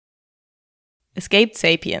escaped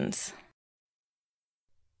Sapiens.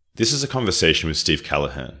 This is a conversation with Steve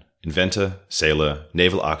Callahan, inventor, sailor,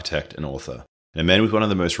 naval architect, and author, and a man with one of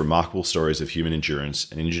the most remarkable stories of human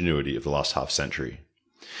endurance and ingenuity of the last half-century.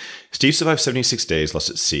 Steve survived 76 days lost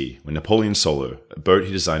at sea when Napoleon Solo, a boat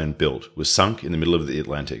he designed and built, was sunk in the middle of the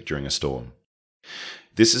Atlantic during a storm.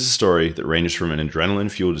 This is a story that ranges from an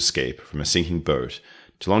adrenaline-fueled escape from a sinking boat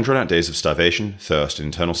to long drawn-out days of starvation, thirst, and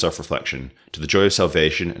internal self-reflection, to the joy of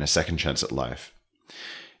salvation and a second chance at life.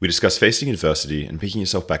 We discuss facing adversity and picking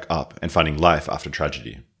yourself back up and finding life after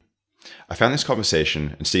tragedy. I found this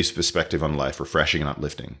conversation and Steve's perspective on life refreshing and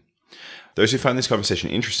uplifting. Those who find this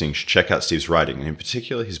conversation interesting should check out Steve's writing, and in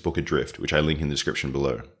particular his book Adrift, which I link in the description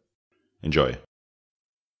below. Enjoy.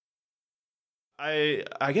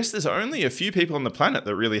 I guess there's only a few people on the planet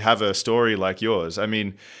that really have a story like yours. I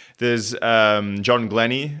mean, there's John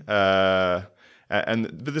Glennie, but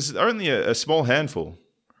there's only a small handful,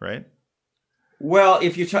 right? Well,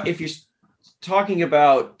 if you're talking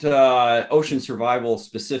about ocean survival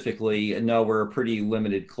specifically, no, we're a pretty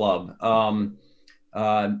limited club.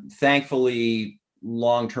 Thankfully,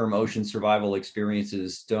 long-term ocean survival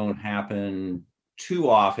experiences don't happen too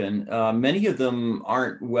often. Many of them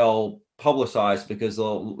aren't well publicized because,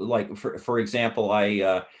 like, for example,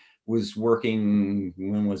 I was working,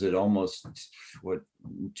 when was it? Almost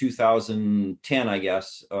 2010, I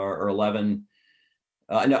guess, or 11.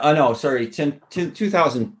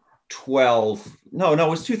 2012. No, it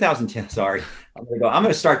was 2010. Sorry. I'm going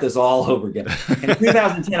to start this all over again. In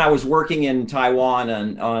 2010, I was working in Taiwan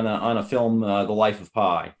on a film, The Life of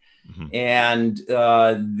Pi. Mm-hmm. And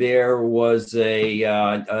there was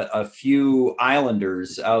a few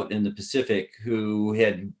islanders out in the Pacific who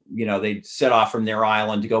had, they'd set off from their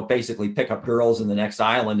island to go basically pick up girls in the next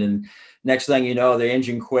island. And next thing you know, the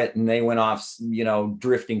engine quit and they went off,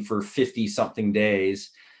 drifting for 50 something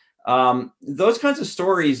days. Those kinds of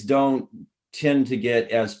stories don't tend to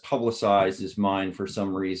get as publicized as mine for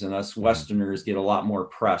some reason. Us Westerners get a lot more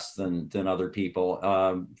press than other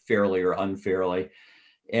people, fairly or unfairly.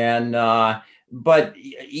 And but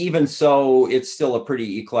even so, it's still a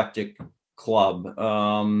pretty eclectic club.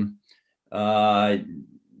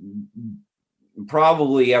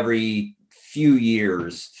 Probably every few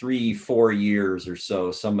years, 3-4 years or so,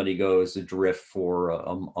 somebody goes adrift for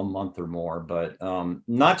a month or more, but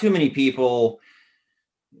not too many people.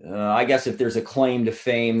 I guess if there's a claim to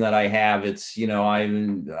fame that I have, it's,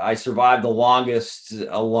 I survived the longest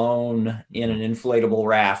alone in an inflatable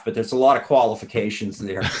raft, but there's a lot of qualifications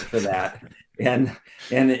there for that. And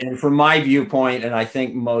from my viewpoint, and I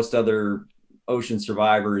think most other ocean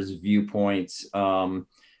survivors' viewpoints,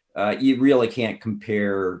 you really can't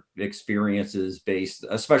compare experiences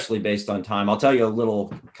especially based on time. I'll tell you a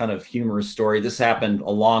little kind of humorous story. This happened a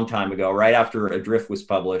long time ago, right after Adrift was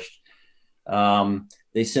published.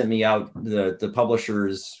 They sent me out. The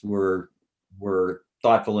publishers were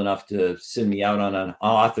thoughtful enough to send me out on an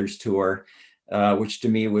author's tour, which to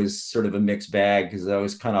me was sort of a mixed bag because I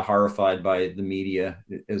was kind of horrified by the media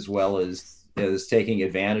as well as taking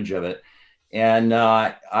advantage of it. And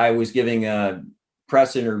I was giving a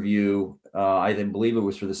press interview. I believe it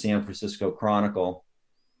was for the San Francisco Chronicle,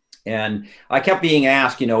 and I kept being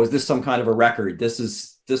asked, is this some kind of a record? This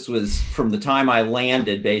was from the time I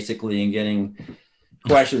landed, basically, and getting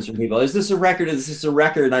questions from people. Is this a record? Is this a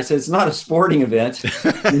record? And I said, it's not a sporting event, and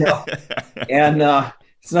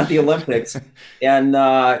it's not the Olympics. And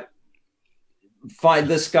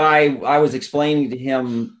this guy, I was explaining to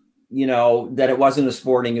him, that it wasn't a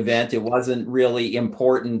sporting event. It wasn't really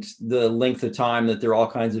important, the length of time, that there are all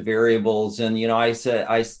kinds of variables. And, I said,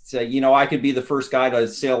 I could be the first guy to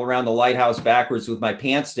sail around the lighthouse backwards with my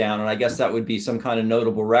pants down. And I guess that would be some kind of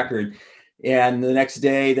notable record. And the next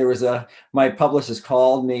day there was my publicist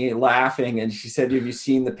called me laughing, and she said, have you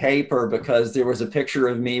seen the paper? Because there was a picture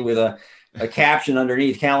of me with a caption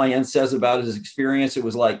underneath. Callahan says about his experience, it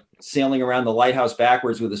was like sailing around the lighthouse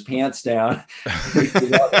backwards with his pants down.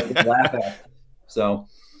 So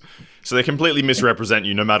they completely misrepresent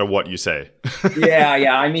you no matter what you say.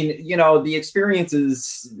 Yeah. I mean, the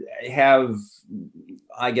experiences have,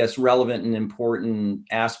 I guess, relevant and important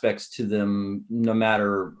aspects to them, no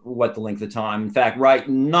matter what the length of time. In fact,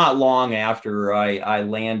 not long after I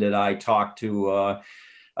landed, I talked to,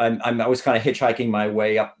 I was kind of hitchhiking my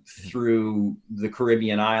way up through the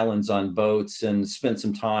Caribbean islands on boats, and spent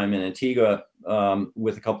some time in Antigua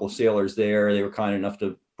with a couple of sailors there. They were kind enough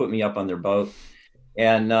to put me up on their boat.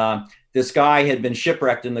 And this guy had been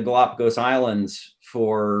shipwrecked in the Galapagos Islands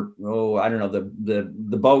for, I don't know,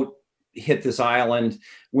 the boat hit this island,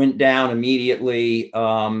 went down immediately.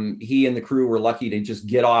 He and the crew were lucky to just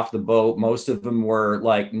get off the boat. Most of them were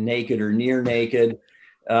like naked or near naked.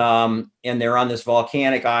 And they're on this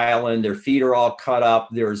volcanic island. Their feet are all cut up.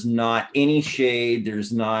 There's not any shade.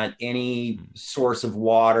 There's not any source of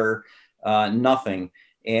water, nothing.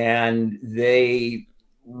 And they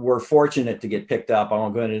were fortunate to get picked up. I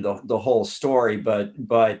won't go into the whole story, but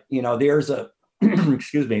there's a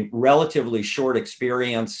excuse me, relatively short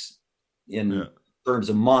experience in terms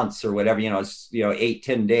of months or whatever. It's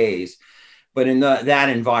 8-10 days. But in that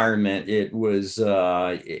environment, it was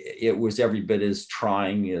every bit as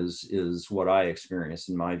trying as what I experienced,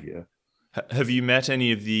 in my view. Have you met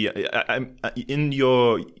any of the in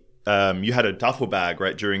your you had a duffel bag,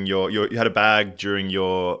 right? During you had a bag during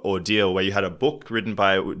your ordeal where you had a book written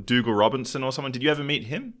by Dougal Robinson or someone. Did you ever meet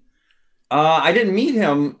him? I didn't meet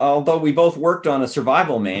him, although we both worked on a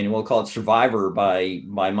survival manual called Survivor by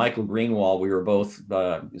Michael Greenwald. We were both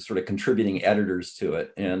sort of contributing editors to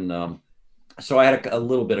it, and so I had a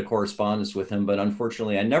little bit of correspondence with him, but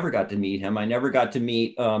unfortunately I never got to meet him. I never got to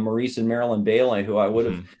meet Maurice and Marilyn Bailey, who I would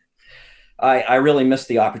have. I really missed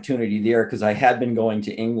the opportunity there because I had been going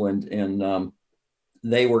to England, and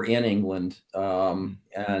they were in England.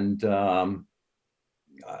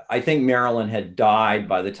 I think Marilyn had died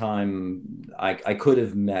by the time I could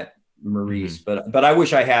have met Maurice, but I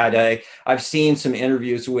wish I had. I've seen some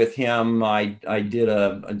interviews with him. I did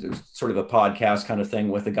a sort of a podcast kind of thing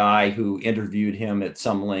with a guy who interviewed him at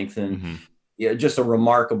some length, and just a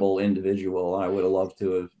remarkable individual. I would have loved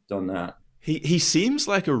to have done that. He seems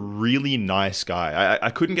like a really nice guy. I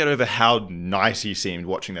couldn't get over how nice he seemed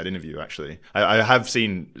watching that interview, actually. I have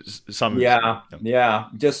seen some... Yeah,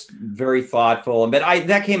 just very thoughtful. But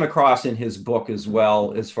that came across in his book as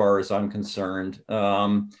well, as far as I'm concerned.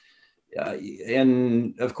 And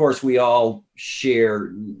of course, we all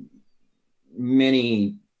share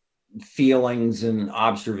many feelings and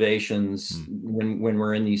observations when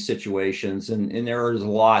we're in these situations, and there is a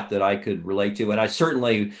lot that I could relate to, and I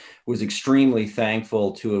certainly was extremely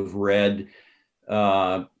thankful to have read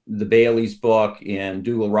the Bailey's book and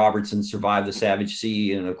Dougal Robertson's Survive the Savage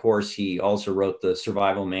Sea, and of course he also wrote the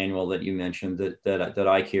survival manual that you mentioned that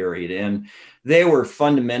I carried, and they were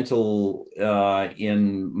fundamental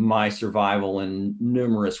in my survival in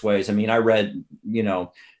numerous ways. I mean, I read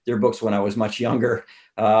their books when I was much younger.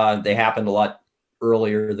 They happened a lot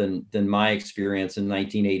earlier than my experience in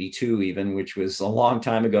 1982, even, which was a long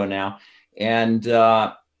time ago now. And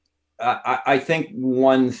I think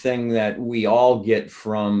one thing that we all get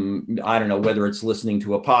from, I don't know, whether it's listening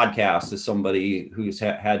to a podcast as somebody who's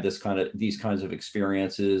had these kinds of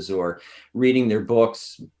experiences, or reading their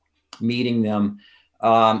books, meeting them,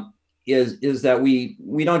 is that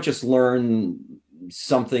we don't just learn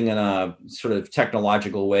something in a sort of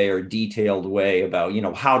technological way or detailed way about,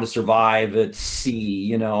 how to survive at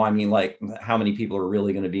sea, I mean, like, how many people are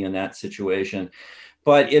really going to be in that situation?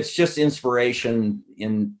 But it's just inspiration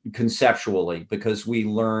conceptually, because we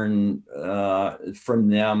learn from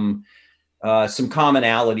them some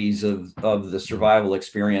commonalities of the survival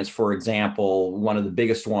experience. For example, one of the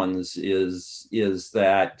biggest ones is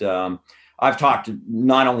that I've talked to,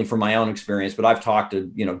 not only from my own experience, but I've talked to,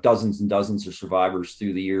 dozens and dozens of survivors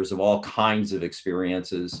through the years of all kinds of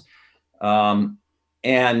experiences.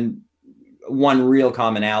 And one real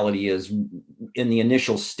commonality is in the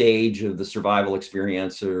initial stage of the survival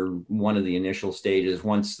experience, or one of the initial stages,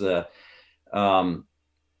 once you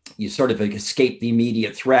sort of escape the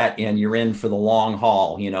immediate threat and you're in for the long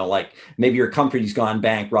haul, like maybe your company's gone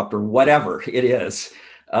bankrupt or whatever it is.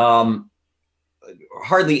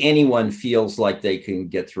 Hardly anyone feels like they can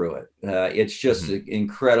get through it. It's just an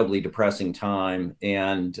incredibly depressing time.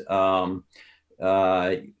 And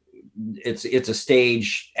it's a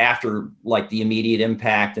stage after, like, the immediate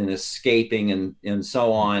impact and escaping and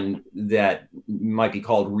so on, that might be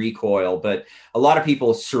called recoil. But a lot of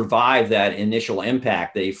people survive that initial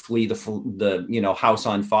impact. They flee the house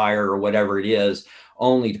on fire or whatever it is,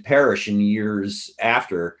 only to perish in years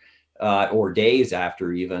after, or days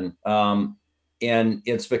after even. And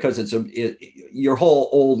it's because your whole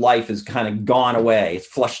old life has kind of gone away. It's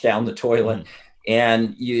flushed down the toilet.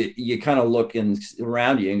 And you kind of look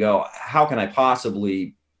around you and go, how can I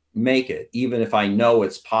possibly make it? Even if I know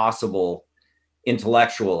it's possible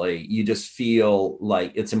intellectually, you just feel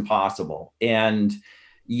like it's impossible. And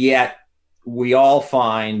yet we all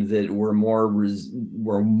find that we're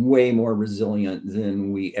way more resilient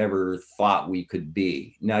than we ever thought we could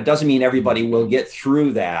be. Now, it doesn't mean everybody will get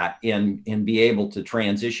through that and be able to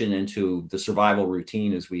transition into the survival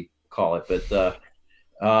routine, as we call it.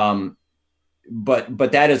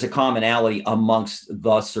 but that is a commonality amongst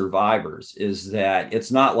the survivors, is that it's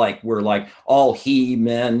not like we're like all he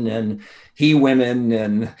men and he women,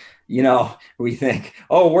 and we think,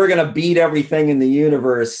 oh, we're going to beat everything in the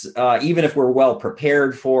universe, even if we're well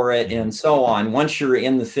prepared for it, and so on. Once you're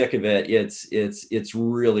in the thick of it, it's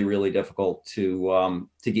really, really difficult to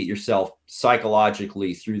get yourself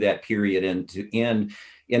psychologically through that period, and to end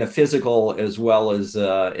in a physical as well as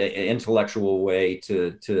intellectual way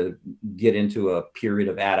to get into a period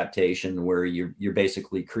of adaptation where you're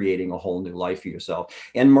basically creating a whole new life for yourself.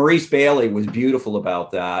 And Maurice Bailey was beautiful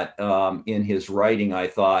about that in his writing, I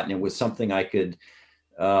thought, and it was something I could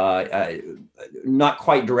not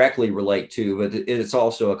quite directly relate to, but it's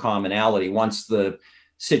also a commonality. Once the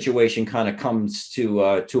situation kind of comes to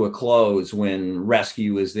a close, when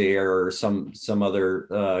rescue is there or some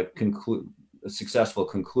other successful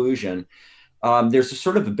conclusion, there's a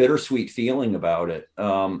sort of a bittersweet feeling about it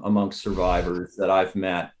amongst survivors that I've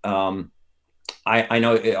met. I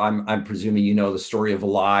know, I'm presuming you know the story of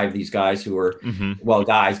Alive, these guys who were, well,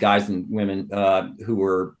 guys and women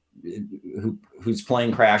whose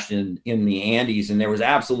plane crashed in the Andes, and there was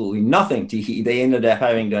absolutely nothing to eat. They ended up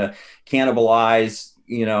having to cannibalize,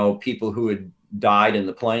 people who had died in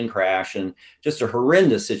the plane crash, and just a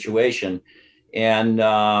horrendous situation. And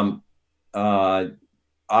I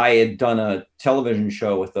had done a television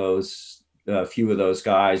show with a few of those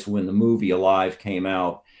guys when the movie Alive came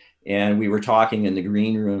out, and we were talking in the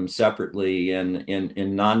green room separately, and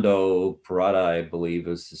Nando Parada, I believe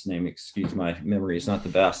is his name. Excuse my memory, is not the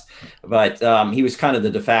best, but he was kind of the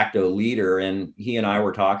de facto leader, and he and I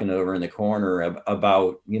were talking over in the corner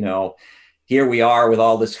about, here we are with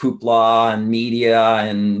all this hoopla and media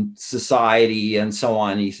and society and so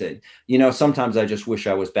on. He said, sometimes I just wish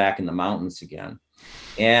I was back in the mountains again.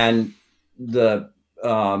 And the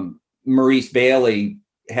Maurice Bailey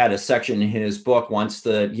had a section in his book once,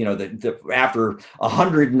 after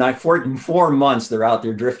 104 months, they're out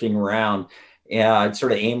there drifting around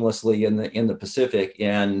sort of aimlessly in the Pacific,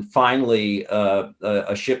 and finally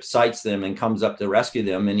a ship sights them and comes up to rescue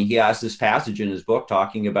them. And he has this passage in his book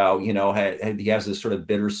talking about, he has this sort of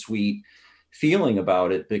bittersweet feeling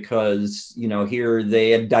about it, because here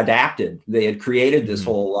they had adapted, they had created this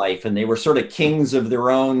whole life, and they were sort of kings of their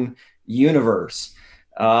own universe.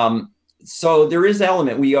 So there is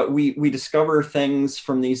element, we discover things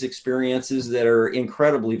from these experiences that are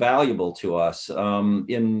incredibly valuable to us.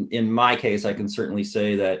 In my case, I can certainly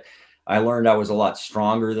say that I learned I was a lot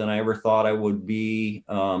stronger than I ever thought I would be,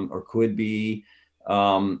 or could be.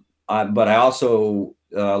 But I also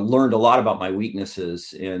learned a lot about my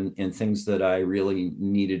weaknesses and things that I really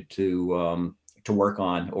needed to work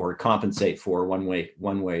on or compensate for one way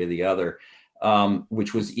or the other,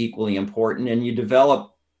 which was equally important. And you develop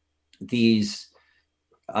these,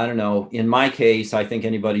 I don't know, in my case, I think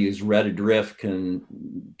anybody who's read Adrift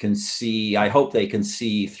can see, I hope they can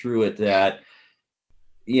see through it that,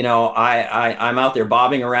 I'm out there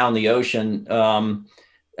bobbing around the ocean, and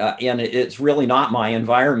it's really not my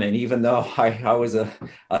environment, even though I was a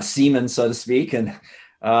seaman, so to speak, and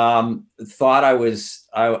thought I was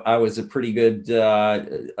a pretty good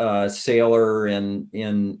sailor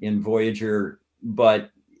in Voyager, but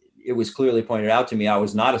it was clearly pointed out to me I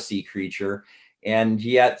was not a sea creature. And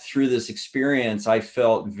yet through this experience, I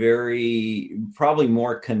felt probably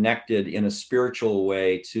more connected in a spiritual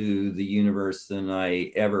way to the universe than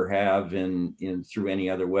I ever have in through any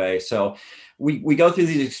other way. So we go through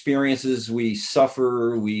these experiences, we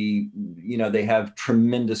suffer, they have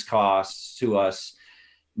tremendous costs to us,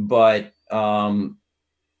 but in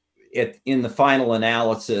the final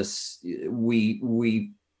analysis,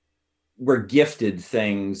 we're gifted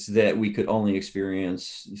things that we could only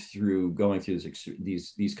experience through going through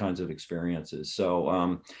these kinds of experiences.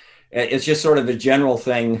 So it's just sort of a general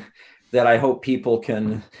thing that I hope people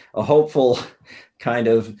can, a hopeful kind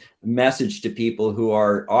of message to people who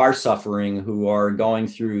are suffering, who are going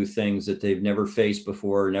through things that they've never faced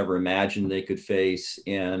before, never imagined they could face,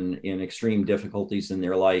 in extreme difficulties in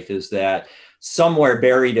their life, is that somewhere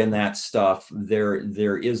buried in that stuff,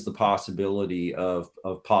 there is the possibility of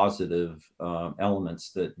positive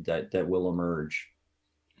elements that will emerge.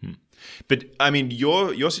 But I mean,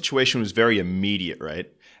 your situation was very immediate,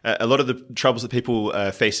 right? A lot of the troubles that people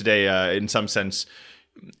face today, in some sense,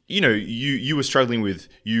 you were struggling with,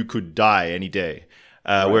 you could die any day,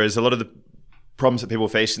 right. Whereas a lot of the problems that people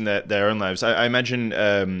face in their own lives, I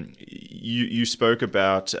imagine you spoke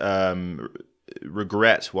about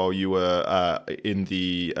regret while you were in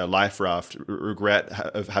the life raft, regret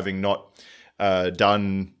of having not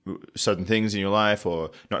done certain things in your life, or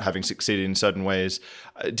not having succeeded in certain ways.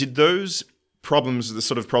 Did those problems, the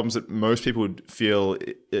sort of problems that most people would feel,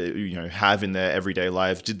 have in their everyday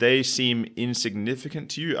lives, did they seem insignificant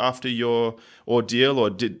to you after your ordeal,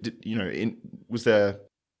 or was there,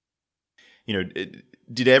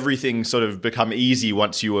 did everything sort of become easy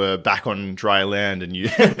once you were back on dry land and you?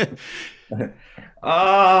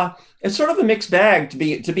 It's sort of a mixed bag, to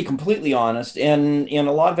be completely honest, and a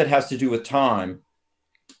lot of it has to do with time.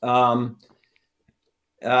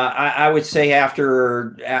 I would say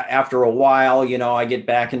after a while, I get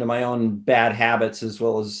back into my own bad habits as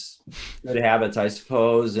well as good habits, I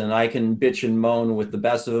suppose, and I can bitch and moan with the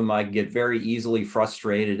best of them. I get very easily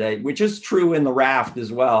frustrated, which is true in the raft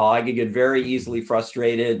as well. I could get very easily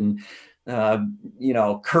frustrated and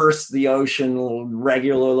curse the ocean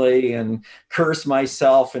regularly and curse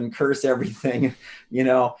myself and curse everything,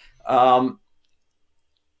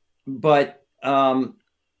 but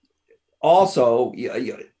also,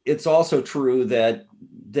 it's also true that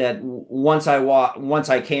once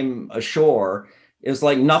I came ashore, it was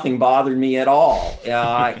like nothing bothered me at all,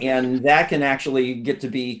 and that can actually get to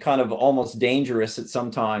be kind of almost dangerous at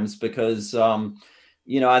sometimes because I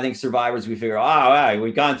think survivors, we figure, right,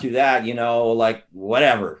 we've gone through that, like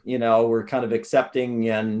whatever, we're kind of accepting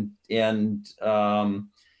and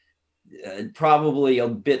probably a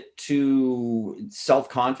bit too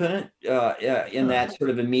self-confident in that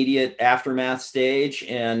sort of immediate aftermath stage,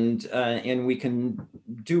 and we can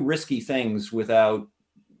do risky things without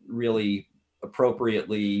really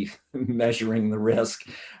appropriately measuring the risk.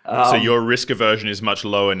 So your risk aversion is much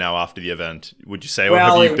lower now after the event, would you say, or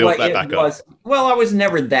have you built that back up? Well, I was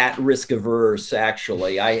never that risk averse,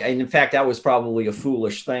 actually. In fact, that was probably a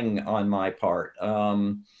foolish thing on my part.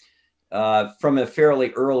 From a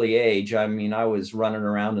fairly early age, I mean, I was running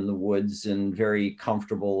around in the woods and very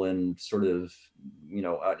comfortable in sort of, in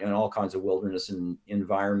all kinds of wilderness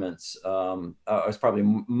environments. I was probably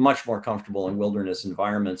much more comfortable in wilderness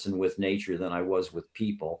environments and with nature than I was with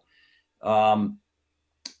people. And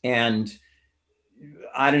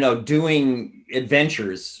I don't know, doing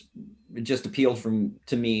adventures just appealed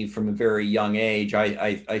to me from a very young age.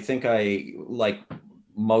 I think I like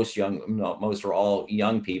most or all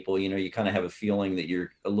young people, you kind of have a feeling that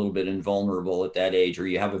you're a little bit invulnerable at that age, or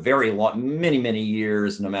you have a very long, many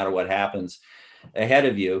years, no matter what happens, ahead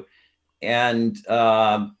of you. And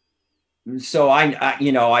so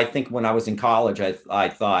I think when I was in college, I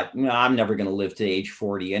thought, I'm never going to live to age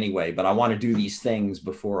 40 anyway, but I want to do these things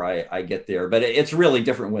before I get there. But it's really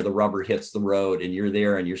different when the rubber hits the road and you're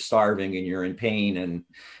there and you're starving and you're in pain and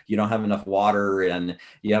you don't have enough water and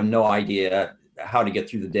you have no idea how to get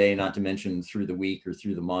through the day, not to mention through the week or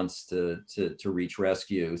through the months to reach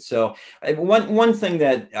rescue. So one thing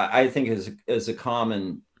that I think is a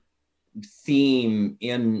common theme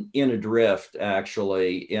in Adrift,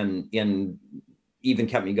 actually, in even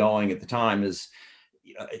kept me going at the time, is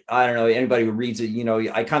I don't know, anybody who reads it,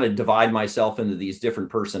 I kind of divide myself into these different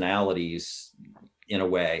personalities in a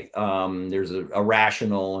way. There's a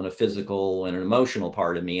rational and a physical and an emotional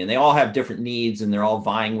part of me, and they all have different needs and they're all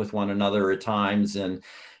vying with one another at times. And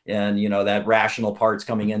that rational part's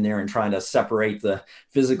coming in there and trying to separate the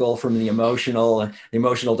physical from the emotional. The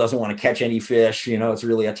emotional doesn't want to catch any fish, it's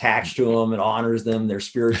really attached to them and honors them. They're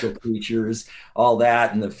spiritual creatures, all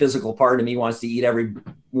that. And the physical part of me wants to eat every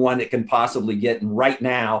one it can possibly get and right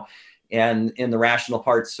now. And the rational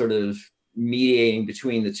part's sort of mediating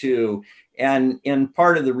between the two. And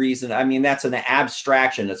part of the reason, I mean, that's an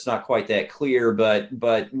abstraction. It's not quite that clear, but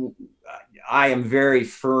I am very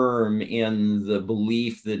firm in the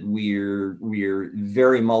belief that we're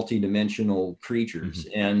very multidimensional creatures,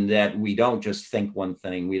 mm-hmm. and that we don't just think one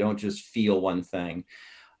thing, we don't just feel one thing.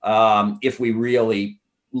 If we really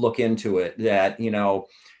look into it, that,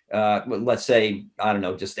 let's say, I don't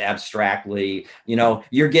know, just abstractly,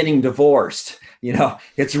 you're getting divorced,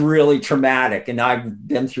 it's really traumatic. And I've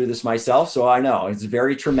been through this myself, so I know it's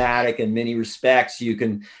very traumatic in many respects. You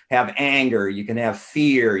can have anger, you can have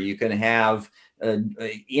fear, you can have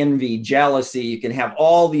envy, jealousy, you can have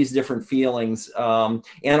all these different feelings,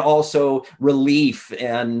 and also relief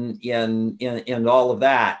and all of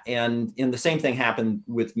that. And the same thing happened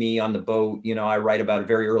with me on the boat. I write about it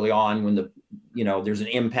very early on when there's an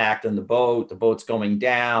impact on the boat's going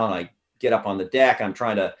down. I get up on the deck, I'm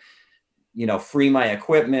trying to, free my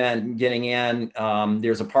equipment, getting in.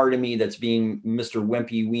 There's a part of me that's being Mr.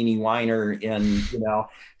 Wimpy Weenie Whiner, and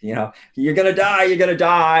you're gonna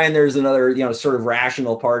die. And there's another, sort of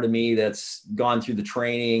rational part of me that's gone through the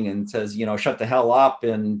training and says, shut the hell up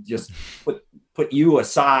and just put you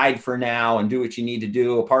aside for now and do what you need to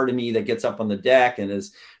do. A part of me that gets up on the deck and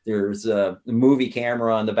there's a movie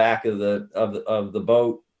camera on the back of the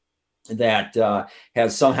boat, that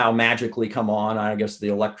has somehow magically come on. I guess the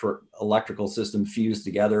electrical system fused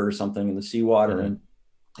together or something in the seawater,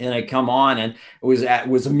 Mm-hmm. and I come on and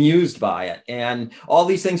was amused by it. And all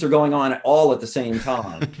these things are going on all at the same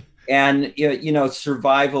time. And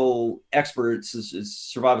survival experts,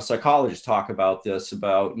 survival psychologists talk about this,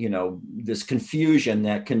 about this confusion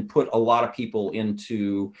that can put a lot of people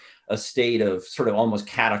into a state of sort of almost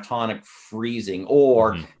catatonic freezing,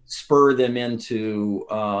 or spur them into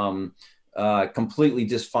completely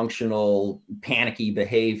dysfunctional, panicky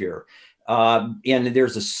behavior. And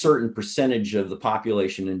there's a certain percentage of the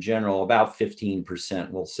population in general, about 15%,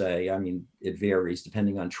 we'll say. I mean, it varies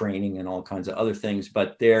depending on training and all kinds of other things,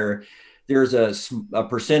 but there's a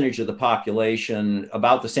percentage of the population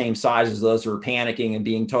about the same size as those who are panicking and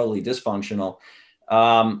being totally dysfunctional,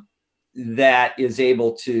 that is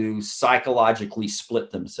able to psychologically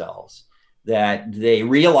split themselves, that they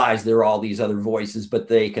realize there are all these other voices, but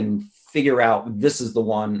they can figure out, this is the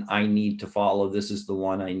one I need to follow. This is the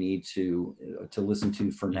one I need to listen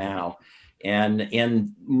to for now.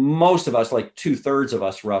 And most of us, like 2/3 of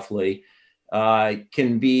us roughly,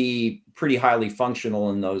 can be pretty highly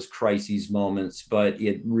functional in those crises moments, but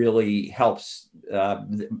it really helps.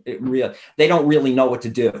 They don't really know what to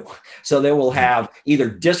do. So they will have either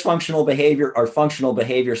dysfunctional behavior or functional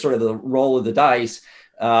behavior, sort of the roll of the dice,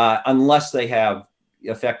 unless they have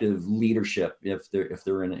effective leadership, if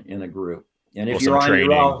they're in a group. And if you're on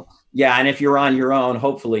your own, and if you're on your own,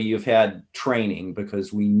 hopefully you've had training,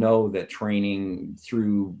 because we know that training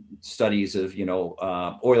through studies of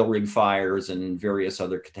oil rig fires and various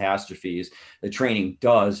other catastrophes, the training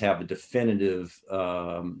does have a definitive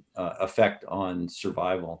effect on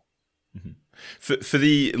survival. Mm-hmm. For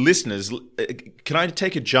the listeners, can I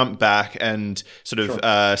take a jump back and sort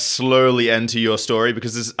of slowly enter your story,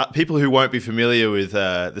 because there's people who won't be familiar with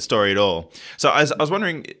the story at all. So I was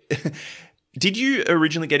wondering, did you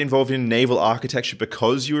originally get involved in naval architecture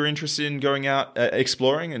because you were interested in going out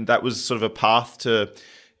exploring, and that was sort of a path to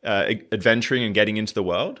adventuring and getting into the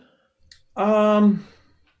world?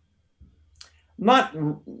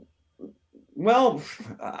 Well,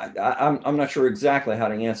 I'm not sure exactly how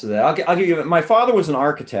to answer that. I'll give you. My father was an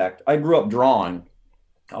architect. I grew up drawing.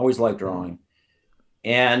 I always liked drawing,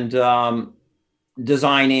 and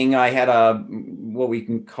designing. I had what we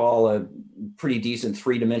can call a pretty decent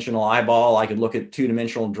 3-dimensional eyeball. I could look at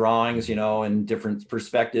 2-dimensional drawings, in different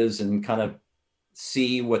perspectives, and kind of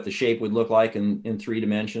see what the shape would look like in 3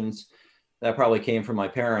 dimensions. That probably came from my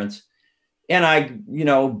parents. And I,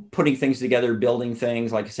 putting things together, building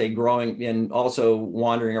things, like I say, growing, and also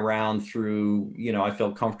wandering around through, I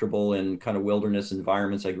felt comfortable in kind of wilderness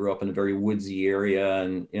environments. I grew up in a very woodsy area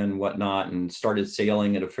and whatnot, and started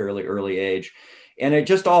sailing at a fairly early age. And it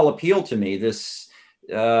just all appealed to me, this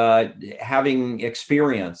having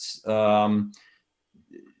experience. In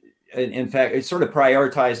fact, it's sort of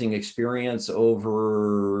prioritizing experience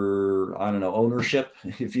over, ownership,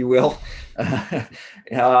 if you will.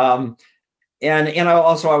 And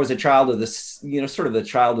I was a child of this, sort of the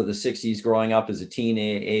child of the 60s, growing up as a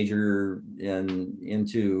teenager and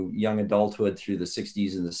into young adulthood through the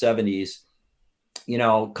 60s and the 70s.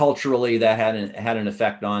 Culturally, that had an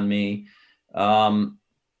effect on me.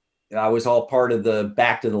 I was all part of the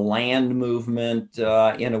back to the land movement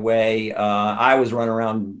in a way. I was running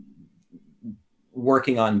around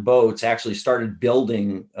working on boats, actually started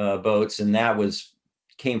building boats, and that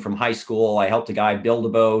came from high school. I helped a guy build a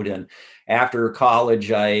boat, and after college,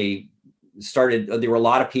 there were a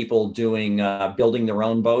lot of people doing building their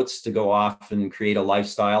own boats to go off and create a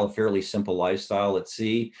lifestyle, a fairly simple lifestyle at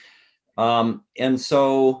sea. And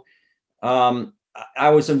so I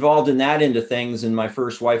was involved in that end of things, and my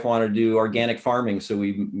first wife wanted to do organic farming. So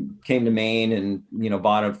we came to Maine and,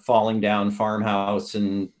 bought a falling down farmhouse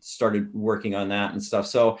and started working on that and stuff.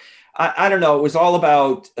 So I don't know, it was all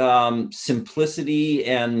about simplicity.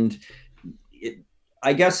 And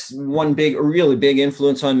I guess one really big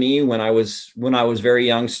influence on me when I was very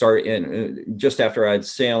young, just after I'd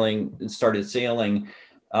started sailing,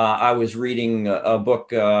 I was reading a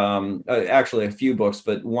book, actually a few books,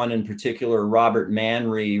 but one in particular. Robert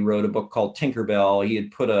Manry wrote a book called Tinkerbell. He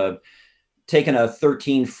had taken a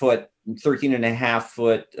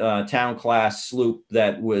 13.5-foot town class sloop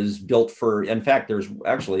that was built for, in fact, there's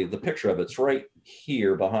actually the picture of it's right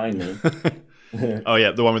here behind me. Oh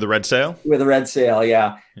yeah, the one with the red sail? With a red sail,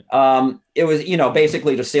 yeah. It was,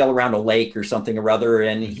 basically to sail around a lake or something or other.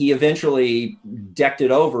 And he eventually decked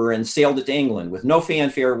it over and sailed it to England with no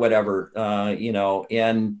fanfare, whatever, and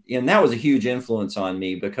that was a huge influence on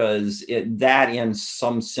me, because that and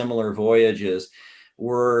some similar voyages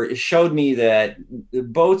showed me that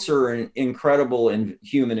boats are incredible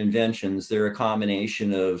human inventions. They're a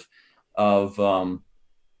combination of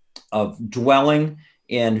dwelling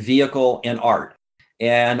and vehicle and art.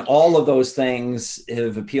 And all of those things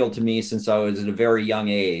have appealed to me since I was at a very young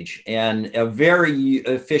age, and a very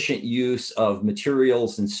efficient use of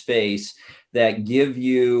materials and space that give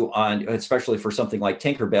you, on, especially for something like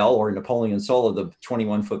Tinkerbell or Napoleon Solo, the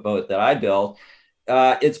 21-foot boat that I built,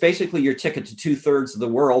 it's basically your ticket to 2/3 of the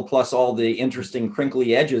world, plus all the interesting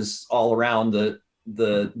crinkly edges all around the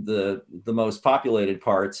most populated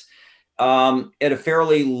parts, at a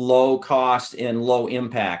fairly low cost and low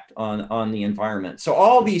impact on the environment. So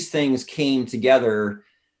all these things came together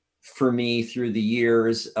for me through the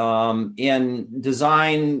years, and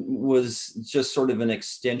design was just sort of an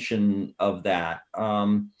extension of that.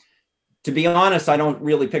 To be honest, I don't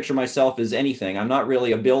really picture myself as anything. I'm not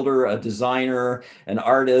really a builder, a designer, an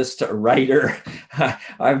artist, a writer.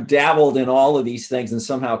 I've dabbled in all of these things and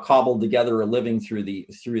somehow cobbled together a living through the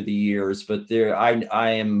years. But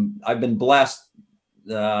I've been blessed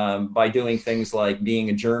by doing things like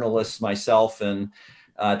being a journalist myself and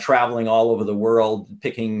traveling all over the world,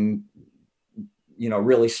 picking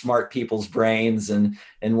really smart people's brains and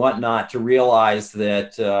whatnot, to realize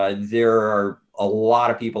that there are a lot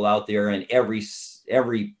of people out there in every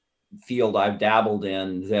field I've dabbled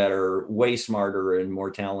in that are way smarter and more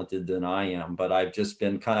talented than I am. But I've just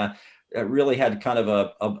been really had kind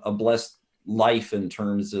of a blessed life in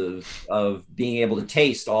terms of being able to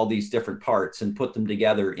taste all these different parts and put them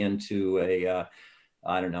together into a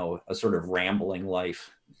sort of rambling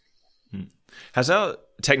life. Has our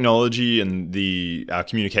technology and our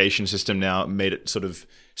communication system now made it sort of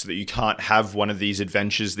so that you can't have one of these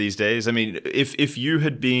adventures these days? I mean, if you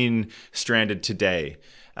had been stranded today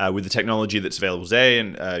with the technology that's available today,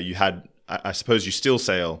 and you had, I suppose you still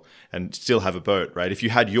sail and still have a boat, right? If you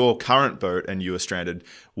had your current boat and you were stranded,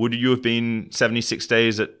 would you have been 76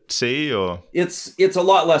 days at sea? Or it's a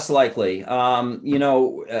lot less likely.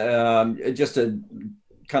 Just to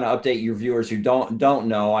kind of update your viewers who don't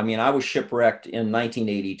know, I mean, I was shipwrecked in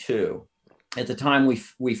 1982. At the time,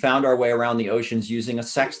 we found our way around the oceans using a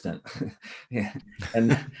sextant,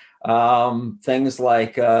 and things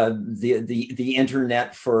like the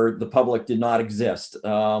internet for the public did not exist.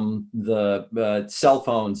 The cell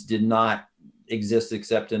phones did not exist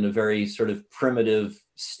except in a very sort of primitive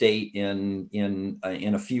state in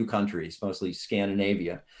a few countries, mostly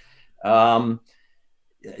Scandinavia.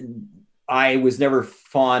 I was never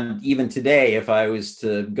fond, even today, if I was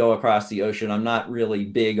to go across the ocean, I'm not really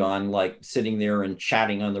big on like sitting there and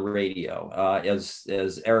chatting on the radio.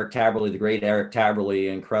 As Eric Taberley, the great Eric Taberley,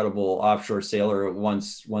 incredible offshore sailor,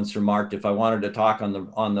 once remarked, if I wanted to talk on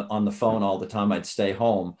the phone all the time, I'd stay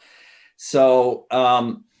home. So,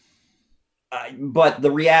 but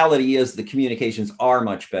the reality is the communications are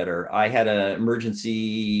much better. I had an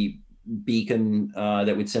emergency beacon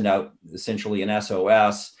that would send out essentially an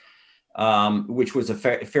SOS. Which was a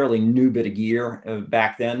fairly new bit of gear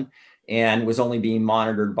back then, and was only being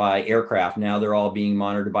monitored by aircraft. Now they're all being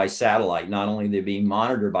monitored by satellite. Not only are they being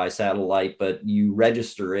monitored by satellite, but you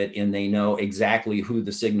register it and they know exactly who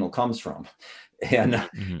the signal comes from. And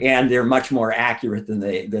and they're much more accurate than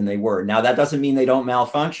they were. Now that doesn't mean they don't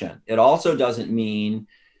malfunction. It also doesn't mean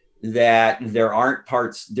that there aren't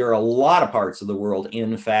parts. There are a lot of parts of the world,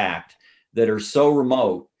 in fact, that are so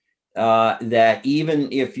remote that even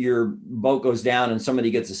if your boat goes down and somebody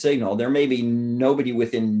gets a signal, there may be nobody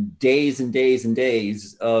within days and days and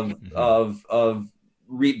days of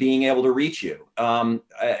being able to reach you. A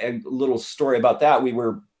little story about that: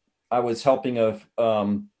 I was helping a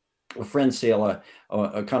friend sail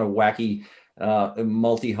a kind of wacky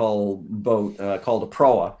multi-hull boat called a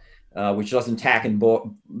proa, which doesn't tack and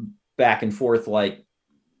back and forth like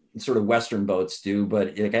sort of Western boats do,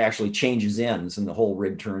 but it actually changes ends and the whole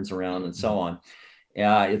rig turns around and so on.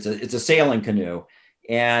 It's a sailing canoe.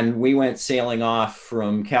 And we went sailing off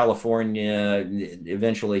from California,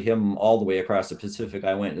 eventually him all the way across the Pacific.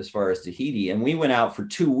 I went as far as Tahiti, and we went out for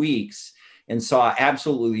 2 weeks and saw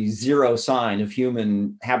absolutely zero sign of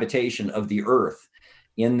human habitation of the earth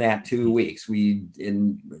in that 2 weeks.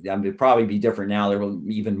 It'd probably be different now. There was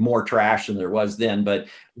even more trash than there was then, but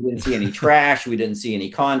we didn't see any trash. We didn't see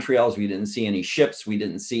any contrails. We didn't see any ships. We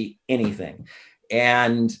didn't see anything.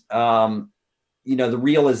 And, the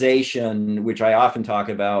realization, which I often talk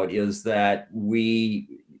about, is that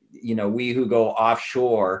we who go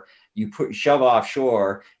offshore, shove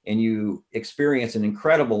offshore and you experience an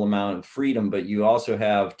incredible amount of freedom, but you also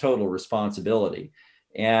have total responsibility.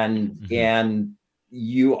 And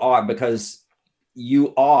you are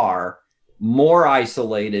more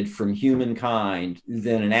isolated from humankind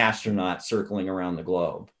than an astronaut circling around the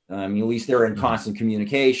globe. I mean, at least they're in constant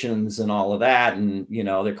communications and all of that. And,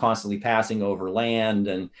 they're constantly passing over land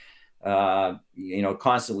and,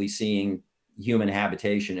 constantly seeing human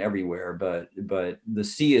habitation everywhere. But the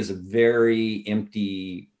sea is a very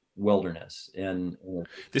empty wilderness. And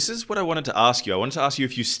this is what I wanted to ask you. I wanted to ask you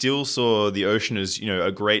if you still saw the ocean as,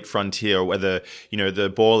 a great frontier, or whether,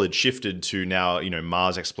 the ball had shifted to now,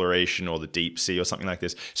 Mars exploration or the deep sea or something like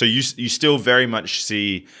this. So you still very much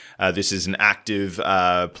see this as an active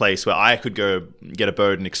place where I could go get a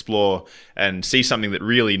boat and explore and see something that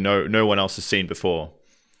really no one else has seen before.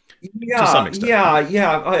 To some extent.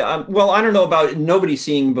 Yeah. Well, I don't know about nobody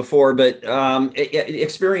seeing before, but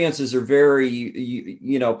experiences are very,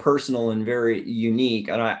 personal and very unique.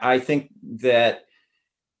 And I think that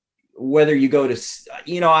whether you go to,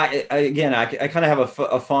 I kind of have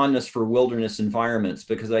a fondness for wilderness environments,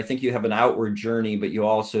 because I think you have an outward journey, but you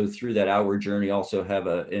also, through that outward journey, also have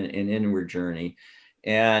an inward journey.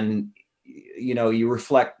 And you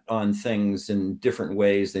reflect on things in different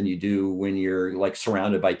ways than you do when you're like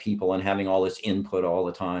surrounded by people and having all this input all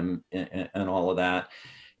the time and all of that.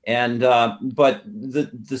 And but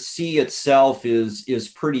the sea itself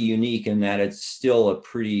is pretty unique in that it's still a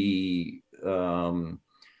pretty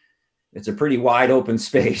it's a pretty wide open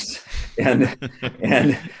space, and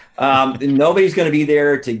nobody's going to be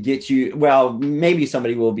there to get you. Well, maybe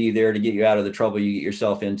somebody will be there to get you out of the trouble you get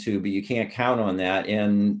yourself into, but you can't count on that.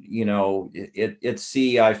 And it's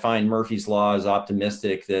sea. I find Murphy's Law is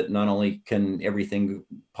optimistic that not only can everything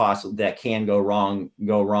possible that can go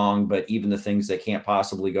wrong, but even the things that can't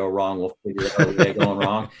possibly go wrong will figure out a way going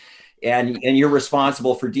wrong. And you're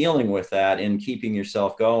responsible for dealing with that and keeping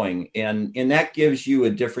yourself going, and that gives you a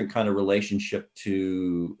different kind of relationship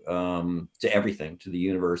to everything, to the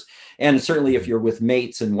universe. And certainly, if you're with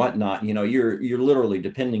mates and whatnot, you're literally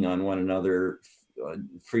depending on one another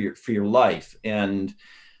for your life. And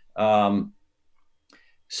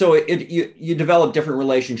so you develop different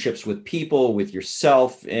relationships with people, with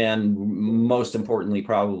yourself, and most importantly,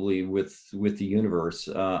 probably with the universe.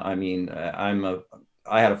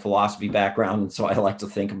 I had a philosophy background, and so I like to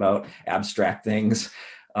think about abstract things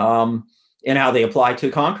and how they apply to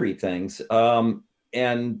concrete things.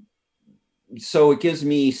 And so it gives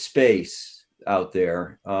me space out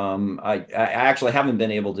there. I actually haven't been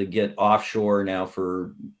able to get offshore now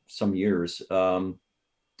for some years, the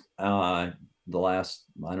last,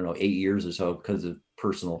 8 years or so, because of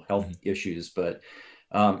personal health issues. But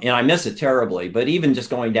and I miss it terribly, but even just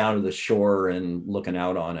going down to the shore and looking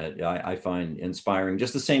out on it, I find inspiring,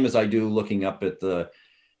 just the same as I do looking up at the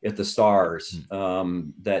stars.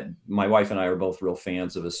 That my wife and I are both real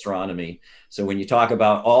fans of astronomy. So when you talk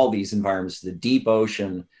about all these environments, the deep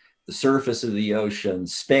ocean, the surface of the ocean,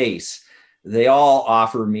 space, they all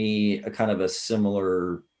offer me a kind of a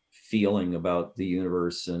similar feeling about the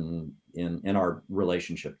universe and our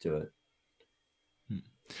relationship to it.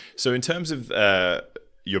 So in terms of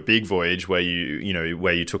your big voyage, where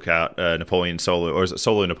you took out Napoleon Solo, or is it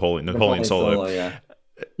Solo Napoleon? Napoleon Solo. Yeah.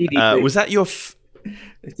 Was that your?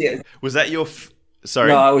 Sorry.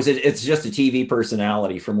 No, it's just a TV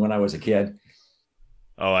personality from when I was a kid.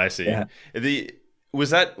 Oh, I see. Yeah.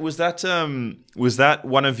 Was that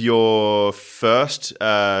one of your first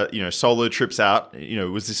solo trips out?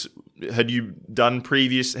 Had you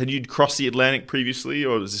crossed the Atlantic previously,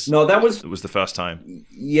 or was this? No, it was the first time.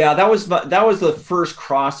 Yeah, that was the first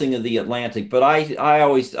crossing of the Atlantic. But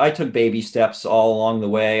I took baby steps all along the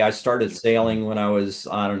way. I started sailing when I was,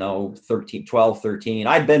 12, 13.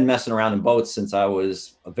 I'd been messing around in boats since I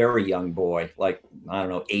was a very young boy, like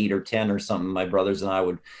 8 or 10 or something. My brothers and I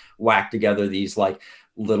would whack together these like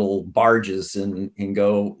little barges and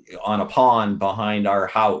go on a pond behind our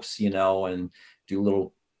house, and do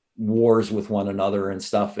little wars with one another and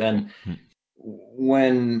stuff. And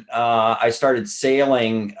when I started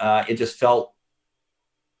sailing, it just felt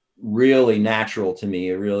really natural to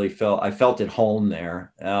me. I felt at home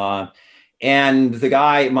there. And the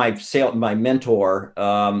guy, my mentor,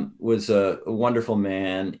 was a wonderful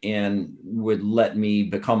man and would let me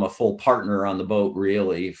become a full partner on the boat,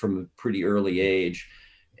 really, from a pretty early age.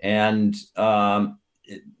 And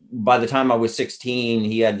by the time I was 16,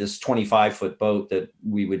 he had this 25-foot boat that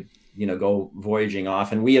we would, go voyaging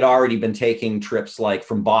off. And we had already been taking trips like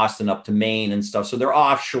from Boston up to Maine and stuff. So they're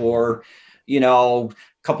offshore, a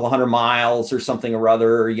couple of 100 miles or something or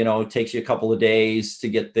other, it takes you a couple of days to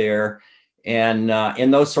get there. And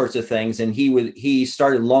those sorts of things. And he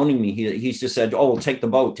started loaning me. He's just said, "Oh, take the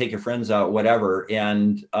boat, take your friends out, whatever."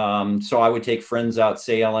 And so I would take friends out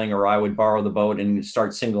sailing, or I would borrow the boat and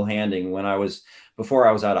start single-handing before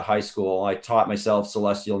I was out of high school. I taught myself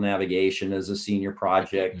celestial navigation as a senior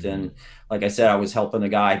project. And like I said, I was helping a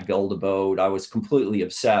guy build a boat. I was completely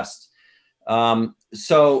obsessed. I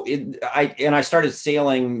started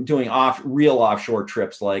sailing, doing real offshore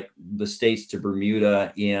trips, like the States to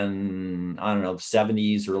Bermuda in, I don't know, the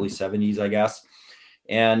 70s, early 70s, I guess.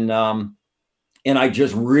 And I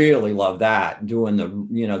just really love that, doing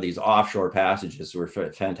these offshore passages were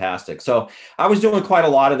fantastic. So I was doing quite a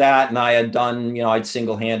lot of that. And I had done, I'd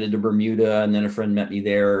single-handed to Bermuda, and then a friend met me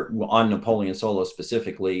there on Napoleon Solo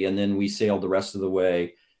specifically. And then we sailed the rest of the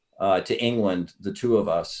way to England, the two of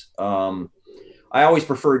us. I always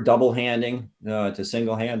preferred double handing to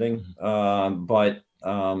single handing, but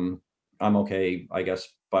I'm okay, I guess,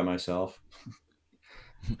 by myself.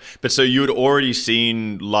 But so you had already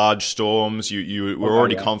seen large storms. You were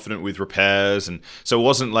already confident with repairs, and so it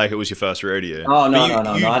wasn't like it was your first rodeo. Oh no,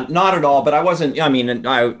 not at all. But I wasn't. I mean,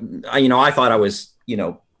 I thought I was,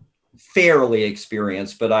 fairly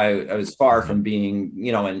experienced, but I was far from being,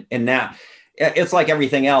 and now it's like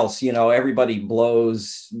everything else. Everybody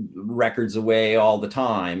blows records away all the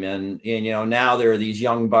time, and now there are these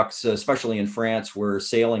young bucks, especially in France, where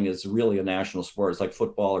sailing is really a national sport. It's like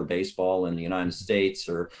football or baseball in the United States,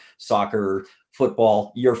 or soccer,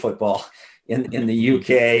 football, your football in the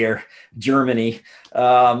UK or Germany.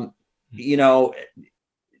 The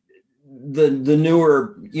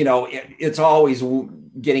newer, it's always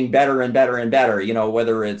getting better and better and better,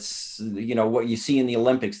 whether it's, what you see in the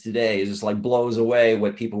Olympics today is just like blows away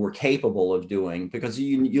what people were capable of doing, because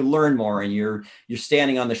you learn more, and you're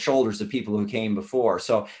standing on the shoulders of people who came before.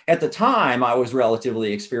 So at the time I was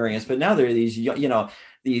relatively experienced, but now there are these,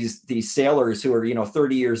 these sailors who are,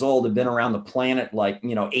 30 years old, have been around the planet like,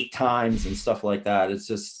 8 times and stuff like that. It's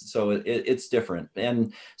just, so it's different.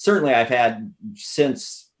 And certainly I've had,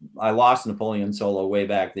 since I lost Napoleon Solo way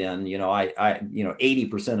back then,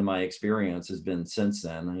 80% of my experience has been since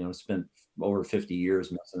then. Spent over 50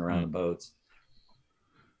 years messing around in boats.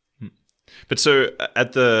 But so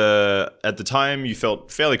at the time you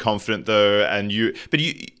felt fairly confident though, and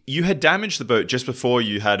you had damaged the boat just before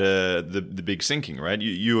you had the big sinking, right?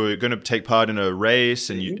 You were going to take part in a race,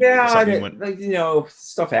 and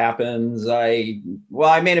stuff happens. I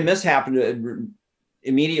made a mishap.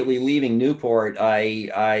 Immediately leaving Newport,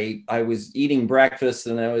 I was eating breakfast,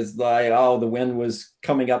 and I was like, the wind was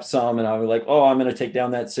coming up some, and I was like, I'm going to take down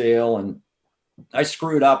that sail, and I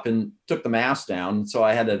screwed up and took the mast down. So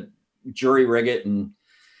I had to jury rig it and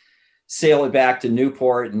sail it back to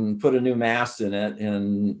Newport and put a new mast in it,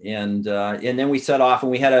 and then we set off, and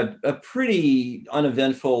we had a pretty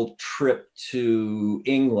uneventful trip to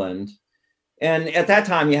England. And at that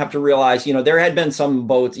time, you have to realize, there had been some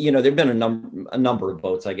boats, there'd been a number of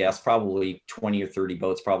boats, I guess, probably 20 or 30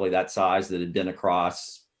 boats, probably that size, that had been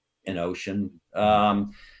across an ocean.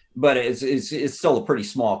 But it's still a pretty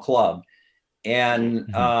small club.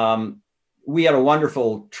 And we had a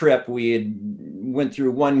wonderful trip. We went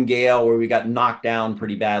through one gale where we got knocked down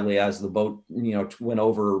pretty badly as the boat, went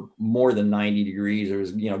over more than 90 degrees. There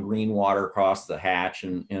was, green water across the hatch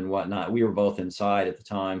and whatnot. We were both inside at the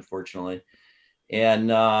time, fortunately. And,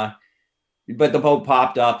 but the boat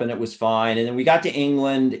popped up and it was fine. And then we got to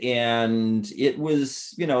England, and it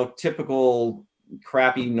was, typical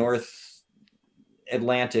crappy North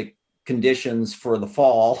Atlantic conditions for the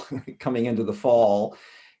fall, coming into the fall,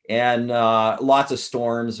 and lots of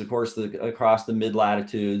storms, of course, across the mid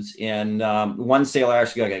latitudes. And one sailor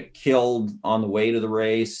actually got killed on the way to the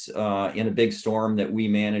race in a big storm that we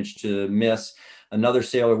managed to miss. Another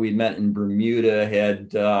sailor we'd met in Bermuda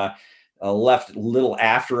had left a little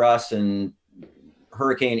after us, and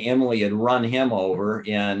Hurricane Emily had run him over,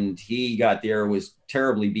 and he got there, was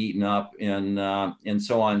terribly beaten up, and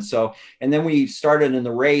so on. So, and then we started in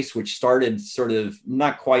the race, which started sort of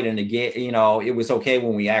not quite in a gale. It was okay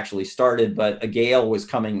when we actually started, but a gale was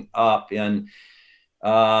coming up, and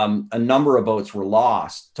a number of boats were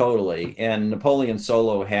lost totally. And Napoleon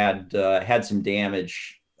Solo had some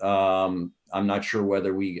damage. I'm not sure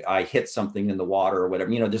whether I hit something in the water or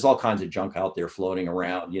whatever. There's all kinds of junk out there floating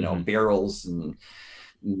around, barrels and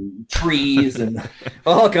trees and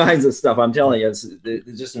all kinds of stuff. I'm telling you, it's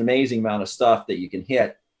just an amazing amount of stuff that you can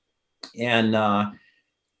hit. And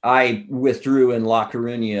I withdrew in La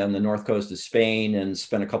Coruña on the north coast of Spain and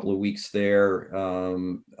spent a couple of weeks there,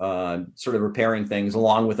 sort of repairing things,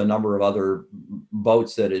 along with a number of other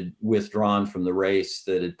boats that had withdrawn from the race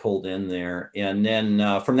that had pulled in there. And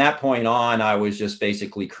then from that point on, I was just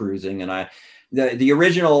basically cruising. And the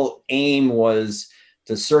original aim was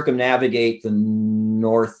to circumnavigate the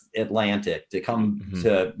North Atlantic, to come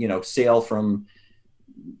to, sail from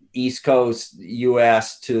East Coast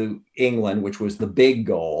US to England, which was the big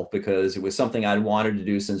goal because it was something I'd wanted to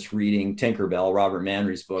do since reading Tinkerbell, Robert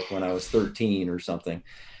Manry's book, when I was 13 or something.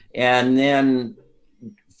 And then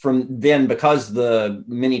because the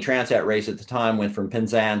mini Transat race at the time went from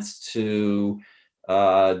Penzance to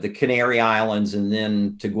the Canary Islands and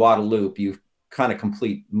then to Guadeloupe, you kind of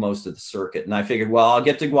complete most of the circuit. And I figured, well, I'll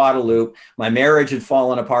get to Guadeloupe. My marriage had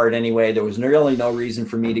fallen apart anyway. There was really no reason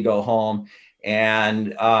for me to go home.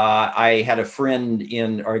 And I had a friend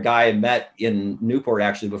or a guy I met in Newport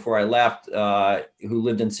actually before I left, who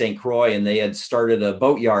lived in St. Croix, and they had started a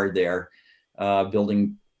boatyard there,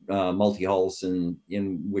 building multi-hulls, in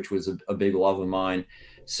which was a big love of mine.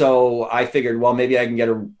 So I figured, well, maybe I can get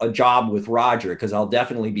a job with Roger because I'll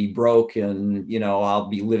definitely be broke and, I'll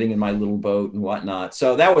be living in my little boat and whatnot.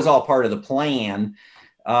 So that was all part of the plan.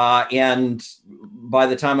 And by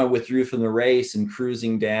the time I withdrew from the race and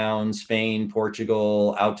cruising down Spain,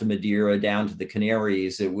 Portugal, out to Madeira, down to the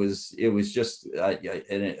Canaries, it was just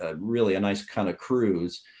really a nice kind of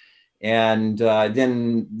cruise. And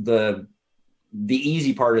then the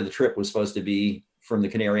easy part of the trip was supposed to be from the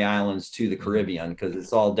Canary Islands to the Caribbean, because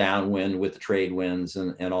it's all downwind with the trade winds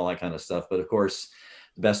and all that kind of stuff. But of course,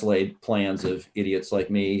 the best laid plans of idiots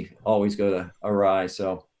like me always go to awry.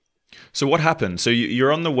 So what happened? So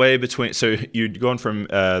you're on the way between, so you'd gone from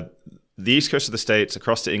the east coast of the States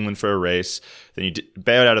across to England for a race, then you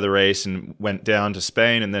bailed out of the race and went down to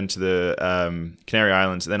Spain and then to the Canary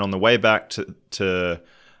Islands. And then on the way back to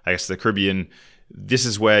I guess, the Caribbean, this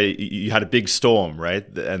is where you had a big storm, right?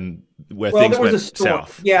 And where things went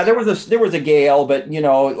south. Yeah, there was a gale, but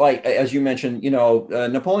like as you mentioned,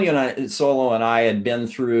 Napoleon Solo and I had been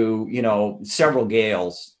through several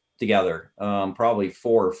gales together, probably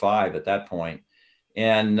 4 or 5 at that point,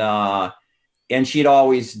 and she'd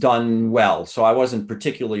always done well, so I wasn't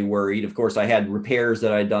particularly worried. Of course, I had repairs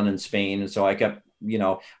that I'd done in Spain, and so I kept.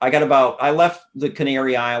 I left the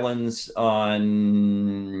Canary Islands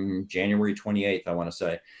on January 28th, I want to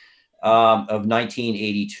say, of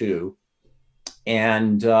 1982,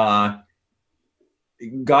 and got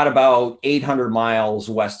about 800 miles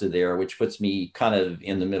west of there, which puts me kind of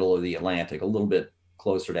in the middle of the Atlantic, a little bit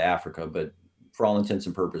closer to Africa, but for all intents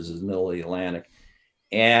and purposes, middle of the Atlantic.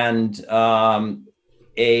 And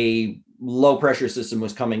a low pressure system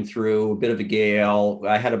was coming through, a bit of a gale.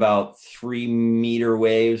 I had about 3-meter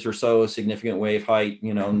waves or so, significant wave height,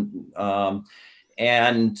 and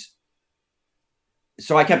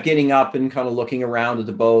so I kept getting up and kind of looking around at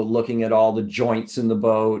the boat, looking at all the joints in the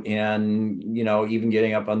boat, and even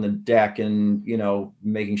getting up on the deck and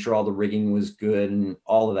making sure all the rigging was good and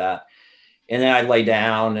all of that. And then I'd lay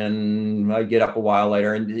down and I'd get up a while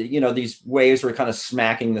later, and these waves were kind of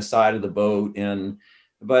smacking the side of the boat,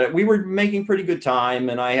 but we were making pretty good time,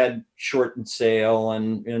 and I had shortened sail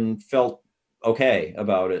and felt okay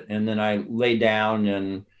about it. And then I lay down,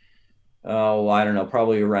 and I don't know,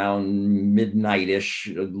 probably around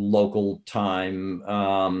midnight-ish local time,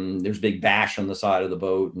 there's a big bash on the side of the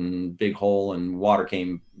boat and big hole, and water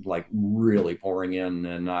came like really pouring in,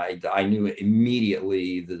 and I knew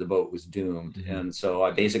immediately that the boat was doomed. Mm-hmm. And so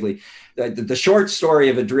I basically, the short story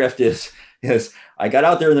of adrift is I got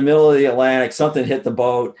out there in the middle of the Atlantic, something hit the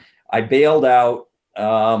boat, I bailed out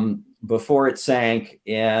before it sank,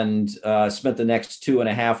 and spent the next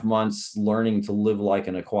 2.5 months learning to live like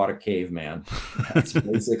an aquatic caveman. That's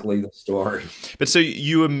basically the story. But so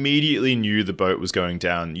you immediately knew the boat was going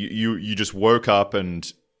down. You just woke up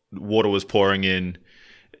and water was pouring in.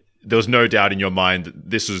 There was no doubt in your mind that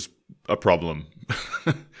this was a problem.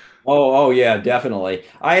 Oh yeah, definitely.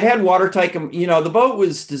 I had watertight. The boat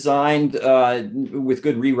was designed with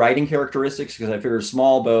good rewriting characteristics, because I figured a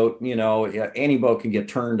small boat, any boat can get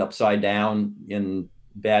turned upside down in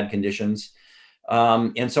bad conditions.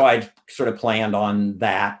 And so I sort of planned on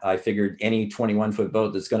that. I figured any 21-foot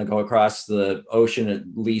boat that's going to go across the ocean at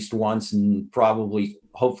least once, and probably,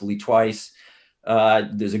 hopefully twice,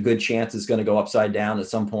 there's a good chance it's going to go upside down at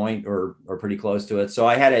some point or pretty close to it. So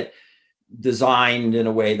I had it designed in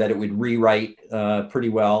a way that it would rewrite pretty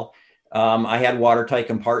well. I had watertight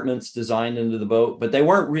compartments designed into the boat, but they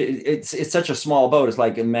weren't. It's such a small boat. It's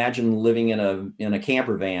like, imagine living in a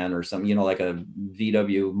camper van or something, like a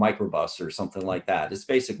VW microbus or something like that. It's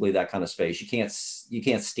basically that kind of space. You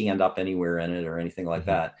can't stand up anywhere in it or anything like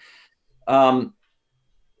that.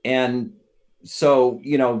 And so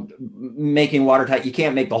making watertight, you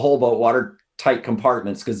can't make the whole boat watertight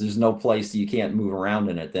compartments because there's no place that you can't move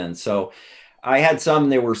around in it then. So I had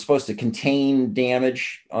some that were supposed to contain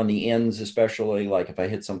damage on the ends, especially like if I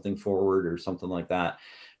hit something forward or something like that.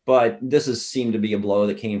 but seemed to be a blow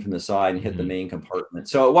that came from the side and hit the main compartment.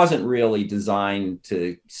 So it wasn't really designed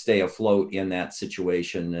to stay afloat in that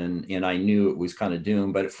situation. And I knew it was kind of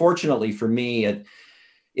doomed, but fortunately for me,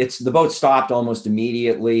 the boat stopped almost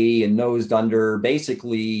immediately and nosed under.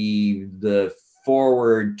 Basically the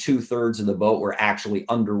forward 2/3 of the boat were actually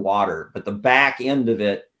underwater, but the back end of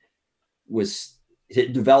it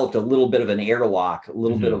developed a little bit of an airlock, a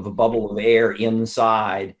little bit of a bubble of air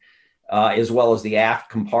inside, as well as the aft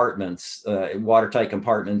compartments, watertight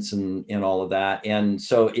compartments and all of that. And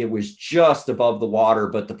so it was just above the water.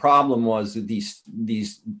 But the problem was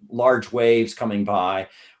these large waves coming by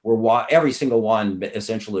every single one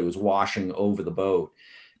essentially was washing over the boat,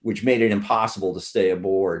 which made it impossible to stay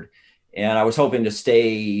aboard. And I was hoping to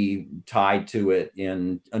stay tied to it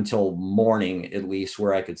until morning, at least,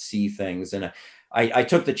 where I could see things. And I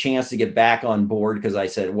took the chance to get back on board because I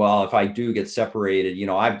said, well, if I do get separated,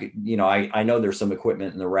 I know there's some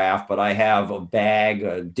equipment in the raft, but I have a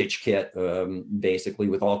ditch kit, basically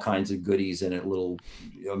with all kinds of goodies in it, little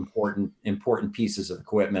important pieces of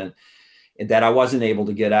equipment that I wasn't able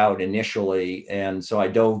to get out initially. And so I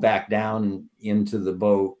dove back down into the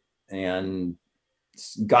boat and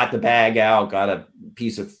got the bag out, got a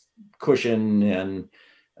piece of cushion and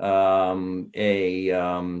a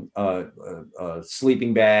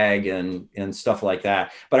sleeping bag and stuff like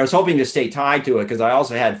that. But I was hoping to stay tied to it because I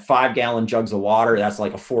also had 5-gallon jugs of water. That's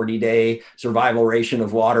like a 40-day survival ration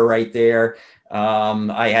of water right there.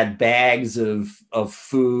 I had bags of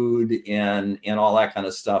food and all that kind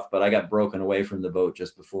of stuff, but I got broken away from the boat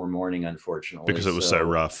just before morning, unfortunately. Because it was so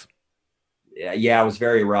rough. Yeah, it was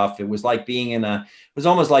very rough. It was like it was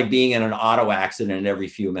almost like being in an auto accident every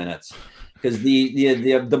few minutes. Because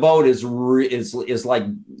the boat is like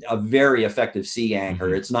a very effective sea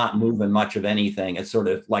anchor. It's not moving much of anything. It's sort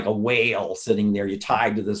of like a whale sitting there. You're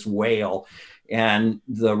tied to this whale, and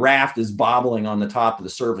the raft is bobbling on the top of the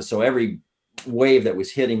surface. So every wave that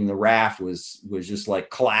was hitting the raft was just like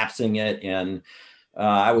collapsing it, and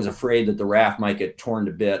I was afraid that the raft might get torn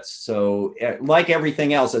to bits. So, like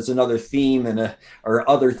everything else, that's another theme or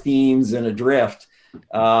other themes in Adrift.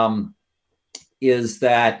 Is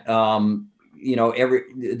that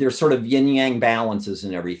there's sort of yin yang balances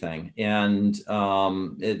in everything, and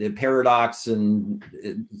the paradox and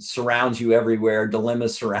it surrounds you everywhere. Dilemma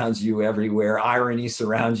surrounds you everywhere. Irony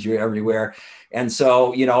surrounds you everywhere. And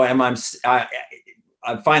so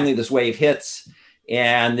finally this wave hits,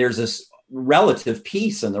 and there's this relative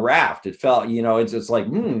peace in the raft. It felt, it's like,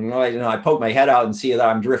 I poke my head out and see that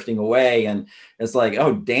I'm drifting away, and it's like,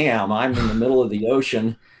 oh damn, I'm in the middle of the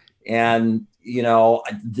ocean, and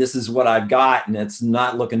this is what I've got, and it's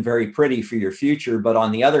not looking very pretty for your future. But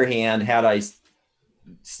on the other hand, had I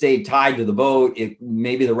stayed tied to the boat,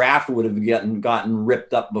 maybe the raft would have gotten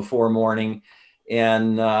ripped up before morning,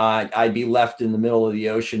 and I'd be left in the middle of the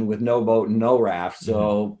ocean with no boat and no raft.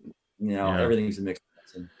 So, everything's a mixed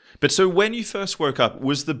lesson. But so when you first woke up,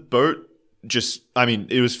 was the boat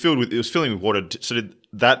it was filling with water. So did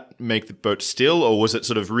that make the boat still, or was it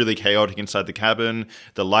sort of really chaotic inside the cabin?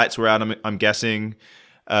 The lights were out, I'm guessing.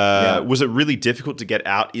 Was it really difficult to get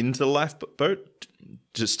out into the lifeboat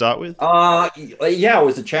to start with? Yeah, it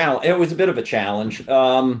was a challenge. It was a bit of a challenge.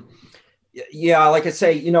 Like I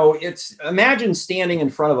say, imagine standing in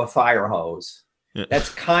front of a fire hose. Yeah. That's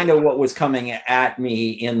kind of what was coming at me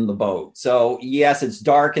in the boat. So yes, it's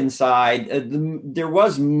dark inside. There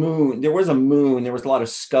was a moon. There was a lot of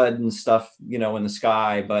scud and stuff, in the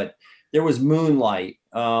sky, but there was moonlight.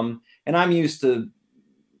 And I'm used to,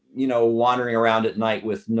 wandering around at night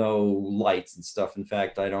with no lights and stuff. In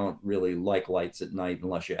fact, I don't really like lights at night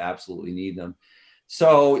unless you absolutely need them.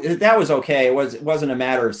 So that was okay. It wasn't a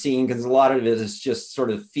matter of seeing, because a lot of it is just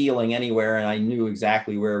sort of feeling anywhere, and I knew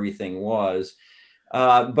exactly where everything was.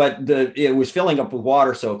 But it was filling up with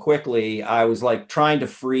water so quickly. I was like trying to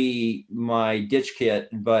free my ditch kit,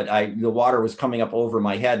 but the water was coming up over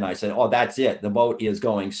my head, and I said, "Oh, that's it. The boat is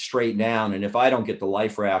going straight down, and if I don't get the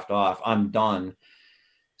life raft off, I'm done."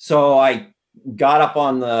 So I got up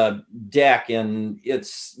on the deck, and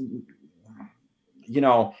it's,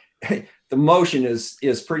 the motion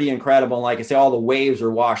is pretty incredible. And like I say, all the waves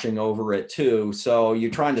are washing over it too. So you're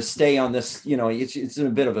trying to stay on this, it's a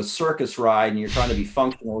bit of a circus ride, and you're trying to be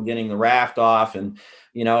functional getting the raft off. And,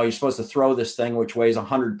 you're supposed to throw this thing, which weighs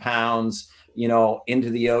 100 pounds, into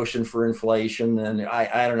the ocean for inflation. And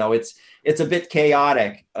I don't know, it's a bit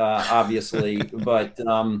chaotic, obviously, but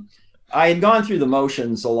I had gone through the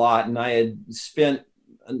motions a lot, and I had spent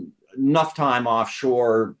enough time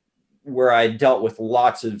offshore where I dealt with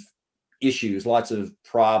lots of issues, lots of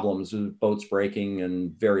problems with boats breaking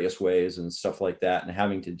in various ways and stuff like that, and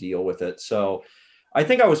having to deal with it. So I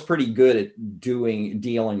think I was pretty good at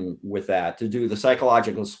dealing with that, to do the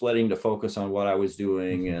psychological splitting, to focus on what I was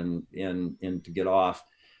doing, and to get off.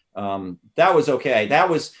 That was okay.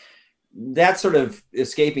 That's sort of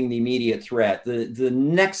escaping the immediate threat. The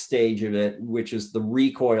next stage of it, which is the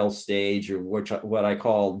recoil stage, or what I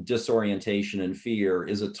call disorientation and fear,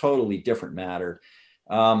 is a totally different matter.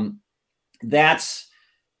 That's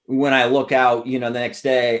when I look out, the next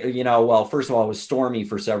day, well, first of all, it was stormy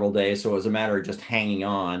for several days, so it was a matter of just hanging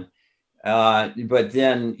on. But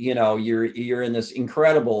then, you're in this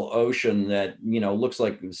incredible ocean that, looks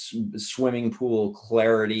like swimming pool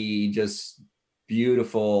clarity, just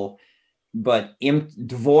beautiful, but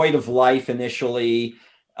devoid of life initially.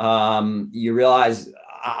 You realize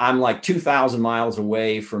I'm like 2,000 miles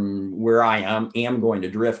away from where I am going to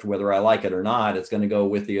drift, whether I like it or not. It's going to go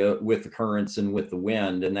with the currents and with the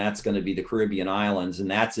wind, and that's going to be the Caribbean islands.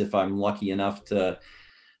 And that's if I'm lucky enough to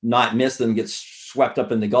not miss them, get swept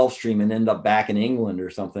up in the Gulf Stream and end up back in England or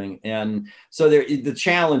something. And so the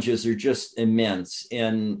challenges are just immense.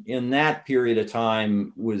 And in that period of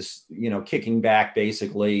time was, kicking back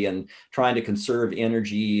basically and trying to conserve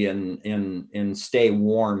energy and stay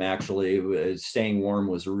warm. Actually, staying warm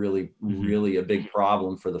was really, really a big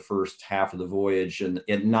problem for the first half of the voyage. And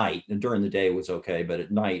at night, and during the day it was okay, but at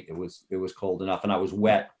night it was cold enough, and I was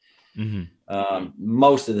wet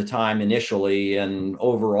most of the time initially, and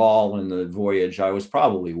overall in the voyage I was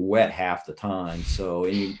probably wet half the time. So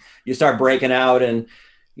you start breaking out and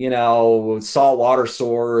saltwater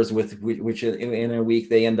sores, which in a week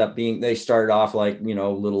they start off like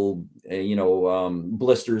little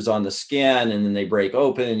blisters on the skin, and then they break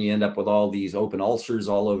open and you end up with all these open ulcers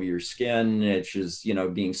all over your skin. It's just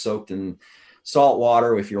being soaked in salt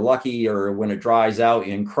water if you're lucky, or when it dries out,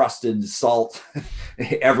 encrusted salt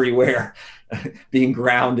everywhere, being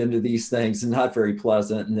ground into these things, and not very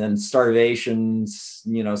pleasant. And then starvation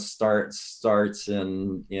starts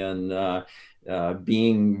and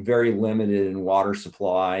being very limited in water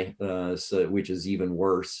supply, which is even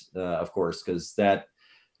worse, of course, because that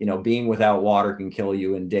being without water can kill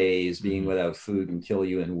you in days. Being without food can kill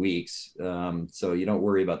you in weeks. So you don't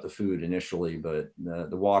worry about the food initially, but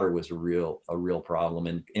the water was a real problem.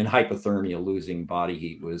 And in hypothermia, losing body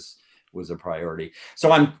heat was a priority.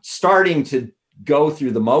 So I'm starting to go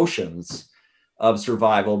through the motions of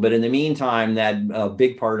survival, but in the meantime, that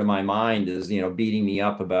big part of my mind is beating me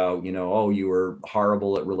up about oh, you were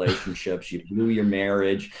horrible at relationships, you blew your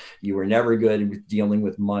marriage, you were never good at dealing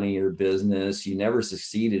with money or business, you never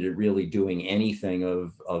succeeded at really doing anything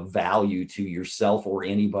of value to yourself or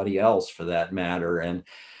anybody else for that matter. And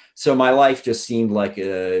so my life just seemed like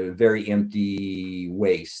a very empty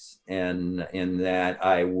waste, and that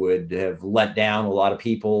I would have let down a lot of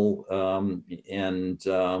people,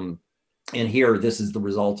 and here, this is the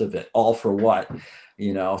result of it. All for what,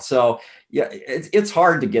 So yeah, it's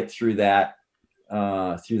hard to get through that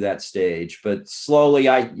stage. But slowly,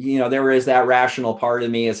 there is that rational part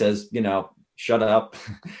of me that says, shut up,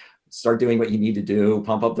 start doing what you need to do,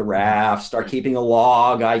 pump up the raft, start keeping a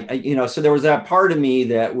log. So there was that part of me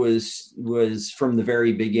that was from the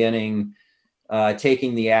very beginning,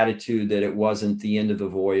 taking the attitude that it wasn't the end of the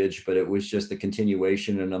voyage, but it was just the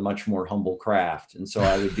continuation in a much more humble craft. And so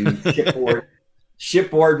I would do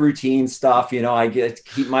shipboard routine stuff. I get to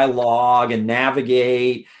keep my log and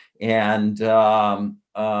navigate and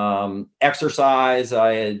exercise.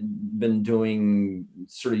 I had been doing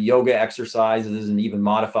sort of yoga exercises and even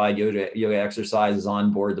modified yoga exercises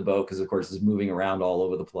on board the boat, because of course it's moving around all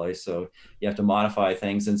over the place, so you have to modify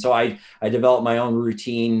things. And so I developed my own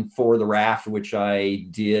routine for the raft, which I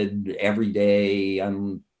did every day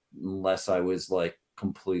unless I was like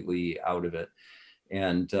completely out of it,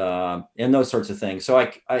 and those sorts of things.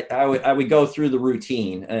 So I would go through the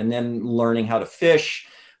routine, and then learning how to fish,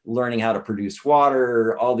 learning how to produce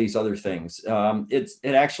water, all these other things. It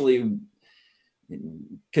actually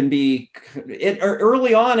can be,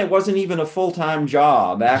 early on, it wasn't even a full-time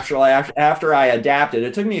job. Actually, after I adapted,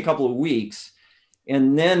 it took me a couple of weeks.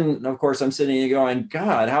 And then, of course, I'm sitting here going,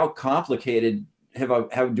 God, how complicated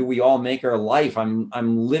how do we all make our life?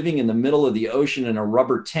 I'm living in the middle of the ocean in a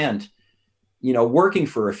rubber tent, working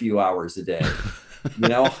for a few hours a day.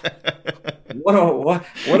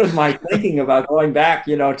 What am I thinking about going back,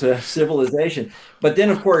 to civilization? But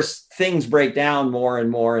then, of course, things break down more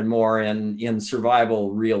and more and more, and in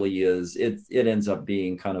survival really it ends up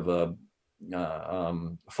being kind of a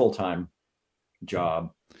full-time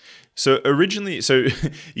job. So originally,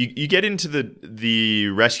 you get into the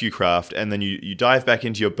rescue craft, and then you dive back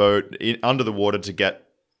into your boat under the water to get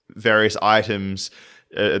various items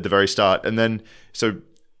at the very start, and then so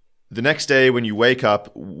The next day when you wake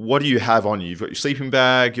up, what do you have on you? You've got your sleeping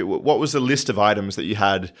bag. What was the list of items that you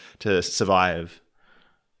had to survive?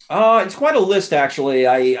 It's quite a list, actually.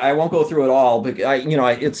 I won't go through it all, but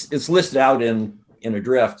it's listed out in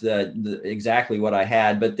Adrift that exactly what I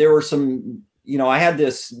had. But there were some, I had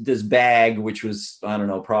this bag, which was, I don't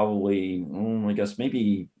know, probably, I guess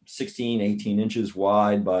maybe 16, 18 inches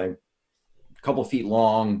wide by a couple feet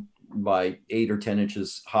long by 8 or 10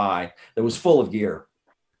 inches high. That was full of gear.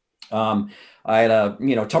 I had a,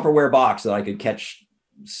 Tupperware box that I could catch,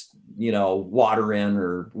 water in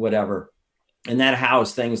or whatever. And that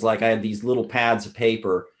housed things like I had these little pads of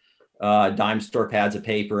paper, dime store pads of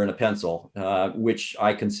paper and a pencil, which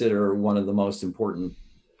I consider one of the most important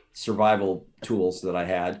survival tools that I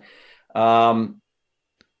had,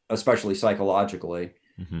 especially psychologically.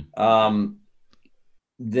 Mm-hmm.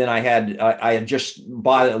 Then I had just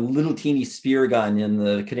bought a little teeny spear gun in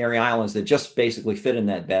the Canary Islands that just basically fit in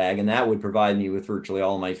that bag, and that would provide me with virtually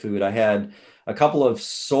all of my food. I had a couple of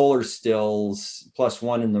solar stills plus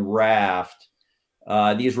one in the raft.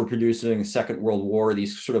 These were produced during the Second World War,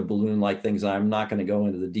 these sort of balloon-like things. I'm not going to go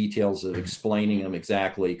into the details of explaining them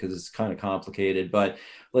exactly because it's kind of complicated, but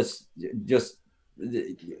let's just,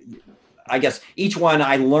 I guess each one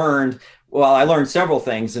I learned several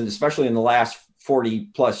things, and especially in the last 40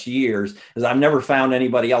 plus years, is I've never found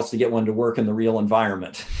anybody else to get one to work in the real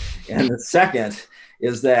environment. And the second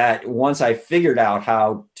is that once I figured out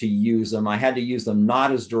how to use them, I had to use them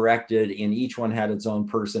not as directed, and each one had its own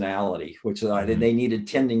personality, which they needed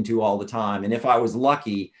tending to all the time. And if I was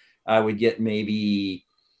lucky, I would get maybe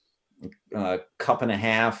a cup and a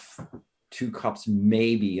half, 2 cups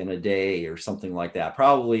maybe in a day or something like that.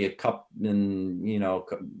 Probably a cup in,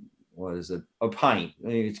 what is it? A pint. I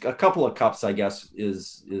mean, a couple of cups, I guess,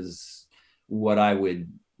 is what I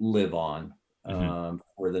would live on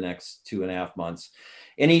for the next 2.5 months.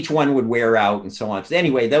 And each one would wear out and so on. So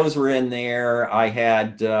anyway, those were in there. I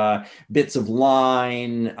had bits of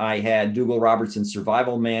line. I had Dougal Robertson's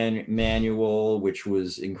survival manual, which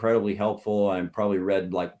was incredibly helpful. I probably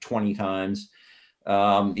read like 20 times.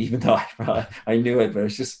 Even though I knew it, but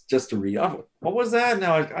it's just to read. Oh, what was that?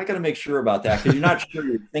 Now I got to make sure about that, because you're not sure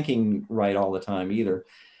you're thinking right all the time either.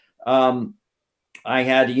 I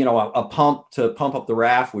had, a pump to pump up the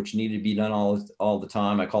raft, which needed to be done all the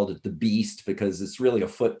time. I called it the Beast because it's really a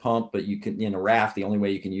foot pump, but you can, in a raft, the only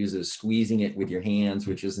way you can use it is squeezing it with your hands,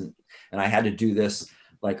 which isn't, and I had to do this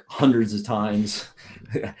like hundreds of times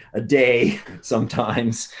a day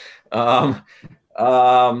sometimes.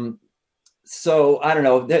 So I don't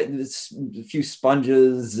know, a few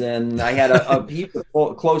sponges, and I had a heap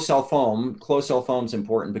of closed cell foam. Closed cell foam is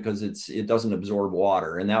important because it doesn't absorb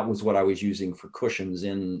water, and that was what I was using for cushions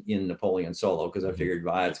in Napoleon Solo, because I figured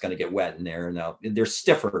it's going to get wet in there, and they're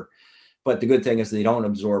stiffer. But the good thing is they don't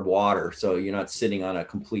absorb water, so you're not sitting on a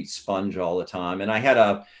complete sponge all the time. And I had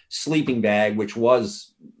a sleeping bag, which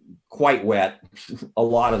was quite wet a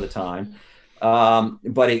lot of the time.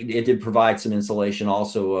 But it did provide some insulation,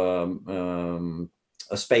 also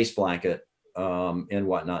a space blanket and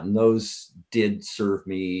whatnot. And those did serve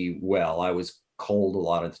me well. I was cold a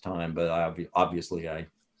lot of the time, but obviously I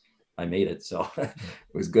made it. So it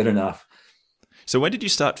was good enough. So when did you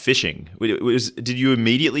start fishing? Did you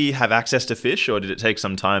immediately have access to fish, or did it take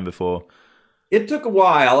some time before? It took a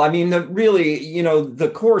while. I mean,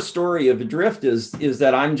 the core story of Adrift is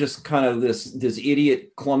that I'm just kind of this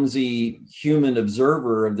idiot, clumsy human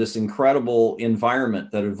observer of this incredible environment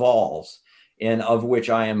that evolves, and of which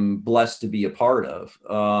I am blessed to be a part of.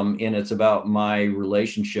 And it's about my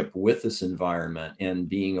relationship with this environment and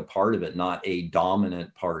being a part of it, not a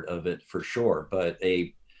dominant part of it for sure, but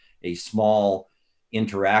a small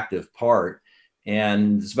interactive part.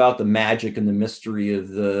 And it's about the magic and the mystery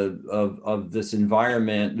of this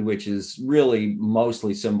environment, which is really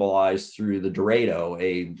mostly symbolized through the Dorado,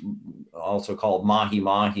 also called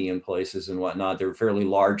mahi-mahi in places and whatnot. They're fairly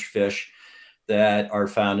large fish that are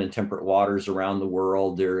found in temperate waters around the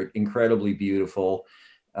world. They're incredibly beautiful.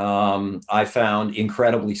 I found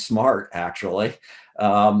incredibly smart, actually.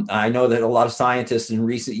 I know that a lot of scientists in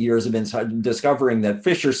recent years have been discovering that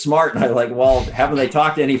fish are smart. And I'm like, well, haven't they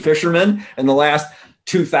talked to any fishermen in the last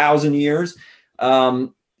 2,000 years?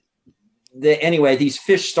 Anyway, these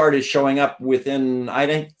fish started showing up within, I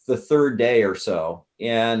think, the 3rd day or so.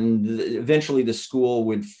 And eventually the school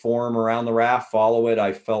would form around the raft, follow it.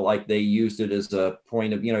 I felt like they used it as a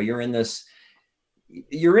point of, you're in this,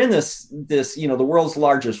 the world's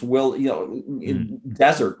largest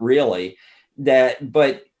desert, really.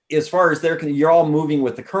 But as far as you're all moving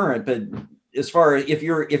with the current, but as far as if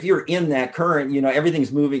you're in that current,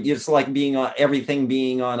 everything's moving. It's like everything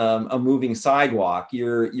being on a moving sidewalk.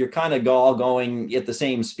 You're kind of all going at the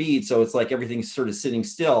same speed, so it's like everything's sort of sitting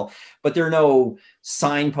still. But there are no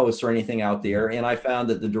signposts or anything out there. And I found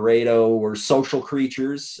that the Dorado were social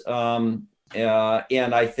creatures. And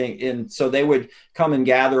I think, and so they would come and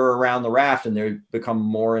gather around the raft, and there'd become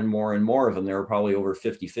more and more and more of them. There were probably over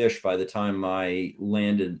 50 fish by the time I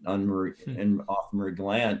landed off Marie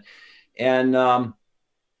Gallant. And,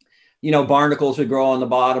 barnacles would grow on the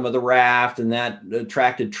bottom of the raft, and that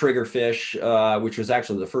attracted triggerfish, which was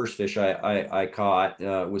actually the first fish I caught.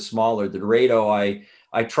 Was smaller. The Dorado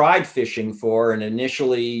I tried fishing for, and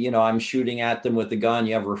initially, I'm shooting at them with the gun.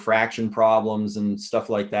 You have refraction problems and stuff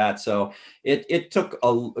like that. So it took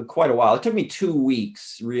quite a while. It took me 2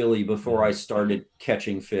 weeks really before I started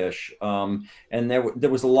catching fish. And there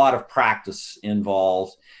was a lot of practice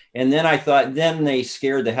involved. And then I thought, then they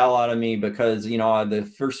scared the hell out of me because,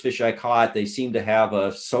 the first fish I caught, they seemed to have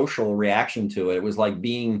a social reaction to it. It was like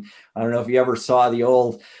I don't know if you ever saw the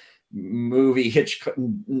old movie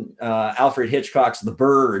Alfred Hitchcock's The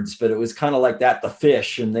Birds, but it was kind of like that, the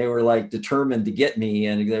fish, and they were like determined to get me,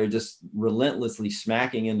 and they were just relentlessly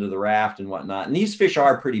smacking into the raft and whatnot. And these fish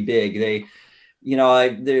are pretty big. They,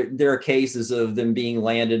 there are cases of them being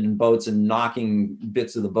landed in boats and knocking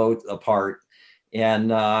bits of the boat apart.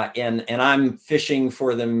 And I'm fishing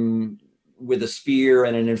for them with a spear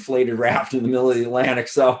and an inflated raft in the middle of the Atlantic.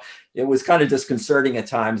 So it was kind of disconcerting at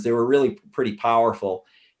times. They were really pretty powerful.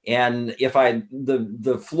 And if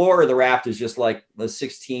the floor of the raft is just like the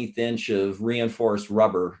 16th inch of reinforced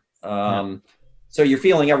rubber. So you're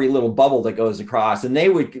feeling every little bubble that goes across, and they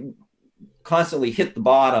would constantly hit the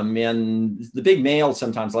bottom. And the big males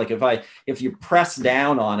sometimes, like if you press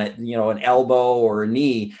down on it, an elbow or a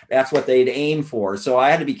knee, that's what they'd aim for. So I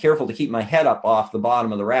had to be careful to keep my head up off the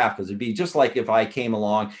bottom of the raft, because it'd be just like if I came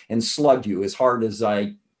along and slugged you as hard as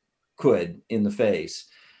I could in the face.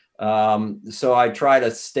 So I try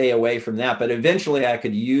to stay away from that, but eventually I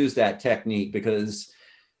could use that technique because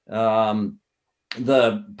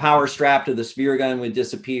the power strap to the spear gun would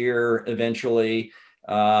disappear eventually.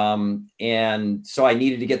 And so I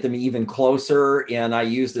needed to get them even closer. And I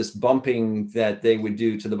used this bumping that they would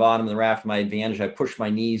do to the bottom of the raft to my advantage. I pushed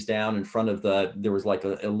my knees down in front of there was like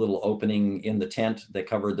a little opening in the tent that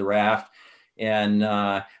covered the raft. And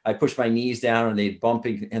I pushed my knees down, and they'd bump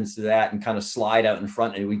into that and kind of slide out in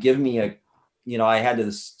front. And it would give me I had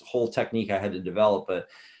this whole technique I had to develop, but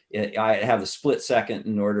I have a split second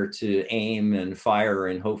in order to aim and fire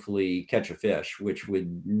and hopefully catch a fish, which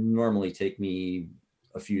would normally take me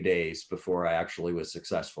a few days before I actually was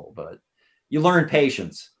successful. But you learn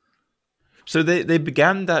patience. So they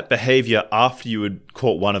began that behavior after you had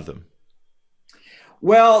caught one of them?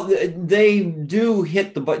 Well, they do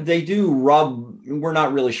they do rub. We're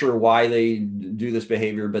not really sure why they do this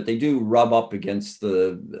behavior, but they do rub up against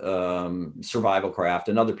the survival craft,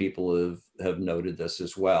 and other people have noted this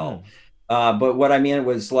as well. But what I mean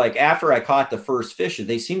was, like, after I caught the first fish,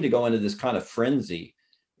 they seemed to go into this kind of frenzy,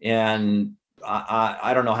 and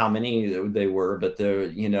I don't know how many they were, but they're,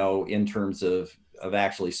 in terms of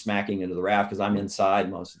actually smacking into the raft, because I'm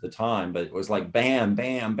inside most of the time, but it was like bam,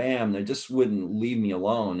 bam, bam. They just wouldn't leave me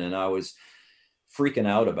alone. And I was freaking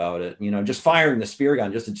out about it, just firing the spear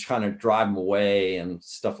gun just to kind of drive them away and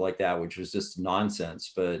stuff like that, which was just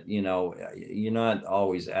nonsense. But, you're not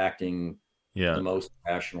always acting the most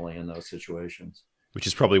rationally in those situations. Which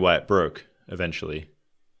is probably why it broke eventually.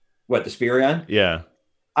 What, the spear gun? Yeah.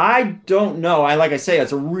 I don't know. Like I say,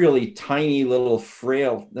 it's a really tiny little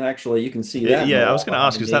frail. Actually, you can see that. Yeah, I was going to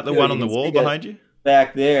ask, is that the one on the wall behind you?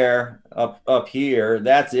 Back there, up here,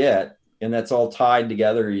 that's it. And that's all tied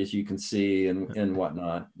together, as you can see, and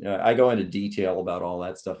whatnot. I go into detail about all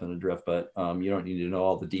that stuff in the drift, but you don't need to know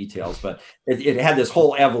all the details. But it had this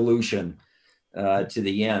whole evolution to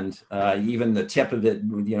the end. Even the tip of it,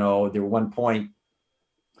 there one point,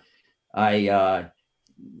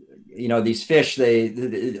 these fish, they,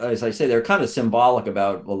 as I say, they're kind of symbolic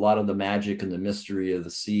about a lot of the magic and the mystery of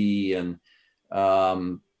the sea, and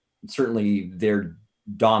certainly their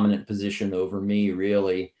dominant position over me,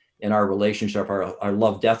 really, in our relationship, our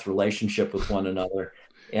love-death relationship with one another.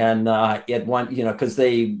 And at one, because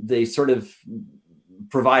they sort of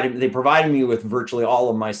provided me with virtually all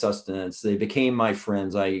of my sustenance. They became my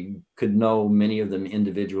friends. I could know many of them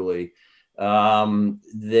individually.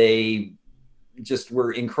 They just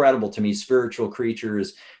were incredible to me, spiritual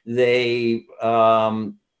creatures. They,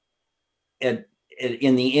 in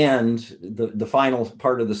the end, the final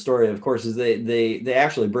part of the story, of course, is they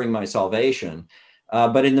actually bring my salvation.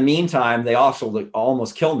 But in the meantime, they also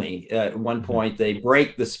almost kill me. At one point, they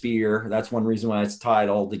break the spear. That's one reason why it's tied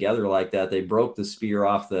all together like that. They broke the spear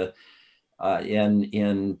off the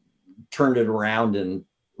and turned it around and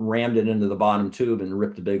rammed it into the bottom tube and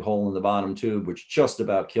ripped a big hole in the bottom tube, which just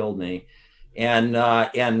about killed me. And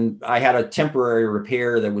I had a temporary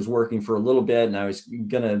repair that was working for a little bit, and I was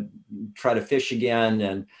gonna try to fish again,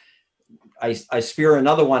 and I spear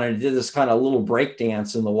another one, and I did this kind of little break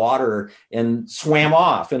dance in the water and swam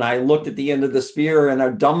off. And I looked at the end of the spear, and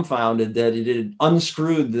I'm dumbfounded that it had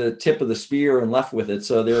unscrewed the tip of the spear and left with it.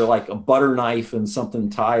 So they're like a butter knife and something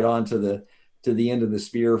tied onto the end of the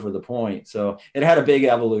spear for the point. So it had a big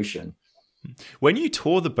evolution. When you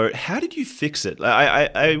tore the boat, how did you fix it?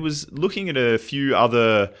 I was looking at a few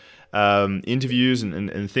other interviews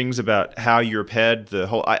and things about how you repaired the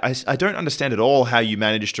hole. I don't understand at all how you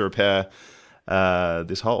managed to repair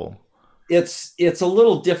this hole. It's a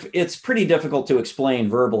little it's pretty difficult to explain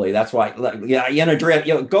verbally. That's why, yeah, in a drift,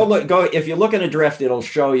 go if you look in a drift, it'll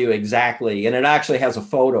show you exactly, and it actually has a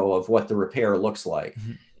photo of what the repair looks like.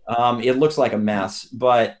 Mm-hmm. It looks like a mess,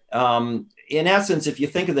 but in essence, if you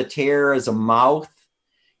think of the tear as a mouth,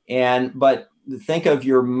 but think of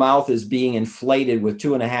your mouth as being inflated with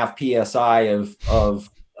 2.5 psi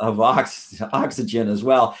of oxygen as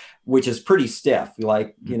well, which is pretty stiff.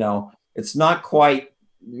 Like, it's not quite,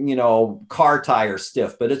 car tire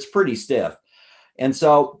stiff, but it's pretty stiff. And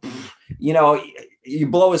so, you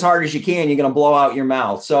blow as hard as you can, you're going to blow out your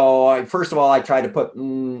mouth. So first of all, I try to put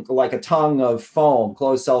like a tongue of foam,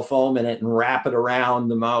 closed cell foam in it, and wrap it around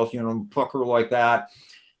the mouth, pucker like that.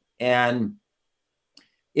 And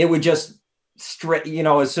it would just stretch,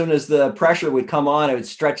 as soon as the pressure would come on, it would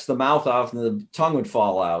stretch the mouth off and the tongue would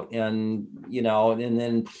fall out. And, and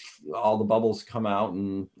then all the bubbles come out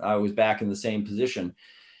and I was back in the same position.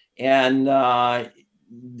 And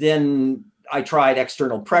then I tried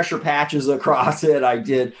external pressure patches across it. I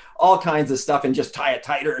did all kinds of stuff and just tie it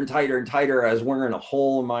tighter and tighter and tighter. I was wearing a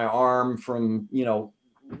hole in my arm from,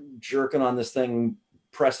 jerking on this thing,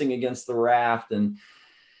 pressing against the raft. And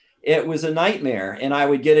it was a nightmare. And I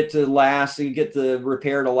would get it to last, you get the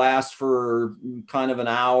repair to last for kind of an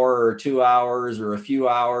hour or 2 hours or a few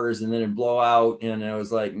hours, and then it'd blow out. And it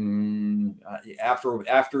was like,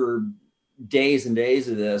 after days and days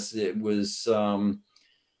of this, it was,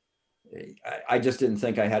 I just didn't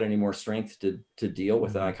think I had any more strength to deal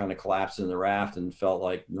with it. I kind of collapsed in the raft and felt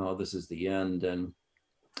like, no, this is the end, and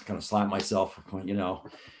kind of slapped myself,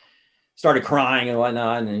 started crying and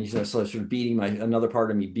whatnot. And so sort of another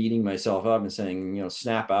part of me beating myself up and saying,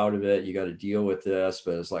 snap out of it. You got to deal with this.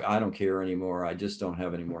 But it's like, I don't care anymore. I just don't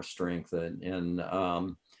have any more strength. But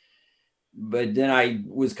then I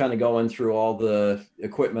was kind of going through all the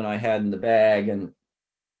equipment I had in the bag, and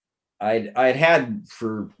I'd had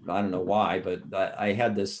for, I don't know why, but I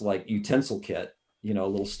had this like utensil kit, a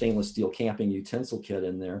little stainless steel camping utensil kit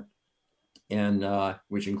in there, and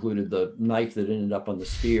which included the knife that ended up on the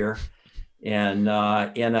spear, and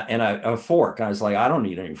a fork. I was like, I don't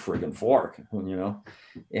need any friggin' fork,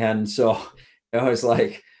 and so I was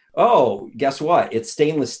like, oh, guess what? It's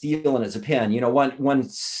stainless steel and it's a pen. One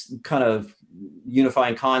kind of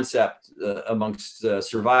unifying concept amongst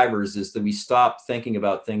survivors is that we stop thinking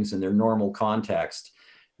about things in their normal context,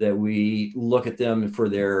 that we look at them for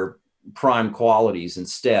their prime qualities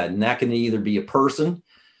instead. And that can either be a person,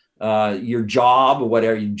 your job,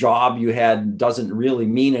 whatever job you had doesn't really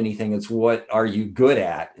mean anything. It's what are you good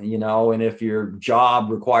at, and if your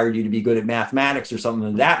job required you to be good at mathematics or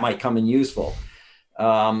something, that might come in useful.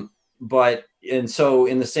 And so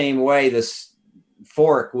in the same way, this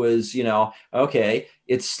fork was, okay,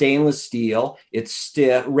 it's stainless steel, it's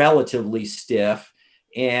stiff, relatively stiff,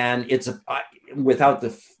 and it's without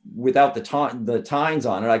the tines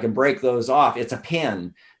on it, I can break those off. It's a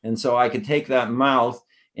pen, and so I could take that mouth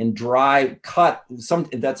and cut some.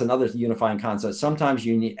 That's another unifying concept. Sometimes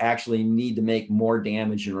you actually need to make more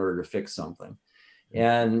damage in order to fix something,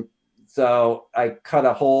 and so I cut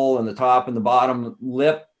a hole in the top and the bottom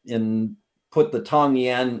lip and put the tongue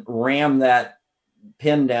in, ram that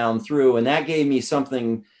pin down through, and that gave me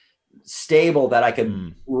something stable that I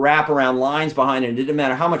could wrap around lines behind it. It didn't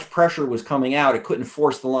matter how much pressure was coming out, it couldn't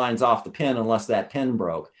force the lines off the pin unless that pin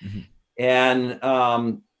broke. Mm-hmm.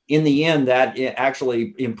 And in the end, that it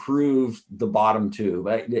actually improved the bottom tube.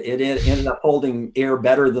 It ended up holding air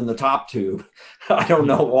better than the top tube. I don't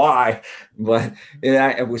know why, but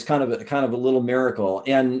it was kind of a little miracle.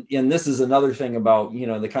 And this is another thing about,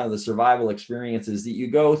 the kind of the survival experiences that you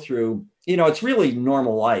go through. It's really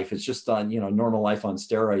normal life. It's just on, normal life on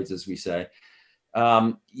steroids, as we say.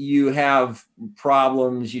 You have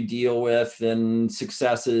problems you deal with and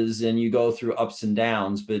successes, and you go through ups and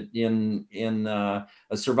downs. But in a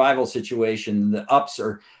survival situation, the ups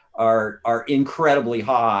are incredibly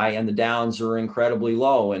high and the downs are incredibly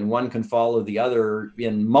low, and one can follow the other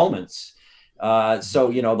in moments.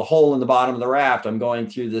 So, the hole in the bottom of the raft, I'm going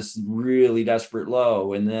through this really desperate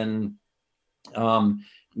low. And then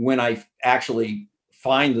when I actually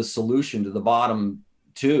find the solution to the bottom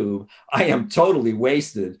tube, I am totally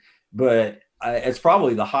wasted, but it's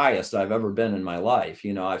probably the highest I've ever been in my life.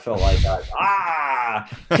 I felt like,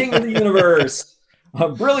 king of the universe.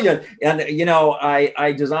 Brilliant. And,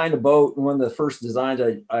 I designed a boat. One of the first designs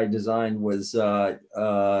I designed was, I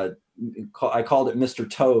called it Mr.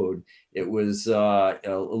 Toad. It was a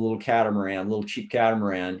little catamaran, a little cheap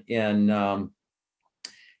catamaran. And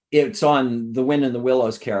it's on the Wind in the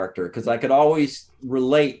Willows character, because I could always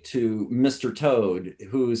relate to Mr. Toad,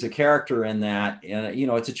 who's a character in that. And,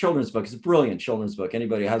 it's a children's book. It's a brilliant children's book.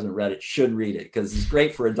 Anybody who hasn't read it should read it, because it's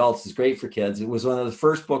great for adults. It's great for kids. It was one of the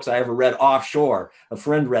first books I ever read offshore. A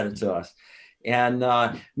friend read it to us. And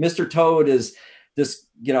Mr. Toad is this,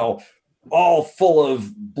 all full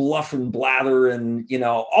of bluff and blather and,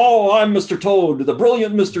 I'm Mr. Toad, the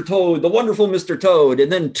brilliant Mr. Toad, the wonderful Mr. Toad.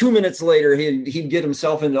 And then 2 minutes later, he'd get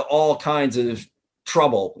himself into all kinds of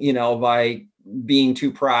trouble, by being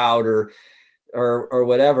too proud or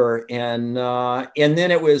whatever. And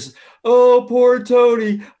then it was, oh, poor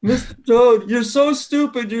Toady, Mr. Toad, you're so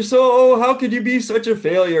stupid. How could you be such a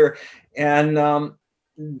failure? And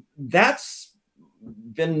that's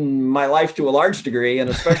been my life to a large degree, and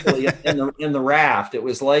especially in the raft, it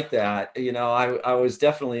was like that. I was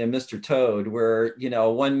definitely a Mr. Toad, where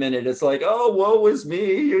 1 minute it's like, oh, woe is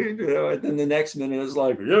me, and then the next minute it's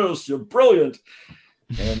like, yes, you're brilliant.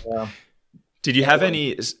 And did you have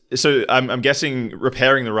any? So I'm guessing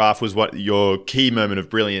repairing the raft was what your key moment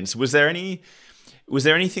of brilliance. Was there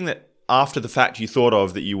anything that after the fact you thought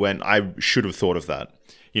of that you went, I should have thought of that?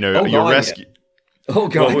 Your rescue. Oh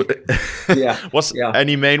God! Yeah.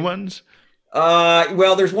 Any main ones?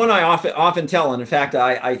 Well, there's one I often tell, and in fact,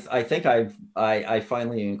 I think I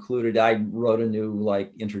finally included. I wrote a new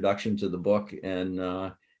introduction to the book, and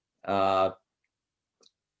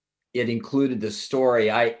it included this story.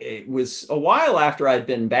 It was a while after I'd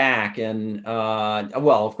been back, and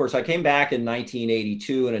of course, I came back in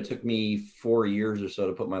 1982, and it took me 4 years or so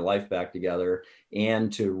to put my life back together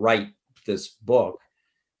and to write this book.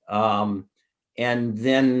 And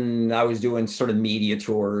then I was doing sort of media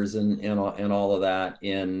tours and all of that.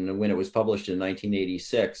 And when it was published in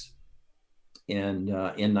 1986 and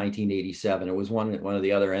in 1987, it was one or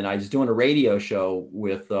the other. And I was doing a radio show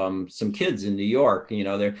with some kids in New York,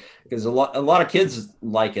 because a lot of kids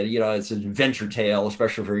like it. It's an adventure tale,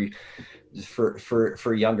 especially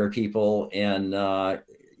for younger people. And,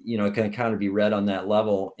 it can kind of be read on that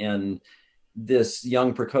level. And this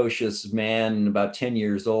young precocious man, about 10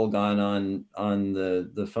 years old, got on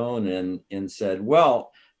the phone and said,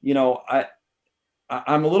 well,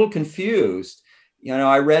 I'm a little confused.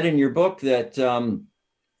 I read in your book that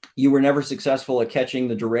you were never successful at catching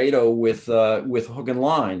the Dorado with hook and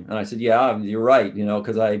line. And I said, yeah, you're right.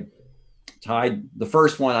 Because I tied the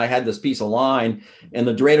first one, I had this piece of line and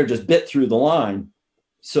the Dorado just bit through the line.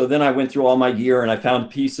 So then I went through all my gear and I found a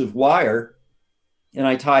piece of wire, and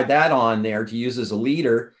I tied that on there to use as a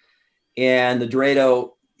leader, and the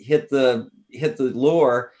Dorado hit the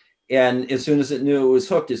lure. And as soon as it knew it was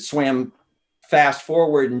hooked, it swam fast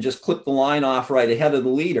forward and just clipped the line off right ahead of the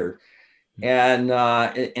leader. And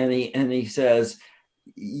he says,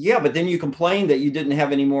 yeah, but then you complained that you didn't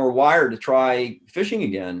have any more wire to try fishing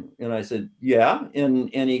again. And I said, yeah. And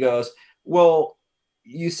he goes, well,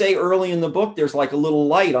 you say early in the book, there's like a little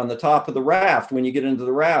light on the top of the raft when you get into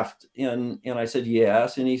the raft. And I said,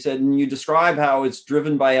 yes. And he said, and you describe how it's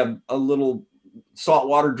driven by a little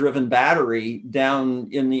saltwater driven battery down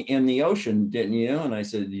in the ocean, didn't you? And I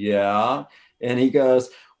said, yeah. And he goes,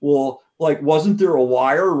 well, wasn't there a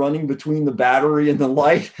wire running between the battery and the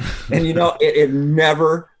light? And, it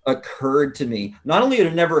never occurred to me. Not only had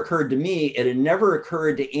it never occurred to me, it had never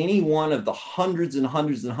occurred to any one of the hundreds and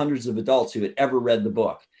hundreds and hundreds of adults who had ever read the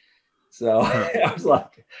book. So I was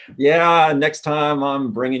like, yeah, next time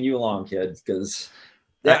I'm bringing you along, kids. Because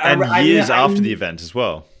years after the event as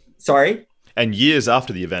well. Sorry? And years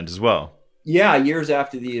after the event as well. Yeah, years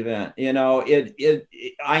after the event.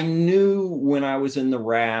 I knew when I was in the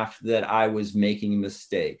raft that I was making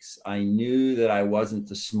mistakes. I knew that I wasn't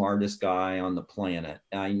the smartest guy on the planet.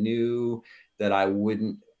 I knew that I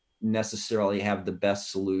wouldn't necessarily have the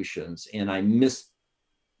best solutions. And I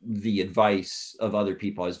the advice of other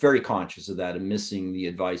people. I was very conscious of that and missing the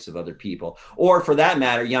advice of other people. Or for that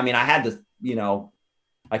matter, I mean, I had to,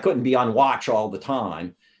 I couldn't be on watch all the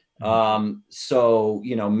time. So,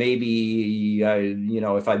 maybe,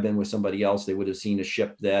 if I'd been with somebody else, they would have seen a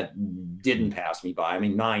ship that didn't pass me by. I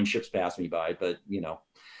mean, 9 ships passed me by, but,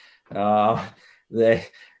 there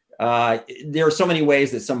are so many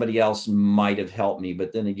ways that somebody else might have helped me.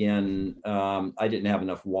 But then again, I didn't have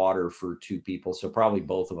enough water for 2 people. So probably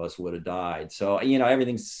both of us would have died. So,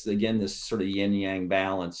 everything's, again, this sort of yin yang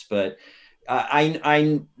balance. But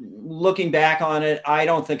I'm looking back on it, I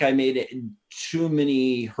don't think I made too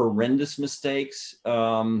many horrendous mistakes.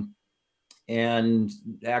 And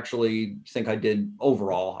actually think I did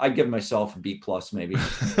overall. I'd give myself a B plus maybe.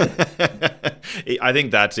 I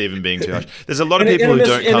think that's even being too harsh. There's a lot of people who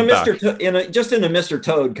don't come back. Just in a Mr.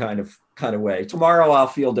 Toad kind of way. Tomorrow I'll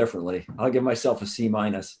feel differently. I'll give myself a C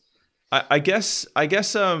minus. I guess,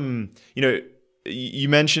 you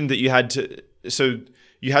mentioned that you had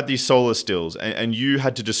these solar stills and you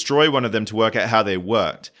had to destroy one of them to work out how they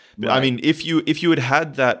worked. But right. I mean, if you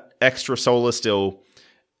had that extra solar still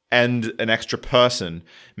and an extra person,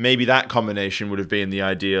 maybe that combination would have been the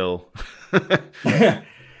ideal.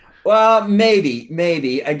 Well,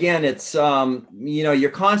 maybe. Again, it's, you're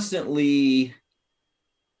constantly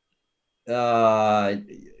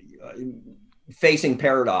facing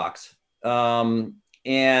paradox.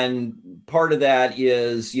 And part of that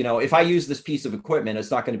is, if I use this piece of equipment, it's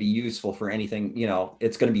not going to be useful for anything,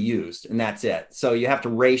 it's going to be used and that's it. So you have to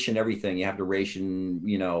ration everything. You have to ration,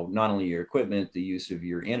 not only your equipment, the use of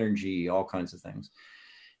your energy, all kinds of things.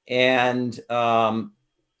 And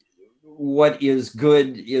what is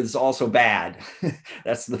good is also bad.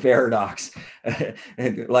 That's the paradox.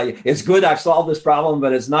 Like, it's good I've solved this problem,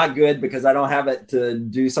 but it's not good because I don't have it to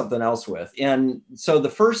do something else with. And so the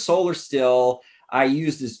first solar still I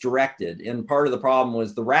used as directed. And part of the problem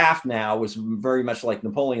was the raft now was very much like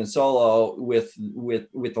Napoleon Solo with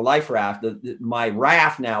the life raft. My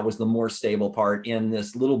raft now was the more stable part, in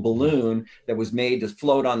this little balloon that was made to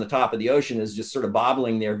float on the top of the ocean, is just sort of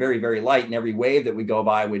bobbling there, very, very light. And every wave that we go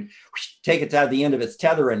by would take it to the end of its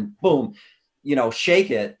tether and boom,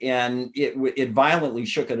 shake it. And it violently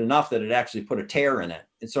shook it enough that it actually put a tear in it.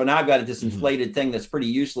 And so now I've got this inflated thing that's pretty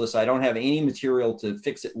useless. I don't have any material to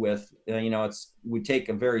fix it with. We take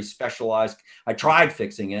a very specialized, I tried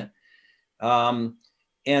fixing it.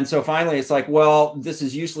 And so finally it's like, well, this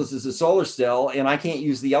is useless as a solar still, and I can't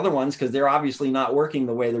use the other ones because they're obviously not working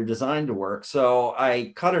the way they're designed to work. So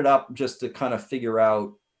I cut it up just to kind of figure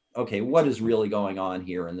out, okay, what is really going on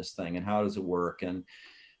here in this thing and how does it work? And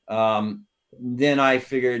then I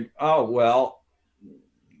figured, oh, well,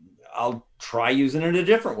 I'll try using it a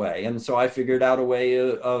different way. And so I figured out a way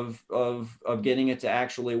of getting it to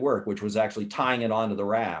actually work, which was actually tying it onto the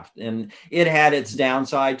raft. And it had its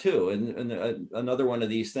downside too. And another one of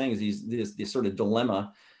these things, this sort of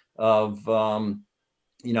dilemma of,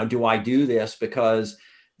 do I do this because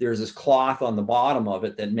there's this cloth on the bottom of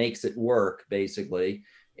it that makes it work basically.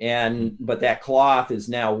 But that cloth is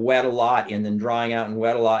now wet a lot and then drying out and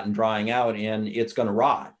wet a lot and drying out, and it's going to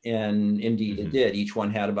rot. And indeed it did. Each one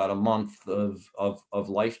had about a month of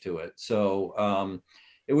life to it. So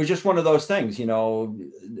it was just one of those things,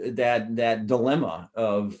 that dilemma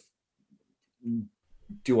of,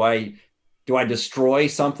 do I destroy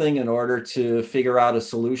something in order to figure out a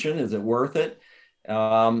solution? Is it worth it?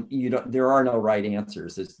 There are no right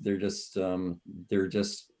answers. They're just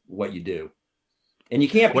what you do. And you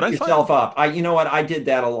can't beat yourself up. I did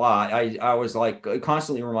that a lot. I was like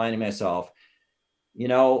constantly reminding myself,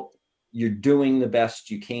 you're doing the best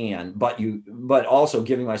you can, but also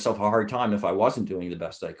giving myself a hard time if I wasn't doing the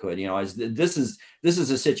best I could. This is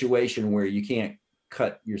a situation where you can't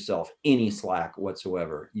cut yourself any slack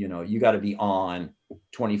whatsoever. You got to be on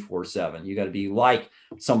 24/7. You got to be like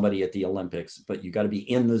somebody at the Olympics, but you got to be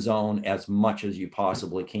in the zone as much as you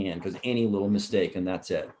possibly can, because any little mistake and that's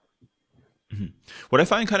it. What I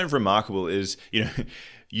find kind of remarkable is,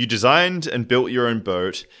 you designed and built your own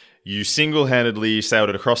boat. You single-handedly sailed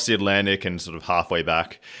it across the Atlantic and sort of halfway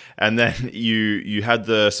back. And then you had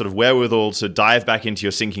the sort of wherewithal to dive back into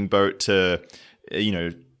your sinking boat to,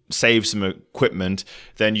 save some equipment.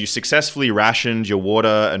 Then you successfully rationed your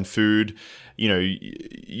water and food.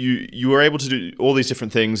 You were able to do all these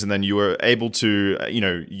different things, and then you were able to,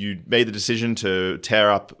 you made the decision to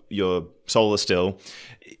tear up your solar still.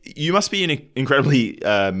 You must be an incredibly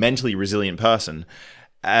mentally resilient person.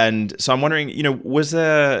 And so I'm wondering, was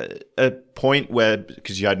there a point where,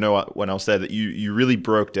 because you had no one else there, that you really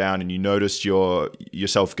broke down and you noticed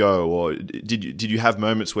yourself go? Or did you have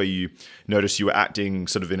moments where you noticed you were acting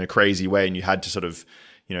sort of in a crazy way and you had to sort of,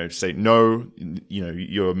 say no,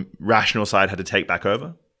 your rational side had to take back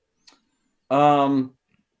over?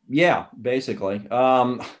 Yeah, basically.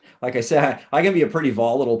 Like I said, I can be a pretty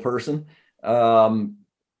volatile person. I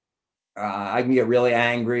can get really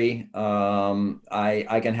angry.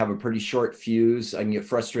 I can have a pretty short fuse. I can get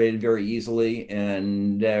frustrated very easily,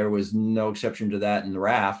 and there was no exception to that in the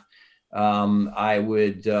RAF. I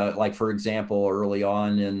would, like, for example, early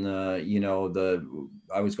on in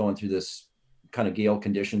I was going through this kind of gale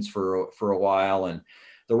conditions for a while, and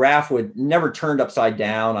the RAF would never turned upside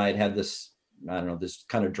down. I'd had this, I don't know, this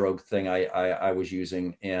kind of drogue thing I was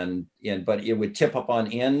using, but it would tip up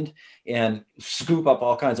on end and scoop up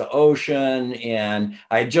all kinds of ocean. And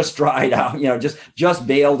I had just dried out, just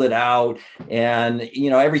bailed it out. And,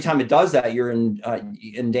 every time it does that, you're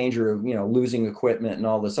in danger of, losing equipment and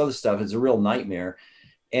all this other stuff. It's a real nightmare.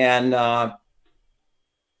 And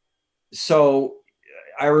so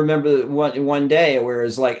I remember one day where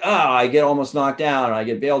it's like, I get almost knocked down, and I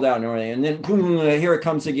get bailed out and everything. And then boom, here it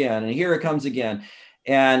comes again. And here it comes again.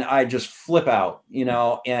 And I just flip out,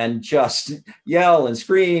 and just yell and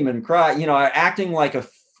scream and cry, acting like a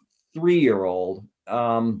 3-year-old.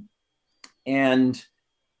 And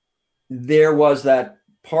there was that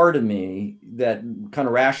part of me, that kind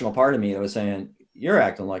of rational part of me, that was saying, you're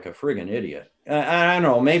acting like a friggin' idiot. I don't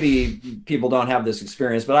know, maybe people don't have this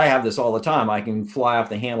experience, but I have this all the time. I can fly off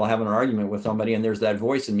the handle having an argument with somebody, and there's that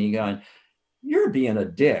voice in me going, you're being a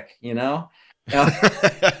dick,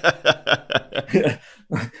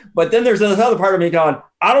 But then there's this other part of me going,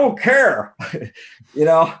 I don't care, and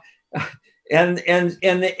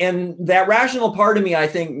that rational part of me, I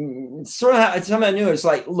think, somehow knew, it's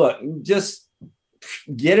like, look, just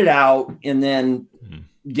get it out and then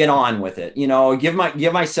get on with it,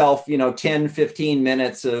 give myself, 10, 15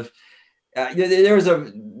 minutes of,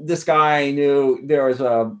 this guy I knew, there was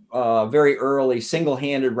a very early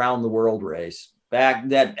single-handed round the world race back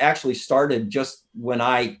that actually started just when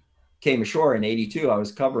I came ashore in 82. I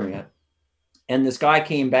was covering it. And this guy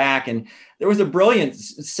came back, and there was a brilliant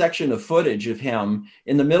section of footage of him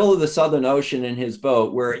in the middle of the Southern Ocean in his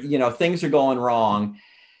boat where, things are going wrong.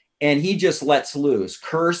 And he just lets loose,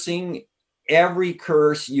 cursing every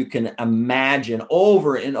curse you can imagine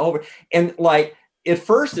over and over. And like, at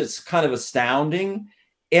first it's kind of astounding.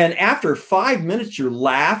 And after 5 minutes, you're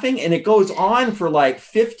laughing, and it goes on for like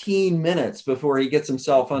 15 minutes before he gets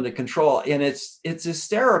himself under control. And it's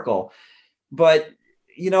hysterical. But,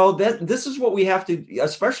 this is what we have to,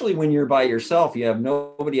 especially when you're by yourself. You have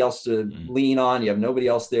nobody else to lean on. You have nobody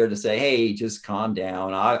else there to say, hey, just calm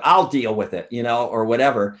down. I'll deal with it, or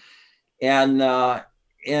whatever. And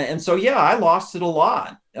so, yeah, I lost it a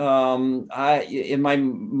lot. My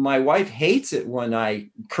wife hates it when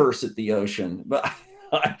I curse at the ocean, but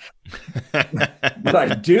but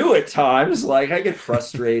I do at times. Like, I get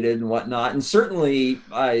frustrated and whatnot. And certainly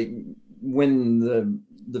when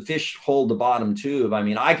the fish hold the bottom tube,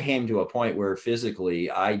 I came to a point where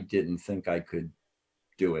physically I didn't think I could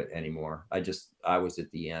do it anymore. I was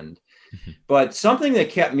at the end. But something that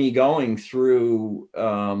kept me going through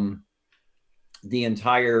the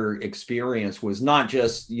entire experience was not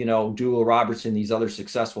just, Dewey Robertson, these other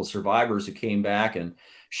successful survivors who came back and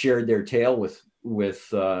shared their tale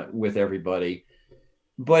with everybody,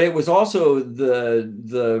 but it was also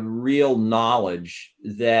the real knowledge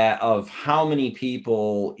of how many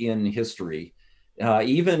people in history,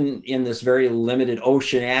 even in this very limited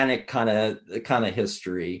oceanic kind of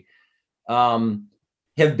history,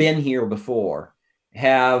 have been here before,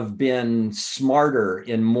 have been smarter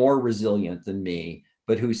and more resilient than me,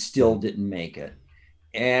 but who still didn't make it.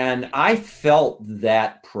 And I felt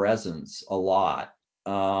that presence a lot.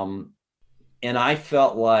 And I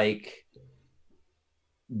felt like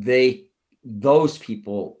those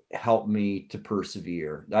people helped me to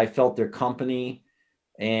persevere. I felt their company,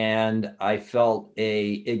 and I felt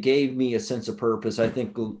it gave me a sense of purpose. I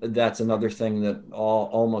think that's another thing that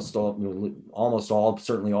almost all,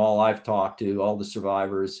 certainly all I've talked to, all the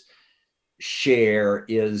survivors share,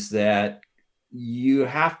 is that you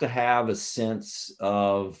have to have a sense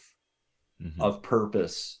of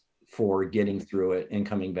purpose for getting through it and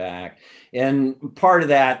coming back. And part of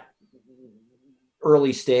that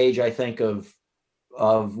early stage, I think, of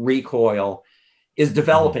recoil is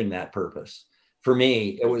developing that purpose. For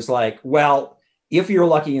me, it was like, well, if you're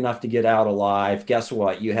lucky enough to get out alive, guess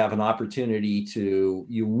what? You will have an opportunity to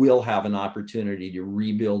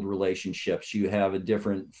rebuild relationships. You have a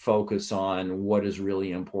different focus on what is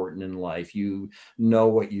really important in life. You know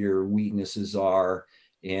what your weaknesses are,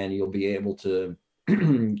 and you'll be able to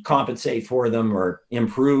compensate for them or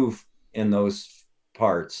improve in those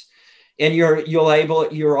parts. and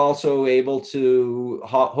you're also able to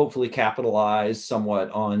hopefully capitalize somewhat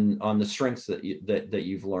on the strengths that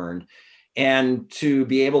you've learned, and to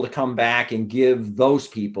be able to come back and give those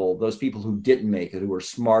people who didn't make it, who are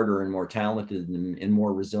smarter and more talented and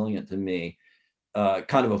more resilient than me,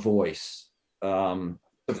 kind of a voice, to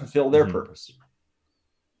fulfill their purpose.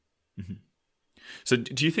 Mm-hmm. So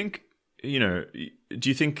do you think,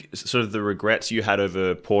 sort of the regrets you had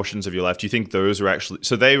over portions of your life, do you think those were actually,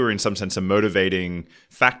 so they were in some sense a motivating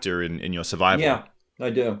factor in your survival? Yeah, I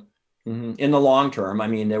do. Mm-hmm. In the long term, I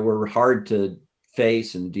mean, they were hard to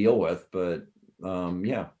face and deal with, but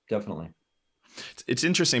yeah, definitely. It's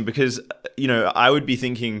interesting because, I would be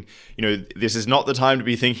thinking, this is not the time to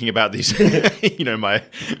be thinking about these,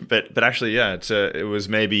 but actually, yeah, it was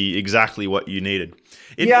maybe exactly what you needed.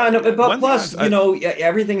 But plus,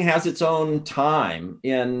 everything has its own time,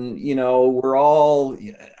 and, we're all,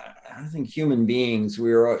 I think human beings,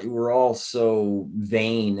 we're all so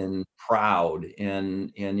vain and proud,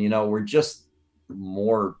 and, we're just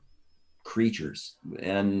more creatures,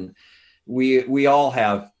 and we all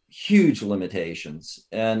have huge limitations,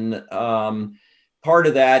 and part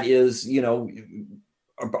of that is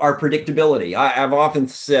our predictability. I've often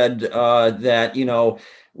said that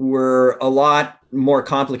we're a lot more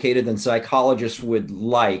complicated than psychologists would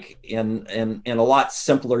like, and a lot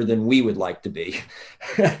simpler than we would like to be.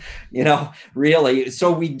 Really.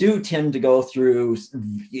 So we do tend to go through,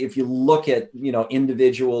 if you look at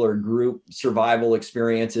individual or group survival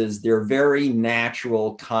experiences, they're very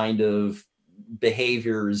natural kind of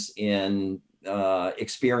behaviors and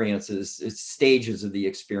experiences, stages of the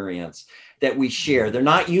experience that we share. They're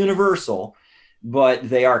not universal, but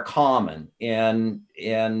they are common, and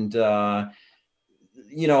so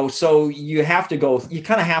you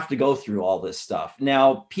kind of have to go through all this stuff.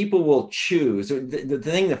 Now, people will choose. The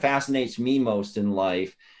thing that fascinates me most in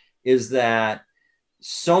life is that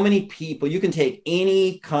so many people, you can take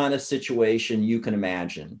any kind of situation you can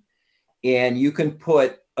imagine, and you can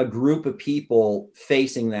put a group of people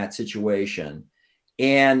facing that situation,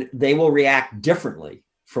 and they will react differently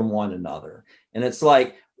from one another. And it's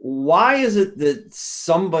like, why is it that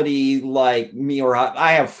somebody like me, or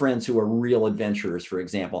I have friends who are real adventurers, for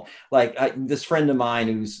example, like this friend of mine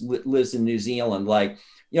who lives in New Zealand, like,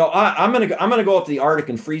 I'm gonna go up to the Arctic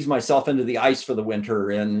and freeze myself into the ice for the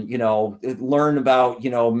winter, and learn about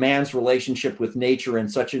man's relationship with nature in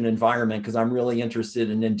such an environment, because I'm really interested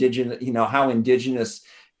in how indigenous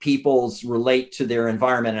peoples relate to their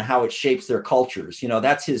environment and how it shapes their cultures.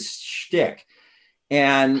 That's his shtick.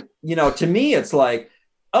 And to me, it's like,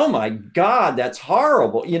 oh my God, that's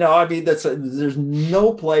horrible. I mean, there's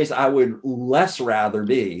no place I would less rather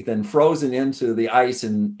be than frozen into the ice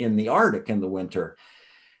in the Arctic in the winter.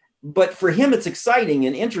 But for him, it's exciting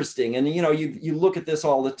and interesting. And, you look at this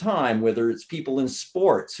all the time, whether it's people in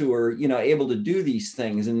sports who are, able to do these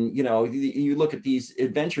things. And, you look at these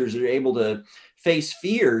adventures that are able to face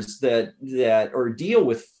fears that or deal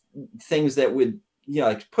with things that would,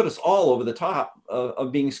 put us all over the top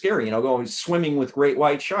of being scary, going swimming with great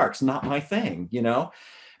white sharks, not my thing,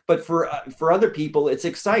 but for other people, it's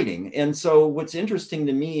exciting. And so what's interesting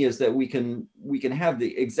to me is that we can have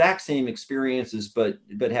the exact same experiences, but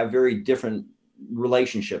have very different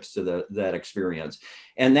relationships to that experience.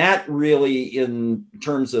 And that really, in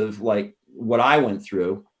terms of like what I went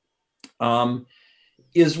through,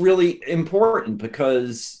 is really important,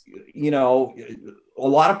 because, a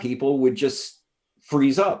lot of people would just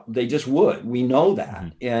freeze up. They just would. We know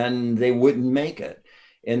that, and they wouldn't make it.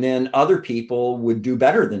 And then other people would do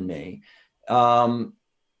better than me. But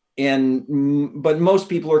most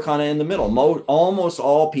people are kind of in the middle. Almost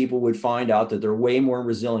all people would find out that they're way more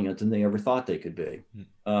resilient than they ever thought they could be.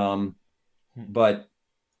 But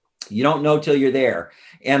you don't know till you're there.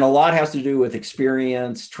 And a lot has to do with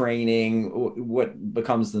experience, training, what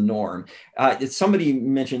becomes the norm. Somebody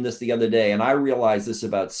mentioned this the other day, and I realized this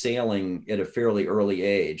about sailing at a fairly early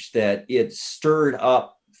age, that it stirred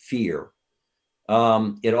up fear.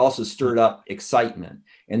 It also stirred up excitement,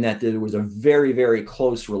 and that there was a very, very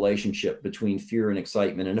close relationship between fear and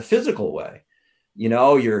excitement in a physical way.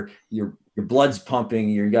 Your blood's pumping,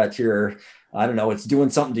 you got your, I don't know, it's doing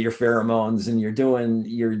something to your pheromones, and you're doing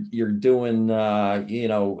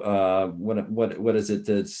what is it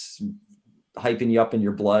that's hyping you up in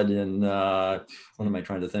your blood? And what am I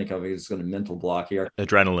trying to think of? It's got a mental block here.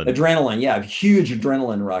 Adrenaline. Yeah. Huge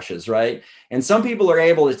adrenaline rushes. Right. And some people are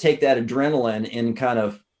able to take that adrenaline and kind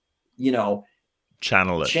of,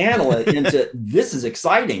 channel it into, this is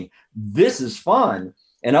exciting. This is fun.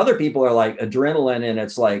 And other people are like adrenaline, and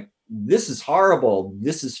it's like, this is horrible.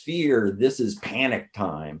 This is fear. This is panic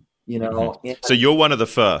time, So you're one of the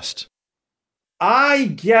first. I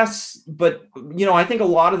guess, but I think a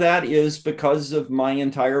lot of that is because of my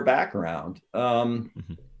entire background.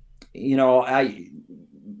 Mhm. I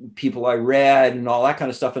people I read and all that kind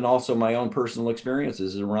of stuff, and also my own personal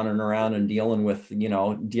experiences of running around and dealing with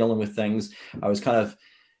things. I was kind of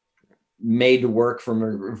made to work from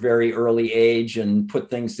a very early age and put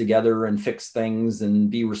things together and fix things and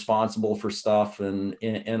be responsible for stuff and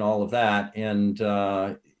all of that. And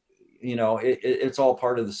it's all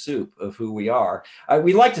part of the soup of who we are.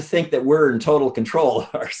 We like to think that we're in total control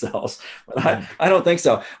of ourselves, but I don't think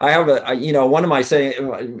so. I have one of my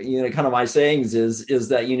kind of my sayings is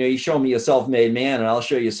that, you show me a self-made man and I'll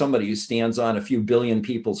show you somebody who stands on a few billion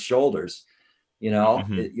people's shoulders.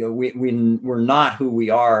 We're not who we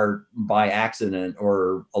are by accident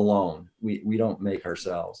or alone. We don't make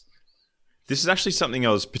ourselves. This is actually something I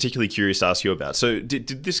was particularly curious to ask you about. So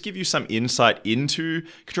did this give you some insight into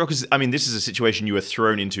control? Because, I mean, this is a situation you were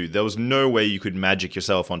thrown into. There was no way you could magic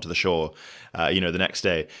yourself onto the shore, the next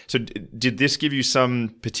day. So did this give you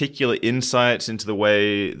some particular insights into the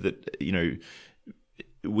way that,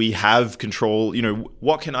 we have control?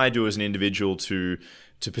 What can I do as an individual to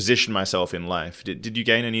position myself in life? Did you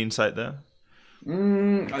gain any insight there?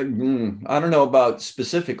 I don't know about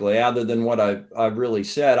specifically, other than what I've really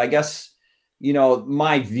said. I guess,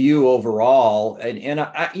 my view overall, and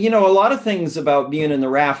a lot of things about being in the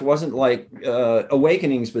raft wasn't like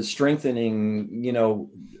awakenings, but strengthening,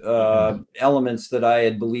 elements that I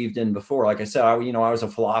had believed in before. Like I said, I was a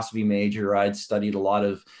philosophy major. I'd studied a lot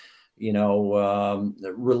of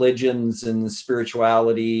religions and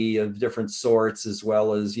spirituality of different sorts, as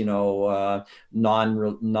well as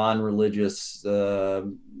non-religious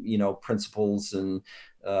principles and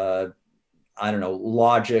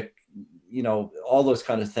logic, all those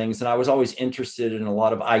kind of things. And I was always interested in a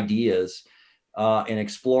lot of ideas and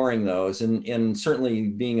exploring those, and certainly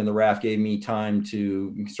being in the raft gave me time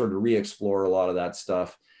to sort of re-explore a lot of that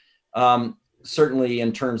stuff. Certainly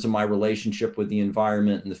in terms of my relationship with the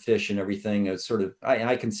environment and the fish and everything, it's sort of,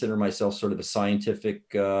 I consider myself sort of a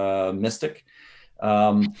scientific mystic.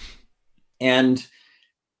 And,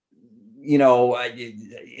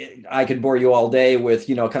 I could bore you all day with,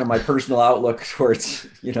 kind of my personal outlook towards,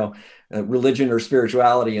 religion or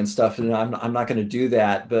spirituality and stuff. And I'm not going to do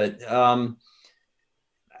that, but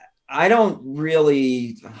I don't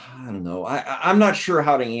know. I'm not sure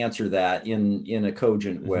how to answer that in a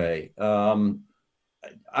cogent way.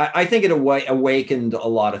 I think it awakened a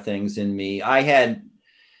lot of things in me. I had,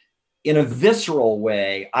 in a visceral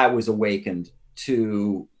way, I was awakened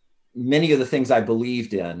to many of the things I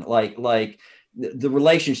believed in, like the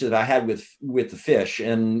relationship that I had with the fish.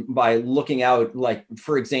 And by looking out, like,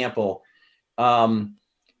 for example, they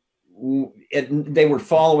were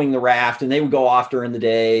following the raft and they would go off during the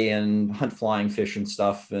day and hunt flying fish and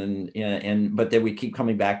stuff. But they would keep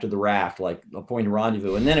coming back to the raft, like a point of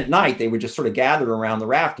rendezvous. And then at night, they would just sort of gather around the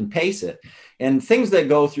raft and pace it. And things that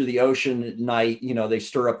go through the ocean at night, they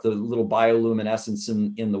stir up the little bioluminescence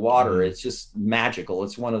in the water. It's just magical.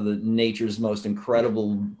 It's one of the nature's most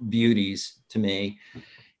incredible beauties to me.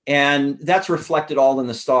 And that's reflected all in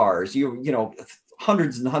the stars.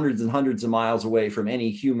 Hundreds and hundreds and hundreds of miles away from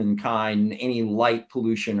any humankind, any light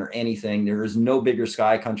pollution or anything. There is no bigger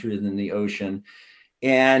sky country than the ocean.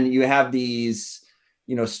 And you have these,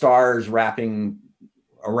 stars wrapping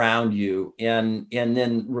around you and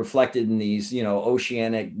then reflected in these,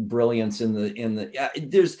 oceanic brilliance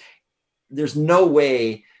there's no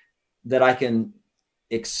way that I can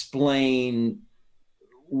explain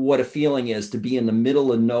what a feeling is to be in the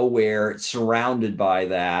middle of nowhere, surrounded by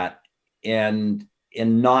that, and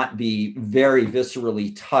not be very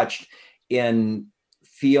viscerally touched and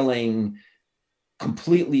feeling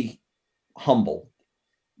completely humbled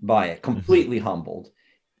by it, completely humbled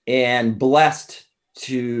and blessed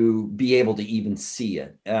to be able to even see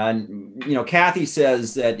it. And, Kathy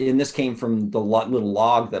says that, and this came from the little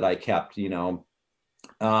log that I kept,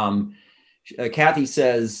 Kathy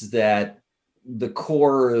says that the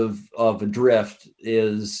core of Adrift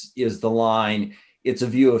is the line, "It's a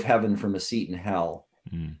view of heaven from a seat in hell."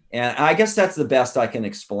 And I guess that's the best I can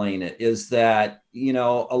explain it, is that,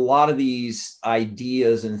 a lot of these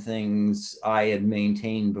ideas and things I had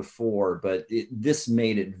maintained before, but this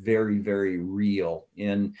made it very, very real.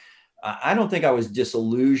 And I don't think I was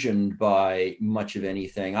disillusioned by much of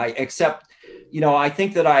anything. I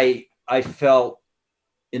think that I felt,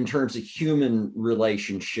 in terms of human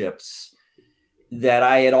relationships, that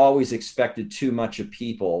I had always expected too much of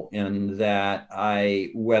people, and that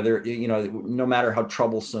no matter how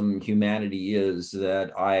troublesome humanity is,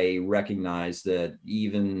 that I recognize that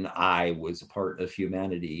even I was a part of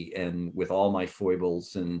humanity, and with all my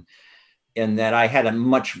foibles and and that I had a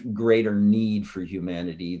much greater need for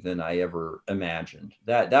humanity than I ever imagined.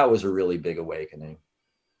 That was a really big awakening.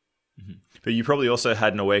 Mm-hmm. But you probably also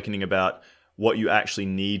had an awakening about what you actually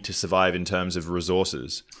need to survive in terms of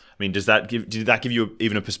resources. I mean, did that give you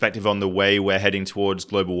even a perspective on the way we're heading towards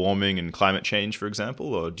global warming and climate change, for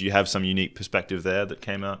example, or do you have some unique perspective there that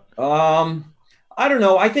came out? I don't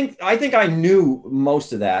know. I think I knew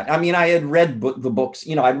most of that. I mean, I had read the books.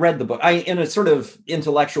 I'd read the book. In a sort of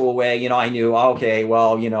intellectual way. I knew. Okay,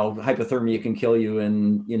 well, hypothermia can kill you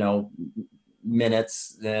in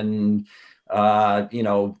minutes, and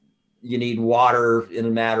you need water in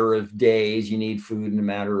a matter of days. You need food in a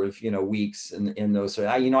matter of weeks, and in those. So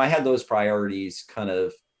I had those priorities kind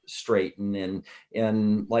of straightened,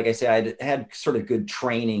 and like I say, I had sort of good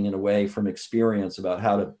training in a way from experience about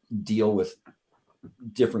how to deal with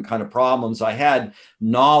different kind of problems. I had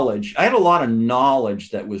knowledge. I had a lot of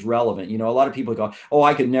knowledge that was relevant. A lot of people go, "Oh,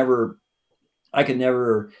 I could never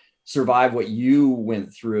survive what you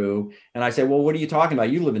went through." And I say, "Well, what are you talking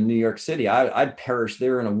about? You live in New York City. I'd perish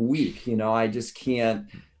there in a week. I just can't."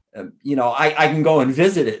 I can go and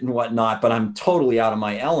visit it and whatnot, but I'm totally out of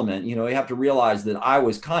my element. You have to realize that I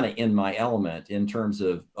was kind of in my element in terms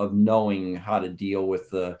of knowing how to deal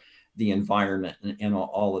with the environment and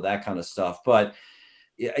all of that kind of stuff. But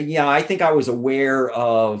yeah, I think I was aware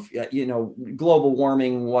of, global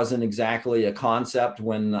warming wasn't exactly a concept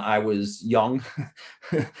when I was young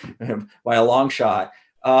by a long shot.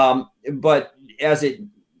 But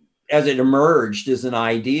as it emerged as an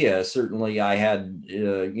idea, certainly I had,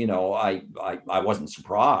 I wasn't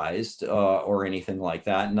surprised or anything like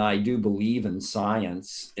that. And I do believe in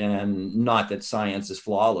science, and not that science is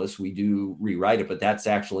flawless. We do rewrite it, but that's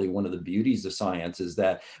actually one of the beauties of science, is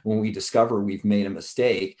that when we discover we've made a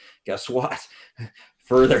mistake, guess what?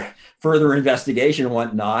 Further investigation and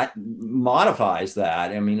whatnot modifies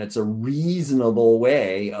that. I mean, it's a reasonable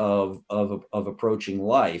way of approaching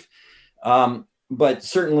life. But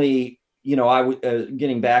certainly,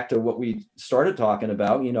 getting back to what we started talking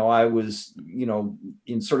about, I was,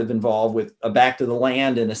 sort of involved with a back to the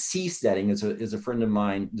land and a seasteading. As a friend of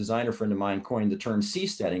mine, designer friend of mine, coined the term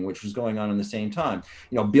seasteading, which was going on in the same time.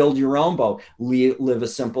 Build your own boat, live a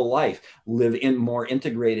simple life, live more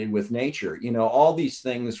integrated with nature. All these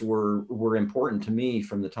things were important to me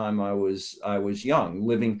from the time I was young.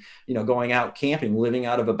 Living, going out camping, living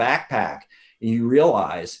out of a backpack. And you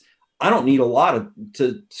realize, I don't need a lot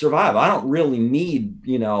to survive. I don't really need,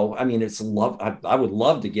 I mean, I would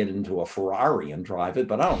love to get into a Ferrari and drive it,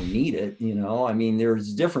 but I don't need it. I mean,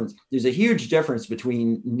 there's a huge difference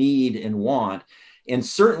between need and want. And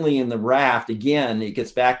certainly in the raft, again, it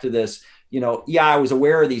gets back to this, I was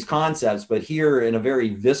aware of these concepts, but here in a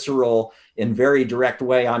very visceral and very direct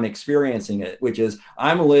way, I'm experiencing it, which is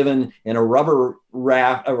I'm living in a rubber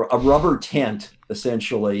raft, a rubber tent,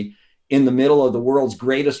 essentially, in the middle of the world's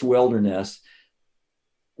greatest wilderness,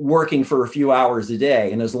 working for a few hours a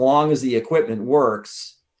day. And as long as the equipment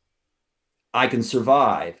works, I can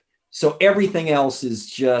survive. So everything else is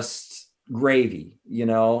just gravy,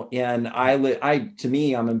 and to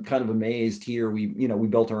me, I'm kind of amazed here. We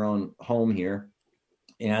built our own home here,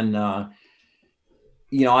 and, I'm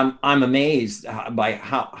amazed by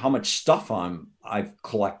how much stuff I've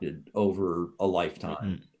collected over a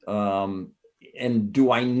lifetime. Mm-hmm. And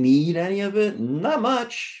do I need any of it? Not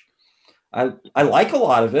much. I like a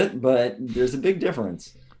lot of it, but there's a big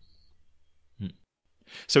difference.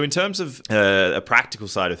 So in terms of a practical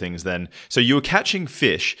side of things then, so you were catching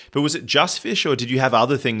fish, but was it just fish, or did you have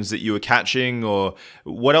other things that you were catching, or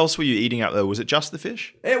what else were you eating out there? Was it just the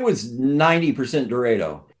fish? It was 90%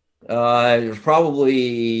 Dorado. It was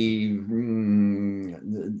probably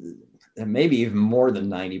maybe even more than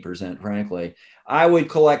 90%, frankly. I would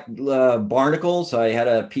collect barnacles. I had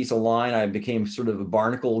a piece of line. I became sort of a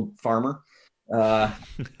barnacle farmer. I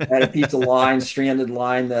had a piece of line, stranded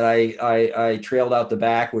line, that I trailed out the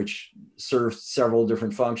back, which served several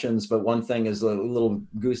different functions. But one thing is the little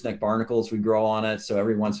gooseneck barnacles we grow on it. So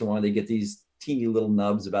every once in a while they get these teeny little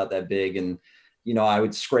nubs about that big, and I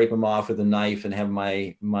would scrape them off with a knife and have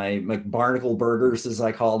my barnacle burgers, as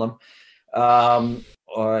I call them.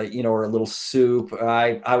 Or a little soup.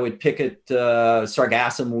 I would pick at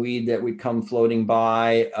sargassum weed that would come floating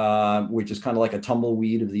by, which is kind of like a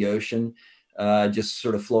tumbleweed of the ocean, just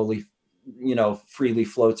sort of freely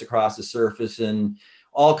floats across the surface, and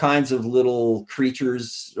all kinds of little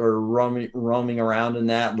creatures are roaming around in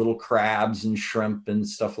that, little crabs and shrimp and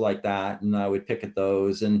stuff like that. And I would pick at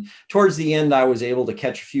those. And towards the end, I was able to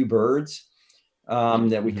catch a few birds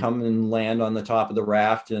that would come and land on the top of the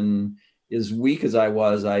raft, and as weak as I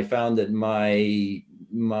was, I found that my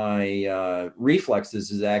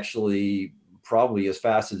reflexes is actually probably as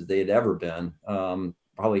fast as they had ever been.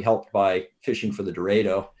 Probably helped by fishing for the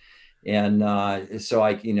Dorado. And so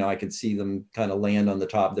I could see them kind of land on the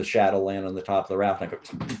top, the shadow land on the top of the raft. And I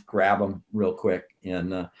could grab them real quick.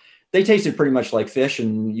 And they tasted pretty much like fish,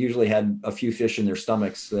 and usually had a few fish in their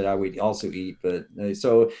stomachs that I would also eat. But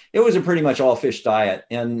so it was a pretty much all fish diet.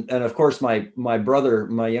 And of course, my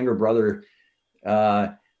younger brother,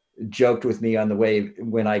 joked with me on the way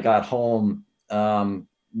when I got home,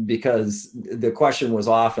 because the question was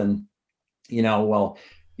often, well,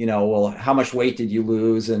 how much weight did you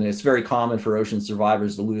lose? And it's very common for ocean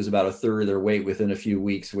survivors to lose about a third of their weight within a few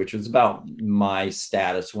weeks, which was about my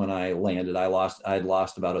status when I landed. I'd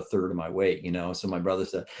lost about a third of my weight, So my brother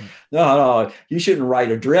said, no, you shouldn't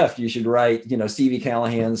write Adrift. You should write, Stevie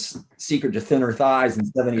Callahan's Secret to Thinner Thighs in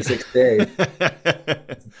 76 days.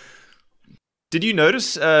 Did you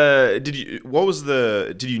notice, did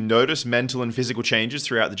you notice mental and physical changes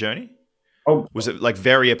throughout the journey? Oh, was it like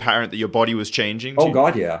very apparent that your body was changing? Oh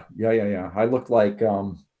God, yeah. I looked like,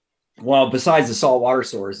 well, besides the saltwater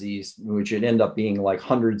sores, which would end up being like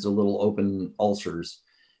hundreds of little open ulcers,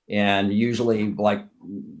 and usually like,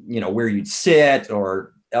 where you'd sit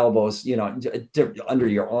or elbows, under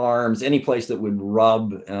your arms, any place that would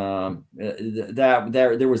rub,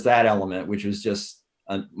 there was that element, which was just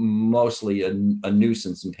mostly a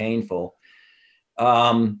nuisance and painful.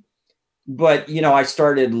 But, I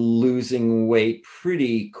started losing weight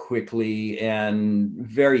pretty quickly, and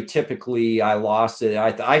very typically I lost it.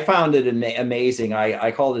 I found it amazing.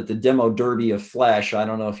 I called it the demo derby of flesh. I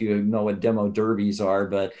don't know if you know what demo derbies are,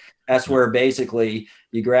 but that's where basically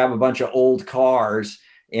you grab a bunch of old cars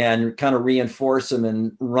and kind of reinforce them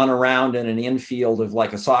and run around in an infield of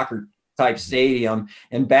like a soccer type stadium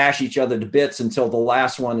and bash each other to bits until the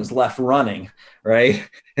last one is left running, right?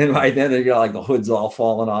 And by then like the hood's all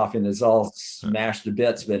falling off and it's all smashed to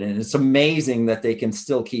bits. But and it's amazing that they can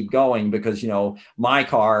still keep going, because my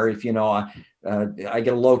car, if I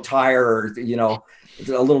get a low tire or a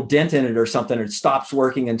little dent in it or something, it stops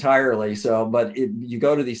working entirely. So, but you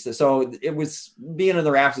go to these, so it was, being in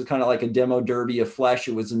the rafts is kind of like a demo derby of flesh.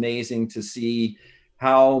 It was amazing to see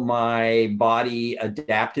how my body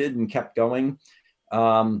adapted and kept going.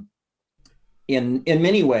 In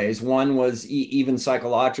many ways, one was even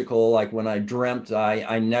psychological. Like when I dreamt,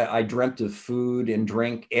 I dreamt of food and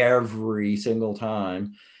drink every single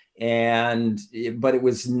time. But it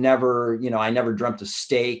was never, I never dreamt of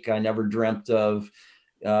steak. I never dreamt of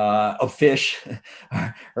fish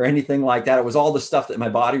or anything like that. It was all the stuff that my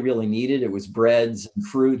body really needed. It was breads and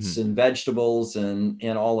fruits and vegetables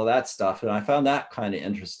and all of that stuff. And I found that kind of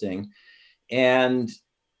interesting. And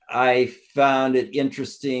I found it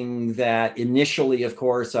interesting that initially, of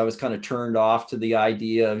course, I was kind of turned off to the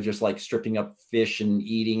idea of just like stripping up fish and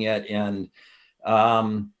eating it. And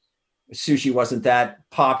sushi wasn't that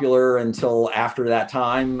popular until after that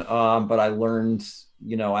time. But I learned,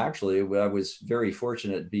 actually, I was very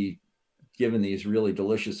fortunate to be given these really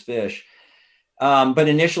delicious fish. But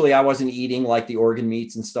initially, I wasn't eating like the organ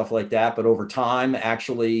meats and stuff like that. But over time,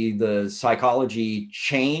 actually, the psychology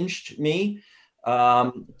changed me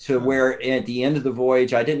to where at the end of the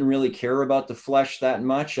voyage, I didn't really care about the flesh that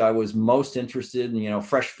much. I was most interested in,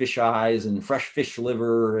 fresh fish eyes and fresh fish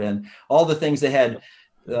liver and all the things that had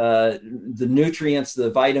the nutrients, the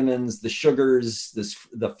vitamins, the sugars,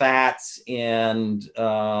 the fats, and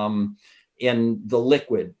the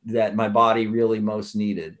liquid that my body really most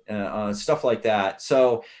needed, stuff like that.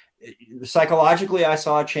 So psychologically, I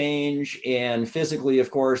saw a change, and physically,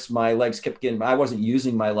 of course, my legs kept getting, I wasn't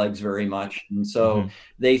using my legs very much. And so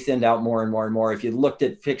they thinned out more and more and more. If you looked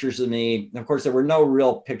at pictures of me, of course, there were no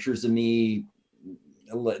real pictures of me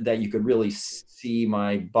that you could really see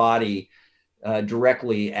my body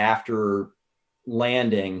directly after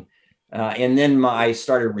landing. And then I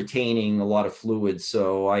started retaining a lot of fluids.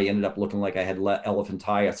 So I ended up looking like I had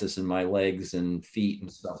elephantiasis in my legs and feet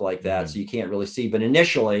and stuff like that. So you can't really see. But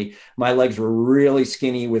initially, my legs were really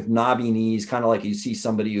skinny with knobby knees, kind of like you see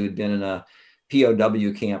somebody who had been in a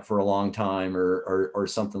POW camp for a long time or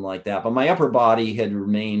something like that. But my upper body had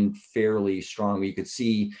remained fairly strong. You could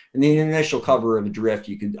see in the initial cover of Adrift,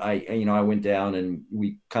 I went down and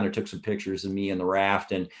we kind of took some pictures of me in the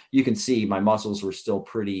raft, and you can see my muscles were still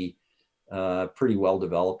pretty well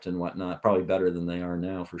developed and whatnot, probably better than they are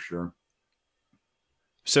now for sure.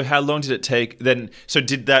 So how long did it take then? So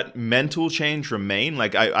did that mental change remain?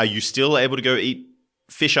 Like, are you still able to go eat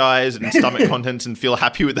fish eyes and stomach contents and feel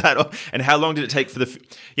happy with that? And how long did it take for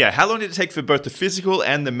how long did it take for both the physical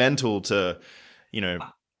and the mental to,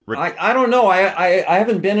 I don't know. I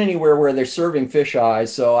haven't been anywhere where they're serving fish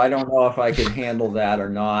eyes, so I don't know if I could handle that or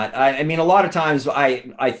not. I mean, a lot of times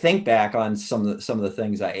I think back on some of the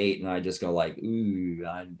things I ate, and I just go like, ooh,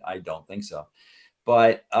 I don't think so.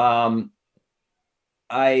 But I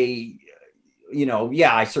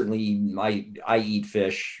yeah, I certainly I eat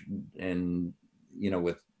fish, and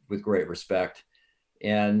with great respect,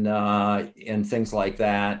 and things like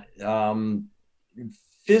that.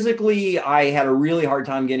 Physically, I had a really hard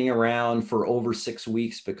time getting around for over 6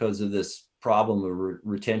 weeks because of this problem of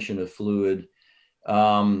retention of fluid.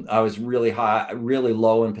 I was really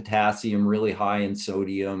low in potassium, really high in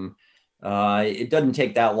sodium. It doesn't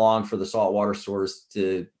take that long for the saltwater sores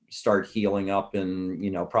to start healing up,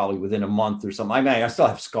 and probably within a month or something. I mean, I still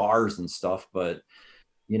have scars and stuff, but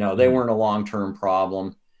they weren't a long-term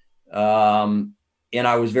problem. And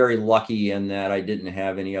I was very lucky in that I didn't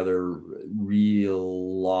have any other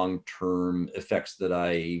real long-term effects that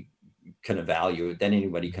I can evaluate, that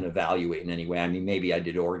anybody can evaluate in any way. I mean, maybe I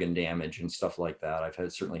did organ damage and stuff like that. I've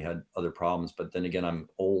certainly had other problems, but then again, I'm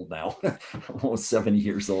old now, almost 70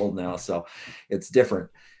 years old now, so it's different.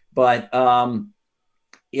 But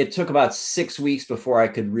it took about 6 weeks before I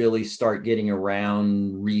could really start getting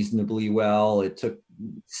around reasonably well. It took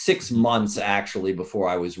 6 months actually before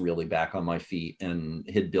I was really back on my feet and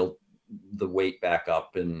had built the weight back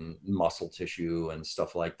up and muscle tissue and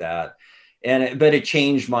stuff like that. But it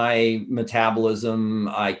changed my metabolism.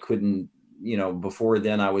 I couldn't, before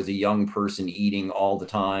then I was a young person eating all the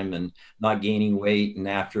time and not gaining weight. And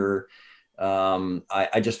after,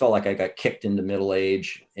 I just felt like I got kicked into middle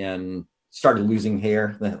age and started losing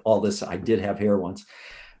hair. All this, I did have hair once.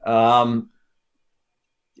 That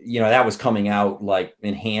was coming out like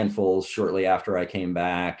in handfuls shortly after I came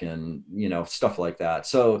back, and, stuff like that.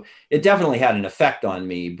 So it definitely had an effect on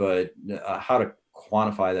me, but how to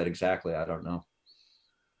quantify that exactly, I don't know.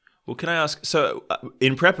 Well, can I ask, so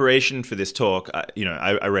in preparation for this talk,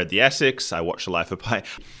 I read the Essex, I watched The Life of Pi.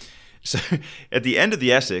 So at the end of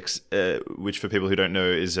the Essex, which for people who don't know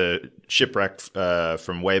is a shipwreck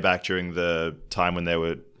from way back during the time when they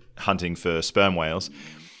were hunting for sperm whales,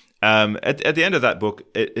 at the end of that book,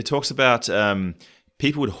 it talks about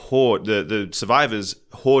people would hoard, the survivors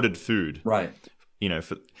hoarded food. Right.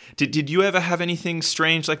 Did you ever have anything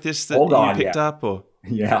strange like this that you picked up? Or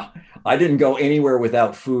yeah, I didn't go anywhere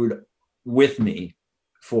without food with me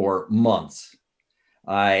for months.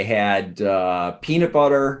 I had peanut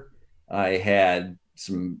butter. I had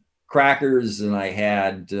some crackers, and I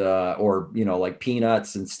had, like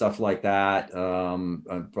peanuts and stuff like that.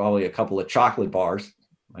 Probably a couple of chocolate bars,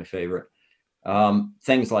 my favorite.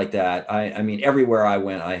 Things like that. I mean, everywhere I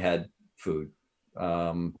went, I had food.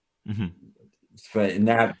 And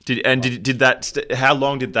that did that? How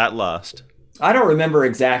long did that last? I don't remember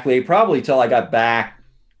exactly. Probably till I got back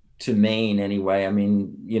to Maine anyway. I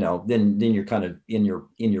mean, then you're kind of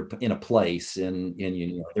in a place, and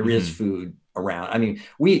there is food around. I mean,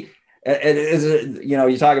 you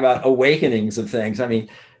talk about awakenings of things. I mean,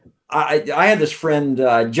 I had this friend,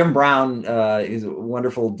 Jim Brown, he's a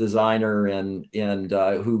wonderful designer and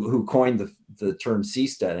who coined the term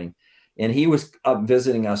seasteading, and he was up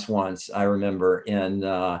visiting us once, I remember, and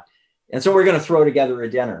so we're going to throw together a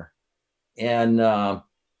dinner, and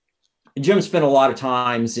Jim spent a lot of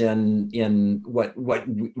times in what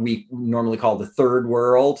we normally call the third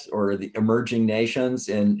world or the emerging nations.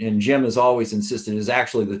 And Jim has always insisted is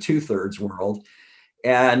actually the 2/3 world.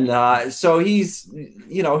 And so he's,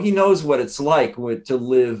 he knows what it's like to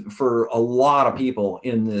live for a lot of people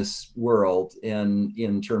in this world, and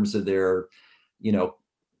in terms of their,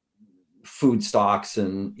 food stocks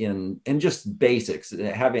and just basics,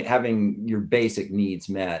 having your basic needs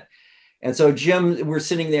met. And so we're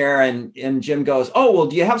sitting there, and Jim goes, "Oh, well,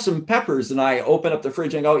 do you have some peppers?" And I open up the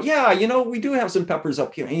fridge and go, "Yeah, we do have some peppers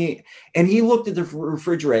up here." And he looked at the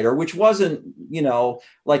refrigerator, which wasn't,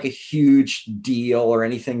 like a huge deal or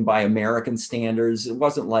anything by American standards. It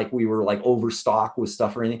wasn't like we were like overstocked with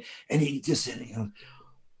stuff or anything. And he just said,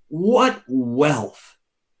 "What wealth?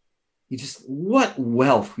 What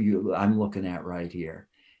wealth I'm looking at right here."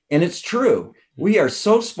 And it's true. We are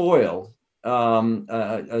so spoiled.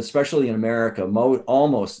 Especially in America,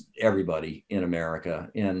 almost everybody in America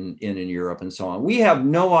and in Europe and so on. We have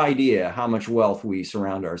no idea how much wealth we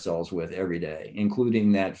surround ourselves with every day,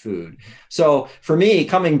 including that food. So for me,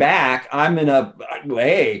 coming back, I'm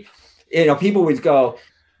people would go,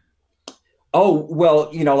 "Oh, well,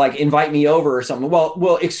 like invite me over or something."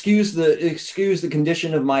 Well, excuse the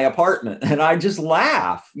condition of my apartment. And I just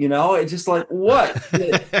laugh, it's just like, what?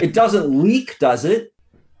 It doesn't leak, does it?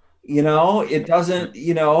 It doesn't,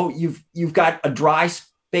 you've got a dry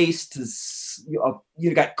space to,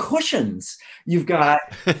 you've got cushions, you've got,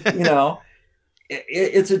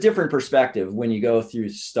 it's a different perspective when you go through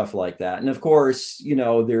stuff like that. And of course,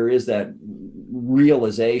 there is that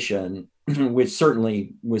realization, which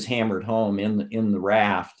certainly was hammered home in the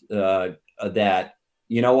raft, that,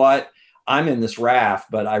 you know what, I'm in this raft,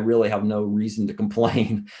 but I really have no reason to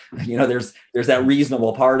complain. There's that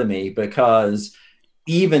reasonable part of me, because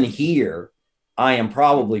even here, I am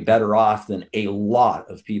probably better off than a lot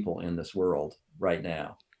of people in this world right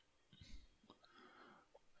now.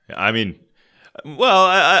 I mean, well,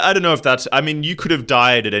 I don't know if that's, I mean, you could have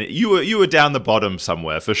died at any, you were down the bottom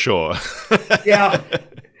somewhere for sure. Yeah.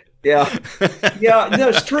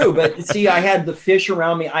 That's true. But see, I had the fish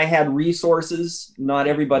around me. I had resources. Not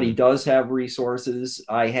everybody does have resources.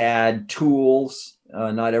 I had tools.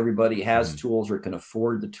 Not everybody has tools or can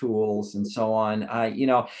afford the tools, and so on. I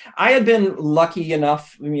had been lucky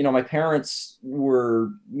enough. My parents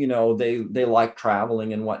were, they liked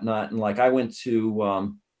traveling and whatnot. And like, I went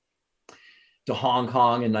to Hong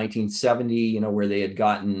Kong in 1970, where they had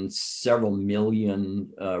gotten several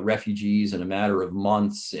million refugees in a matter of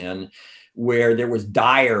months, and where there was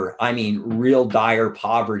real dire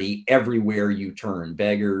poverty everywhere you turn,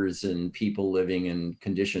 beggars and people living in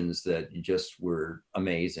conditions that just were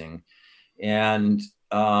amazing. And,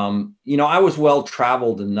 I was well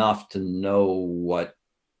traveled enough to know what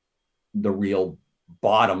the real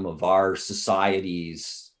bottom of our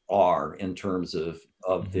societies are in terms of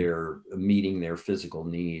their meeting their physical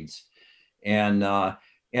needs. And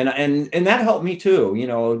that helped me too.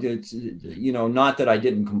 It's, not that I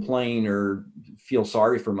didn't complain or feel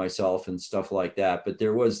sorry for myself and stuff like that, but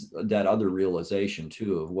there was that other realization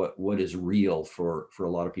too of what is real for a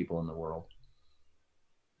lot of people in the world.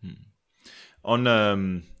 On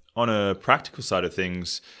a practical side of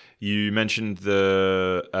things, you mentioned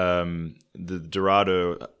the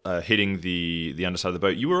Dorado hitting the underside of the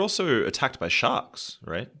boat. You were also attacked by sharks,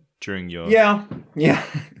 right? During your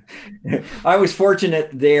I was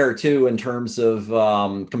fortunate there too in terms of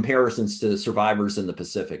comparisons to survivors in the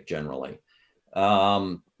Pacific generally.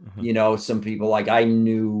 Some people, like, I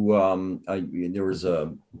knew there was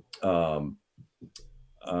a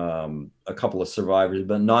couple of survivors,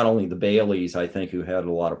 but not only the Baileys, I think, who had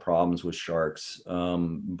a lot of problems with sharks,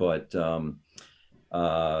 but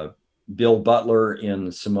Bill Butler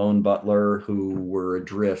and Simone Butler, who were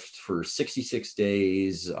adrift for 66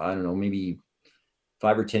 days, I don't know, maybe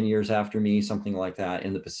 5 or 10 years after me, something like that,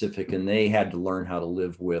 in the Pacific. And they had to learn how to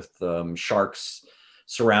live with sharks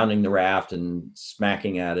surrounding the raft and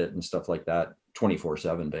smacking at it and stuff like that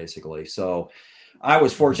 24/7, basically. So I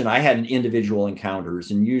was fortunate. I had individual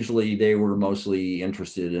encounters, and usually they were mostly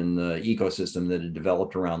interested in the ecosystem that had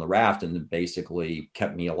developed around the raft and that basically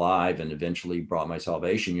kept me alive and eventually brought my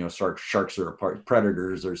salvation. Sharks are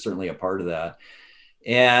predators are certainly a part of that.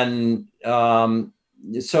 And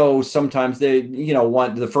so sometimes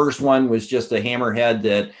the first one was just a hammerhead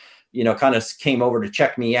that, kind of came over to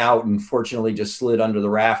check me out, and fortunately just slid under the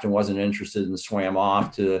raft and wasn't interested and swam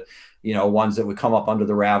off, to, ones that would come up under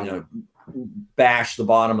the raft, bash the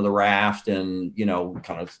bottom of the raft and,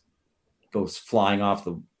 kind of goes flying off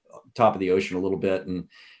the top of the ocean a little bit, and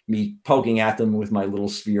me poking at them with my little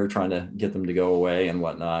spear, trying to get them to go away and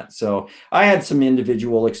whatnot. So I had some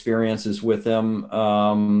individual experiences with them,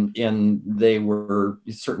 and they were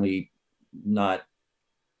certainly not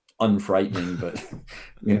unfrightening, but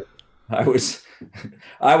I was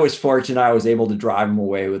fortunate. I was able to drive them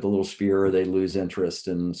away with a little spear, or they'd lose interest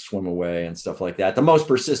and swim away and stuff like that. The most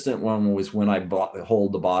persistent one was when I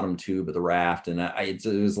hold the bottom tube of the raft, and it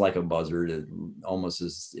was like a buzzard, almost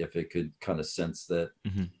as if it could kind of sense that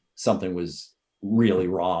something was really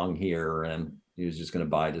wrong here, and he was just going to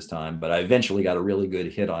bide his time. But I eventually got a really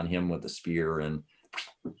good hit on him with the spear, and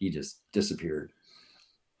he just disappeared.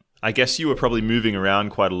 I guess you were probably moving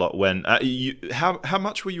around quite a lot when how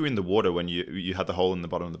much were you in the water when you had the hole in the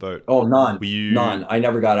bottom of the boat? Oh, none. None. I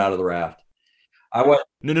never got out of the raft.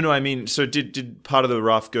 No. I mean, so did part of the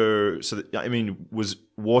raft go? Was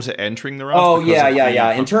water entering the raft? Oh,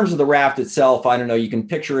 yeah. In terms of the raft itself, I don't know. You can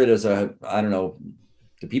picture it as I don't know.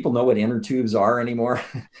 Do people know what inner tubes are anymore?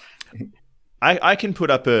 I can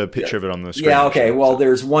put up a picture of it on the screen. Yeah, okay. Well,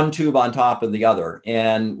 there's one tube on top of the other.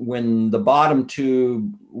 And when the bottom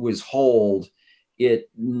tube was holed,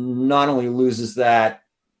 it not only loses that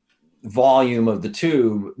volume of the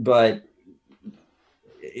tube, but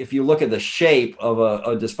if you look at the shape of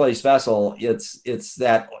a displaced vessel, it's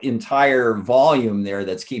that entire volume there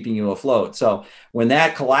that's keeping you afloat. So when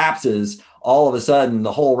that collapses, all of a sudden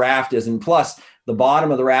the whole raft is, and plus the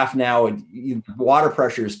bottom of the raft now, water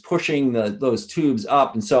pressure is pushing those tubes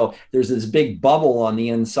up. And so there's this big bubble on the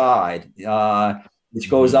inside, which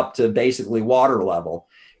goes up to basically water level.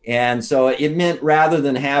 And so it meant rather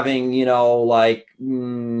than having, like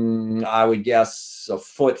I would guess a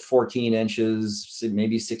foot, 14 inches,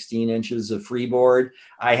 maybe 16 inches of freeboard,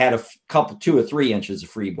 I had a couple, 2 or 3 inches of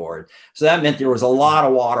freeboard. So that meant there was a lot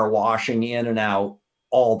of water washing in and out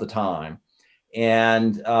all the time.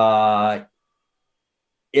 And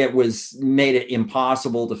it made it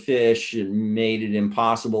impossible to fish. It made it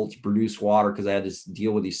impossible to produce water because I had to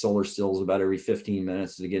deal with these solar stills about every 15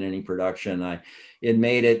 minutes to get any production. It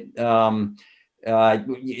made it,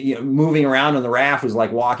 moving around on the raft was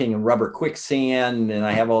like walking in rubber quicksand, and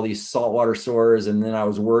I have all these saltwater sores. And then I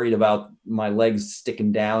was worried about my legs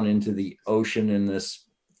sticking down into the ocean in this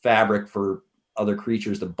fabric for other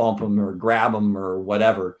creatures to bump them or grab them or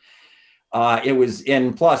whatever.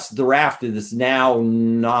 And plus the raft is now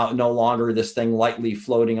no longer this thing lightly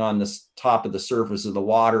floating on the top of the surface of the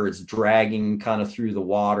water. It's dragging kind of through the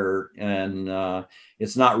water, and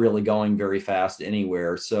it's not really going very fast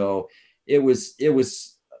anywhere. So it was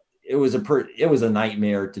a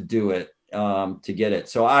nightmare to do it, to get it.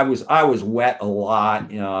 So I was wet a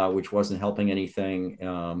lot, which wasn't helping anything.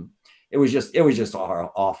 It was just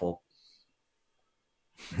awful.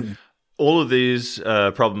 All of these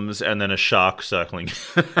problems, and then a shark circling.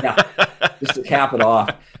 Yeah, just to cap it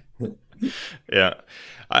off. Yeah.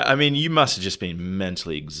 I mean, you must have just been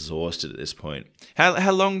mentally exhausted at this point.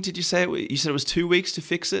 How long did you say you said it was 2 weeks to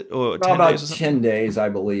fix it, or 10 about days or something? 10 days, I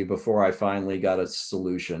believe, before I finally got a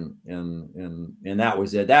solution. And that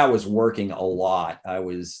was it. That was working a lot. I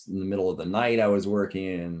was in the middle of the night. I was working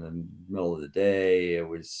in the middle of the day. It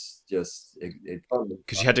was just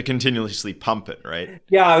because you had to continuously pump it, right?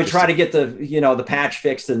 Yeah, I would try to get the patch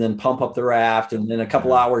fixed and then pump up the raft, and then a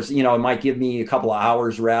couple hours, it might give me a couple of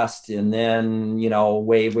hours rest, and then a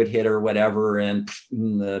wave would hit or whatever, and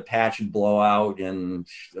the patch would blow out and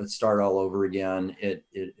let's start all over again. It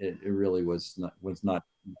really was not.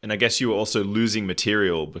 And I guess you were also losing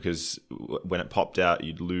material because when it popped out,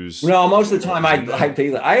 you'd lose. No, most of the time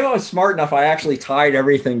I was smart enough. I actually tied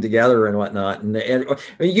everything together and whatnot. And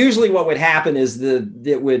usually what would happen is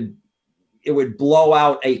it would blow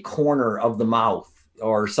out a corner of the mouth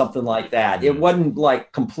or something like that. It wouldn't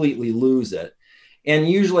like completely lose it. And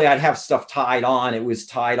usually I'd have stuff tied on. It was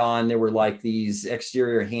tied on. There were like these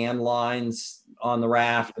exterior hand lines on the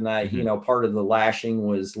raft, and part of the lashing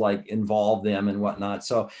was like involved them and whatnot.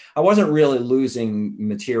 So I wasn't really losing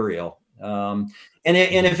material. And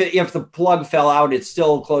if the plug fell out, it's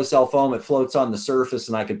still closed cell foam. It floats on the surface,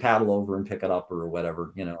 and I could paddle over and pick it up or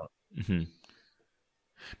whatever. Mm-hmm.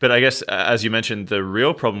 But I guess, as you mentioned, the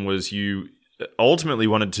real problem was you ultimately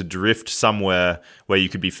wanted to drift somewhere where you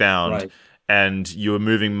could be found. Right. And you were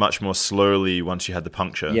moving much more slowly once you had the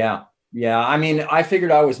puncture. Yeah. I mean, I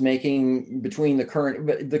figured I was making between the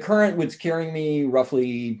current was carrying me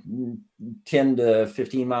roughly 10 to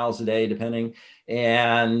 15 miles a day, depending.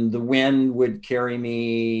 And the wind would carry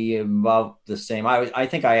me about the same. I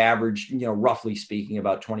think I averaged, roughly speaking,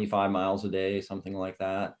 about 25 miles a day, something like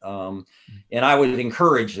that. And I would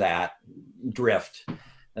encourage that drift.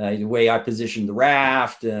 The way I positioned the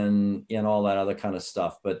raft and all that other kind of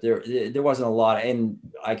stuff. But there wasn't a lot, and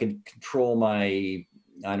I could control my,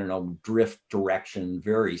 drift direction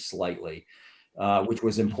very slightly, which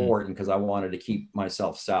was important because I wanted to keep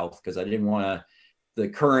myself south, because I didn't want the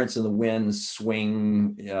currents and the winds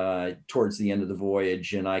swing towards the end of the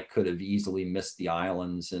voyage, and I could have easily missed the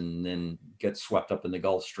islands and then get swept up in the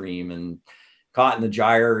Gulf Stream and caught in the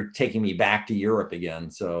gyre, taking me back to Europe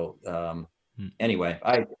again. So, anyway,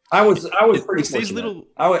 I was pretty fortunate.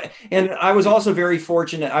 I was also very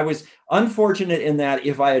fortunate. I was unfortunate in that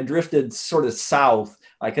if I had drifted sort of south,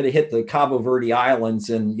 I could have hit the Cabo Verde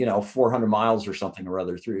Islands in 400 miles or something or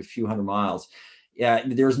other, through a few hundred miles. Yeah,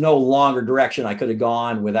 there's no longer direction I could have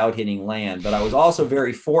gone without hitting land. But I was also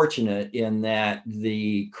very fortunate in that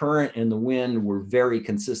the current and the wind were very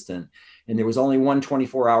consistent. And there was only one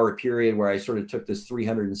 24-hour period where I sort of took this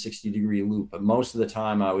 360-degree loop. But most of the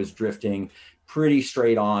time I was drifting pretty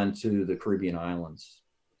straight on to the Caribbean islands.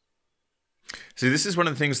 See, this is one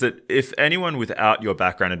of the things that if anyone without your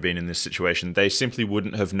background had been in this situation, they simply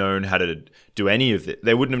wouldn't have known how to do any of it.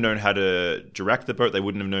 They wouldn't have known how to direct the boat. They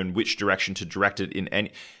wouldn't have known which direction to direct it in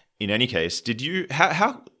any case. Did you?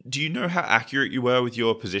 How do you know how accurate you were with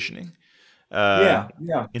your positioning? Yeah.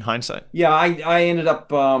 In hindsight. Yeah, I ended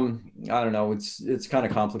up, I don't know, it's kind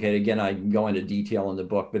of complicated. Again, I go into detail in the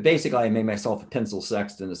book, but basically I made myself a pencil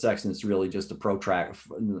sextant. A sextant's really just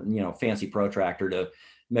a fancy protractor to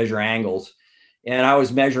measure angles. And I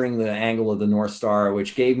was measuring the angle of the North Star,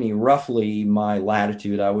 which gave me roughly my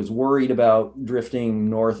latitude. I was worried about drifting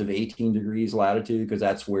north of 18 degrees latitude because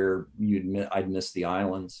that's where I'd miss the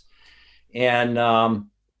islands. And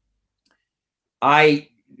I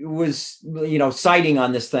was, sighting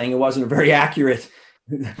on this thing. It wasn't a very accurate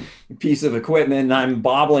piece of equipment, and I'm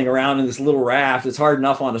bobbling around in this little raft. It's hard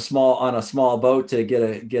enough on a small boat to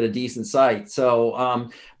get a decent sight. So,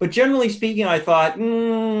 but generally speaking, I thought,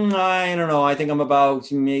 I don't know. I think I'm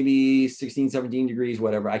about maybe 16, 17 degrees,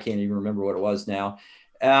 whatever. I can't even remember what it was now.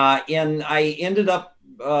 And I ended up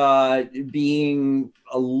being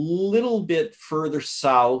a little bit further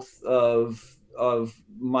south of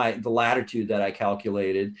the latitude that I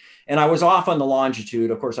calculated, and I was off on the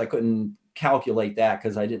longitude. Of course, I couldn't calculate that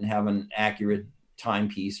because I didn't have an accurate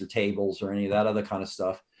timepiece or tables or any of that other kind of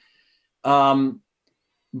stuff.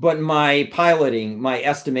 But my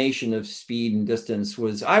estimation of speed and distance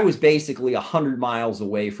I was basically 100 miles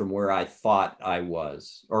away from where I thought I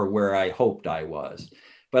was, or where I hoped I was.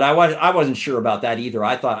 But I wasn't sure about that either.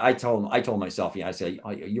 I told myself, I said,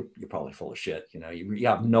 you're probably full of shit. You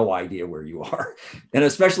have no idea where you are. And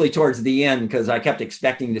especially towards the end, because I kept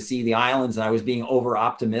expecting to see the islands and I was being over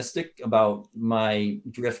optimistic about my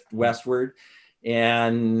drift westward,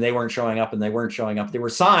 and they weren't showing up and they weren't showing up. There were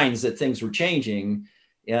signs that things were changing,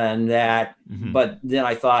 and that, but then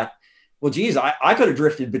I thought, well, geez, I could have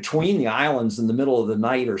drifted between the islands in the middle of the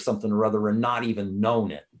night or something or other and not even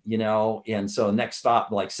known it. And so next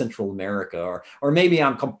stop, like Central America, or maybe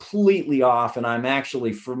I'm completely off and I'm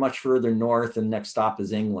actually much further north, and next stop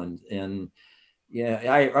is England. And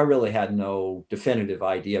I really had no definitive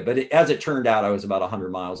idea, but as it turned out, I was about 100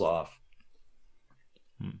 miles off.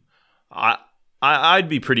 I'd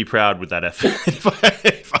be pretty proud with that effort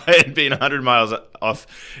if I had been 100 miles off.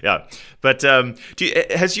 Yeah. But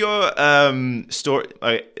has your story,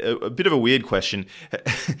 a bit of a weird question,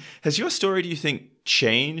 has your story, do you think,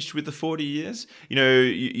 changed with the 40 years?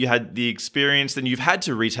 You had the experience, then you've had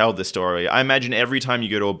to retell the story. I imagine every time you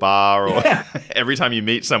go to a bar or every time you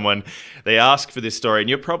meet someone, they ask for this story. And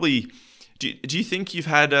you're probably, do you think you've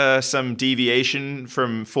had some deviation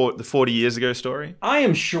from the 40 years ago story? I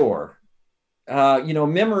am sure.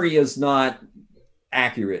 Memory is not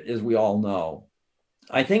accurate, as we all know.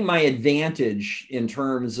 I think my advantage in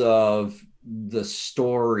terms of the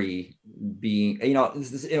story being,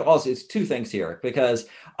 it's two things here, because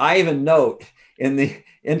I have a note in the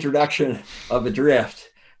introduction of Adrift,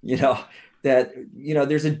 that,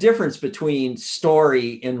 there's a difference between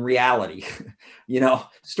story and reality.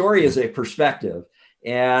 Story is a perspective,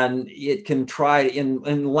 and it can try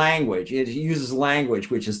in language. It uses language,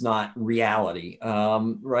 which is not reality,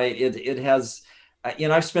 right? It has,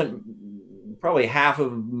 I've spent probably half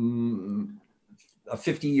of a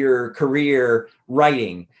 50-year career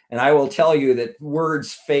writing, and I will tell you that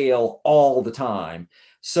words fail all the time.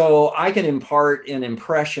 So I can impart an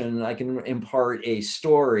impression, I can impart a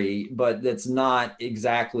story, but that's not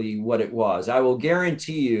exactly what it was. I will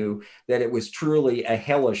guarantee you that it was truly a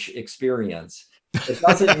hellish experience. It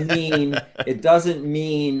doesn't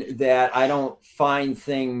mean that I don't find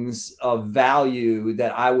things of value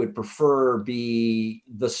that I would prefer be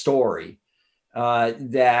the story,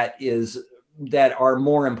 that are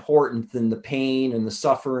more important than the pain and the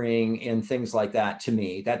suffering and things like that. To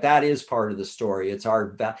me, that is part of the story. It's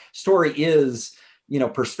story is,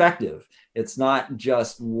 perspective. It's not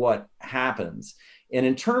just what happens. And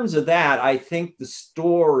in terms of that, I think the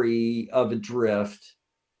story of Adrift,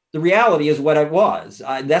 the reality is what it was.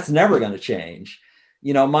 That's never going to change.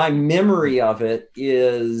 My memory of it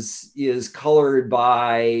is colored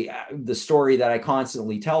by the story that I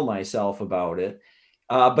constantly tell myself about it.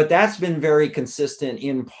 But that's been very consistent,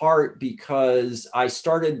 in part because I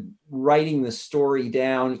started writing the story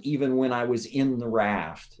down even when I was in the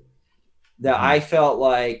raft. That I felt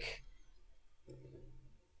like,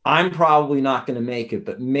 I'm probably not going to make it,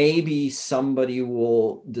 but maybe somebody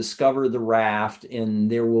will discover the raft and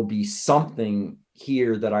there will be something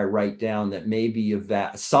here that I write down that may be of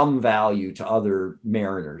some value to other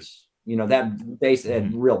mariners. That base,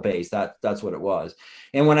 that real base, that's what it was.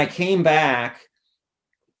 And when I came back,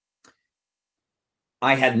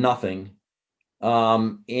 I had nothing.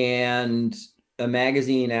 And a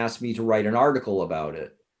magazine asked me to write an article about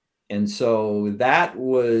it. And so that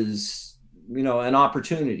was, an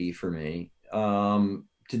opportunity for me to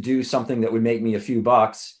do something that would make me a few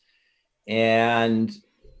bucks and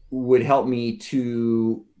would help me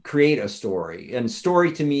to create a story. And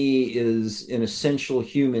story to me is an essential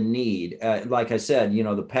human need. Like I said,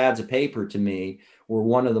 the pads of paper to me were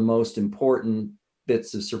one of the most important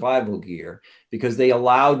bits of survival gear, because they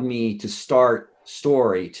allowed me to start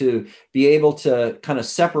story, to be able to kind of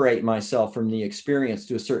separate myself from the experience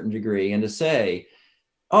to a certain degree and to say,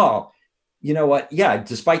 oh, you know what? Yeah,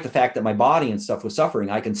 despite the fact that my body and stuff was suffering,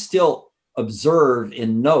 I can still observe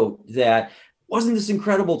and note that wasn't this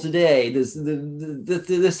incredible today?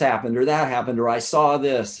 This happened or that happened, or I saw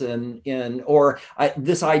this or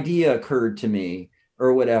this idea occurred to me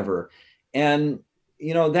or whatever. And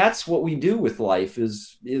that's what we do with life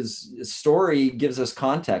is story gives us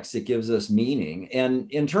context, it gives us meaning. And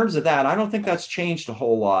in terms of that, I don't think that's changed a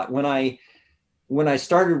whole lot. When I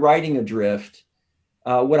started writing Adrift,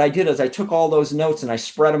 what I did is I took all those notes and I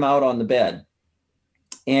spread them out on the bed.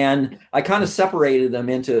 And I kind of separated them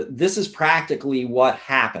into, this is practically what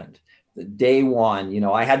happened. Day one,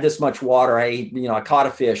 I had this much water, I ate, I caught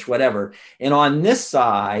a fish, whatever. And on this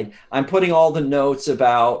side, I'm putting all the notes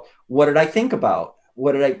about what did I think about?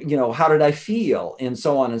 What did I, how did I feel? And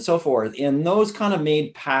so on and so forth. And those kind of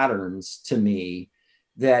made patterns to me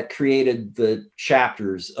that created the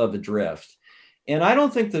chapters of Adrift. And I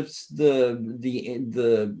don't think that's that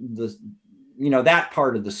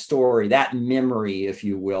part of the story, that memory, if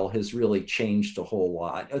you will, has really changed a whole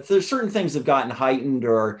lot. There's certain things have gotten heightened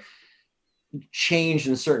or changed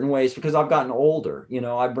in certain ways because I've gotten older.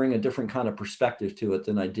 I bring a different kind of perspective to it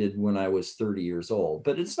than I did when I was 30 years old,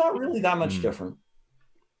 but it's not really that much different.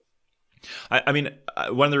 I mean,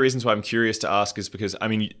 one of the reasons why I'm curious to ask is because, I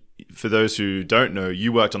mean, for those who don't know,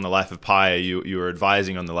 you worked on The Life of Pi, you were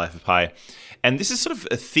advising on The Life of Pi. And this is sort of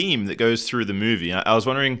a theme that goes through the movie. I was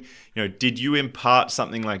wondering, did you impart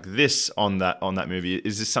something like this on that movie?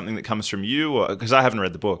 Is this something that comes from you, or because I haven't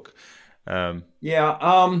read the book? Well,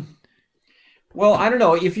 I don't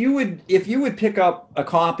know if you would pick up a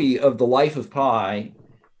copy of The Life of Pi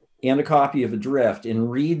and a copy of Adrift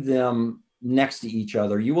and read them next to each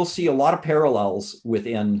other, you will see a lot of parallels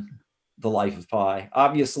within The Life of Pi.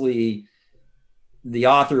 Obviously, the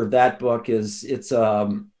author of that book it's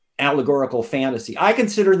allegorical fantasy. I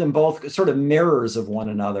consider them both sort of mirrors of one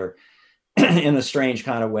another in a strange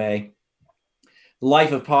kind of way. The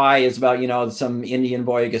Life of Pi is about, some Indian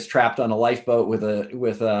boy who gets trapped on a lifeboat with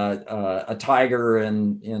a tiger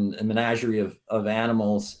and a menagerie of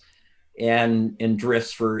animals and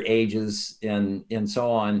drifts for ages and so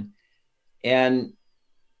on. And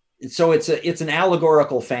so it's an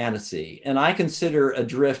allegorical fantasy. And I consider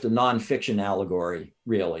Adrift a nonfiction allegory,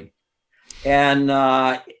 really. And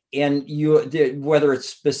whether it's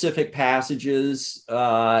specific passages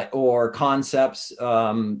or concepts,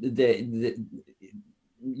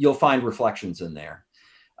 you'll find reflections in there.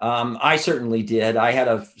 I certainly did. I had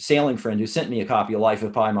a sailing friend who sent me a copy of Life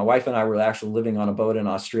of Pi. My wife and I were actually living on a boat in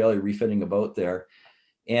Australia, refitting a boat there.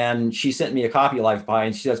 And she sent me a copy of Life of Pi,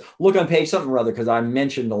 and she says, look on page something or other, because I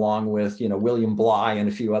mentioned along with, William Bly and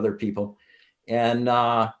a few other people. And,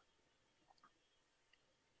 so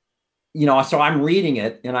I'm reading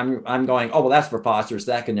it and I'm going, oh, well, that's preposterous.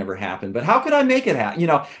 That could never happen. But how could I make it happen?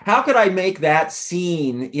 How could I make that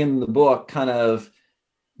scene in the book kind of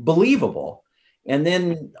believable? And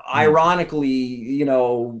then ironically,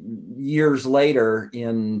 years later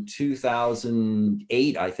in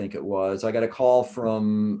 2008, I think it was, I got a call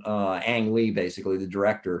from Ang Lee, basically the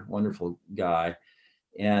director, wonderful guy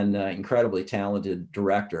and incredibly talented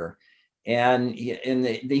director. And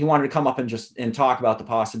he wanted to come up and talk about the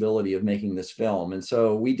possibility of making this film. And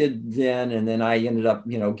so we did then, and then I ended up,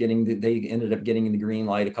 they ended up getting the green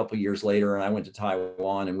light a couple of years later, and I went to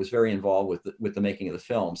Taiwan and was very involved with the making of the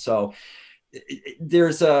film. So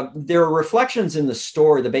there are reflections in the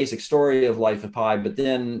story, the basic story of Life of Pi. But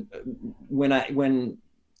then when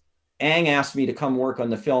Ang asked me to come work on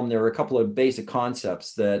the film, there were a couple of basic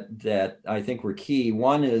concepts that I think were key.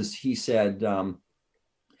 One is he said,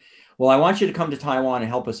 well, I want you to come to Taiwan and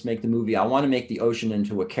help us make the movie. I want to make the ocean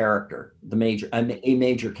into a character, a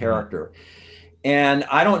major character. And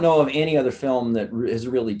I don't know of any other film that has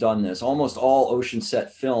really done this. Almost all ocean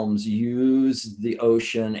set films use the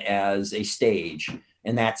ocean as a stage,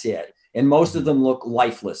 and that's it. And most of them look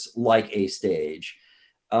lifeless, like a stage.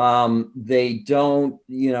 They don't,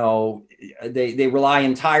 they rely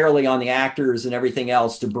entirely on the actors and everything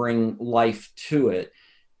else to bring life to it.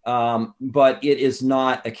 But it is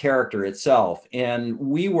not a character itself. And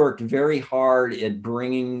we worked very hard at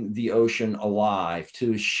bringing the ocean alive,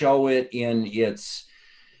 to show it in its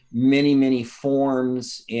many, many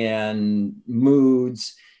forms and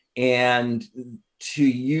moods, and to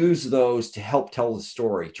use those to help tell the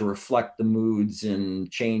story, to reflect the moods and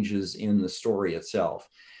changes in the story itself.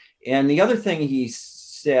 And the other thing he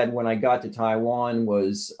said when I got to Taiwan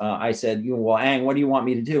was, I said, well, Ang, what do you want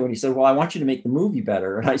me to do? And he said, well, I want you to make the movie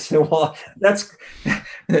better. And I said, well, that's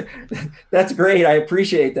That's great. I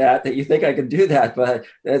appreciate that you think I could do that, but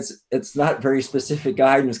it's not very specific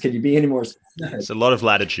guidance. Can you be any more specific? It's a lot of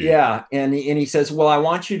latitude. Yeah, and he says, well, I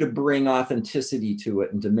want you to bring authenticity to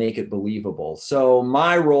it and to make it believable. So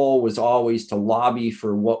my role was always to lobby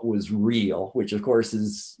for what was real, which of course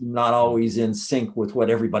is not always in sync with what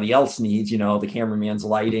everybody else needs, the cameraman's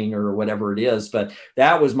lighting or whatever it is. But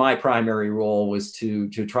that was my primary role, was to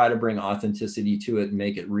try to bring authenticity to it and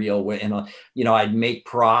make it real. And I'd make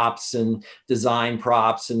props and design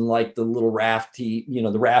props, and like the little raft the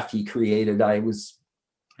raft he created,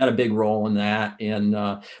 had a big role in that. And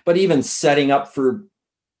but even setting up for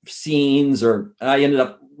scenes, or I ended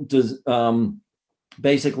up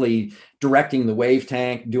basically directing the wave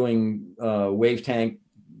tank, doing wave tank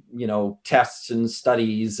tests and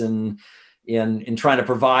studies, and trying to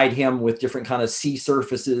provide him with different kind of sea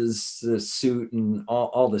surfaces, the suit, and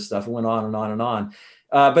all this stuff. It went on and on and on.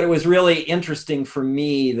 But it was really interesting for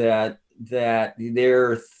me that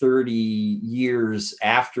they're 30 years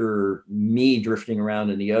after me drifting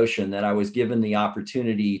around in the ocean, that I was given the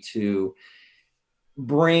opportunity to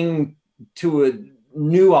bring to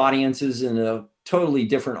new audiences in a totally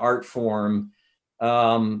different art form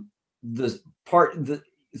through The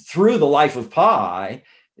Life of Pi,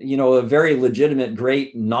 a very legitimate,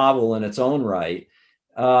 great novel in its own right.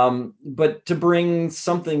 But to bring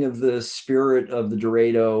something of the spirit of the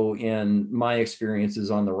Dorado and my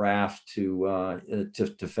experiences on the raft to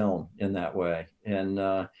film in that way. And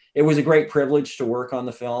it was a great privilege to work on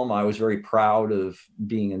the film. I was very proud of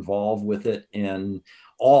being involved with it, and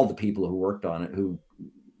all the people who worked on it, who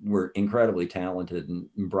were incredibly talented and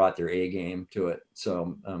brought their A game to it.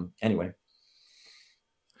 So anyway.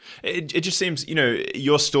 It just seems,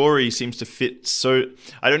 your story seems to fit. So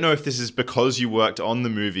I don't know if this is because you worked on the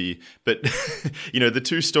movie, but, the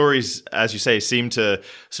two stories, as you say, seem to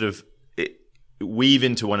sort of weave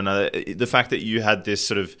into one another. The fact that you had this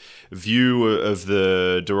sort of view of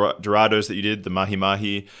the Dorados that you did, the Mahi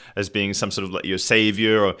Mahi, as being some sort of like your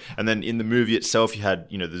savior, and then in the movie itself, you had,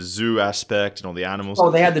 the zoo aspect and all the animals. Oh,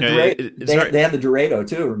 they had the Dorado. They had the Dorado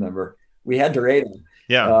too, remember? We had Dorado.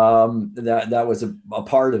 Yeah, that was a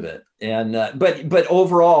part of it. And but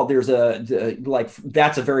overall, there's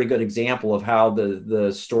that's a very good example of how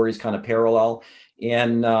the stories kind of parallel.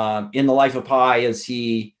 And in The Life of Pi, as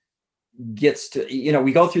he gets to,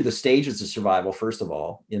 we go through the stages of survival, first of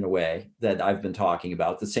all, in a way that I've been talking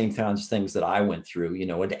about, the same kinds of things that I went through,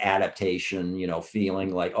 an adaptation,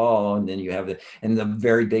 feeling like, and then you have the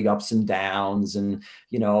very big ups and downs, and,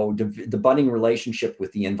 the budding relationship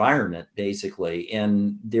with the environment, basically.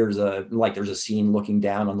 And there's a scene looking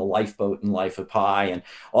down on the lifeboat in Life of Pi, and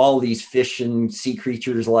all these fish and sea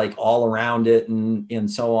creatures like all around it,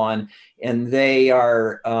 and so on. And they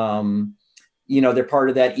are, they're part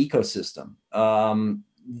of that ecosystem. The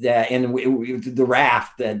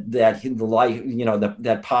raft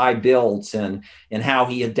that Pi builds, and how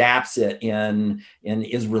he adapts it, and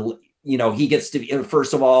is he gets to,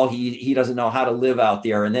 first of all, he doesn't know how to live out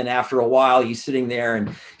there, and then after a while he's sitting there,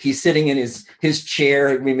 and he's sitting in his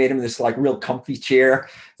chair. We made him this like real comfy chair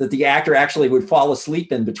that the actor actually would fall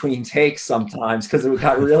asleep in between takes sometimes, because it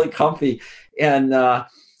got really comfy. And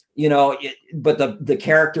but the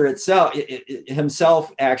character itself,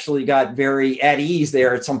 himself actually got very at ease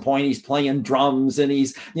there. At some point, he's playing drums, and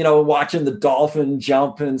he's, watching the dolphin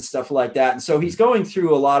jump and stuff like that. And so he's going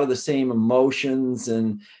through a lot of the same emotions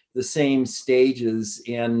and the same stages,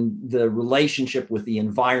 and the relationship with the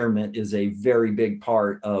environment is a very big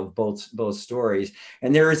part of both stories.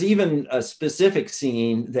 And there is even a specific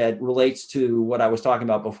scene that relates to what I was talking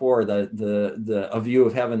about before, the A View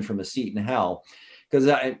of Heaven from a Seat in Hell. Because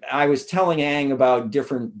I was telling Aang about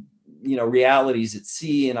different, realities at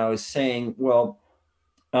sea, and I was saying, well,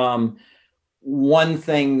 one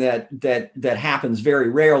thing that happens very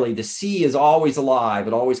rarely, the sea is always alive.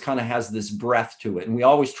 It always kind of has this breath to it, and we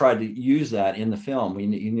always try to use that in the film.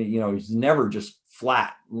 It's never just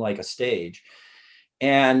flat like a stage.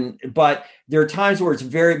 But there are times where it's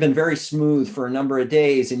been very smooth for a number of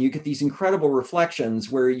days, and you get these incredible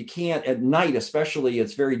reflections where you can't, at night especially,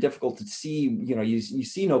 it's very difficult to see, you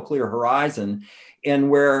see no clear horizon,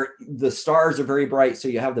 and where the stars are very bright. So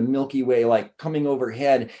you have the Milky Way like coming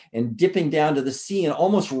overhead and dipping down to the sea and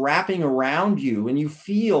almost wrapping around you. And you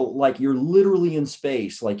feel like you're literally in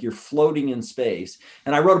space, like you're floating in space.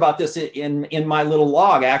 And I wrote about this in my little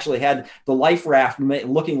log. I actually had the life raft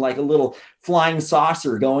looking like a little flying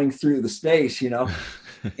saucer going through the space,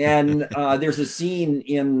 And there's a scene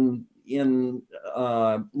in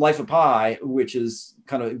Life of Pi, which is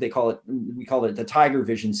kind of, we call it the tiger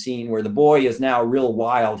vision scene, where the boy is now real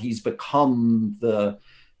wild. He's become the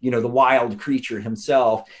the wild creature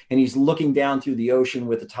himself. And he's looking down through the ocean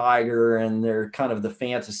with the tiger, and they're kind of the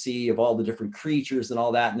fantasy of all the different creatures and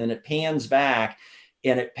all that. And then it pans back,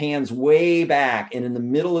 and it pans way back. And in the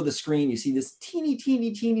middle of the screen, you see this teeny,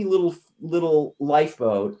 teeny, teeny little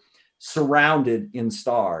lifeboat surrounded in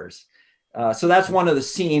stars. So that's one of the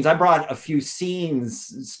scenes. I brought a few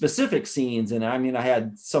specific scenes, and I mean, I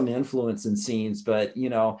had some influence in scenes, but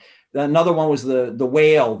another one was the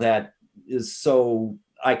whale that is so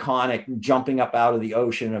iconic, jumping up out of the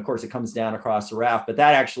ocean. Of course, it comes down across the raft, but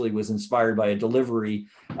that actually was inspired by a delivery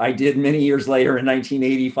I did many years later in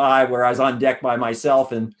 1985, where I was on deck by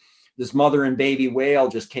myself, and this mother and baby whale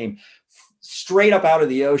just came straight up out of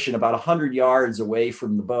the ocean, about 100 yards away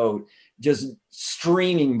from the boat, just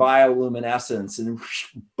streaming bioluminescence, and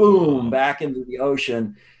boom, back into the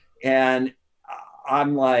ocean. And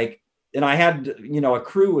I'm like, and I had, a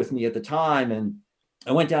crew with me at the time, and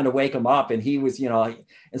I went down to wake him up, and he was, and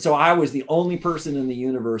so I was the only person in the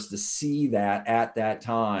universe to see that at that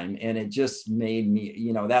time. And it just made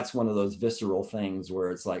me, that's one of those visceral things where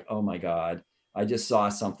it's like, oh my God, I just saw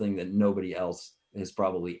something that nobody else has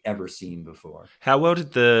probably ever seen before. How well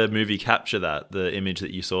did the movie capture that, the image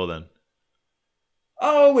that you saw then?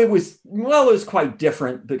 Oh, it was quite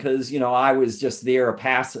different because, I was just there,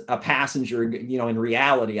 a passenger, in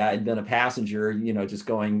reality, I had been a passenger, just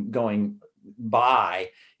going by,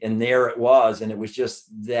 and there it was. And it was just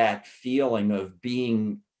that feeling of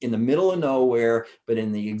being in the middle of nowhere, but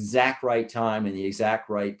in the exact right time, in the exact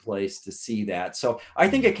right place to see that. So I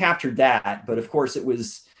think it captured that, but of course it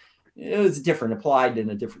was different, applied in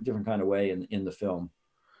a different kind of way in the film.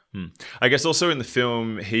 I guess also in the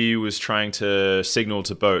film, he was trying to signal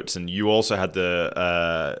to boats, and you also had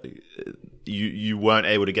you weren't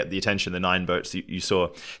able to get the attention of the 9 boats that you saw.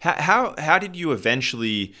 How did you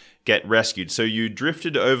eventually get rescued? So you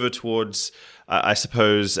drifted over towards, I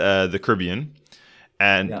suppose, the Caribbean,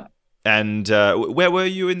 and where were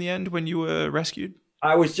you in the end when you were rescued?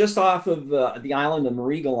 I was just off of the island of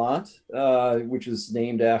Marie Galante, which was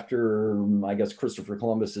named after, I guess, Christopher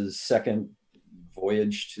Columbus's second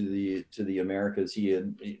voyage to the Americas.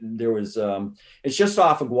 It's just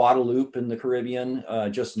off of Guadeloupe in the Caribbean,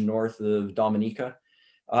 just north of Dominica.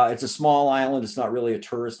 It's a small island. It's not really a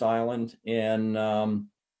tourist island. And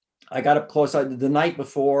I got up close. The night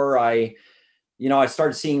before, I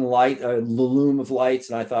started seeing light, the loom of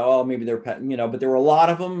lights, and I thought, oh, maybe they're, but there were a lot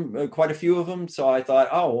of them, quite a few of them. So I thought,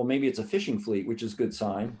 oh, well, maybe it's a fishing fleet, which is a good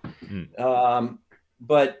sign.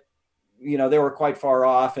 But they were quite far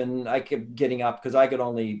off, and I kept getting up because I could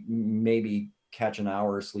only maybe catch an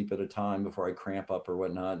hour of sleep at a time before I cramp up or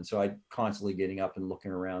whatnot. And so I constantly getting up and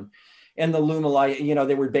looking around, and the loom of light,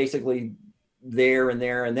 they were basically there and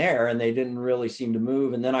there and there, and they didn't really seem to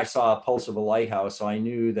move. And then I saw a pulse of a lighthouse, so I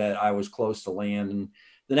knew that I was close to land. And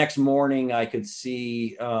the next morning I could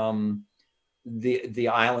see the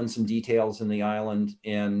island, some details in the island,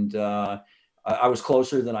 and I was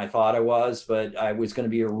closer than I thought I was, but I was going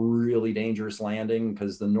to be a really dangerous landing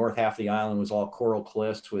because the north half of the island was all coral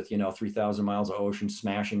cliffs with 3,000 miles of ocean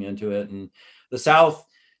smashing into it, and the south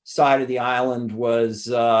side of the island was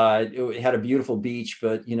it had a beautiful beach,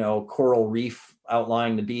 but coral reef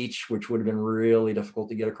outlying the beach, which would have been really difficult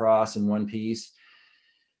to get across in one piece.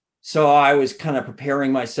 So I was kind of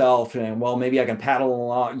preparing myself, and well, maybe I can paddle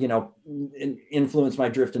along, influence my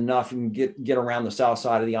drift enough and get around the south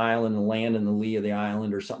side of the island and land in the lee of the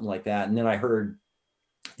island or something like that. And then I heard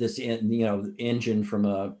this engine from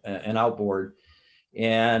an outboard,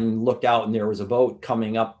 and looked out, and there was a boat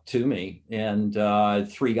coming up to me, and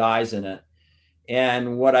 3 guys in it.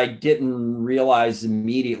 And what I didn't realize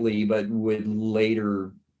immediately, but would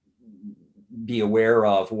later be aware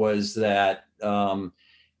of, was that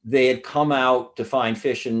they had come out to find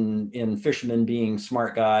fish, and fishermen, being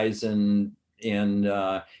smart guys and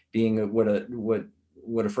being what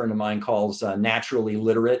a friend of mine calls naturally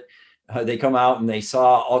literate, they come out and they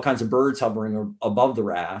saw all kinds of birds hovering above the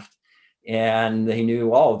raft. And they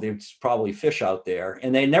knew, oh, there's probably fish out there.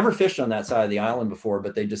 And they never fished on that side of the island before,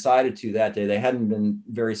 but they decided to that day. They hadn't been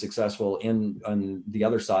very successful on the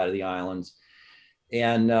other side of the islands.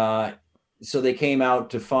 And so they came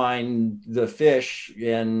out to find the fish,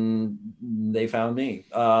 and they found me.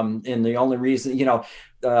 And the only reason,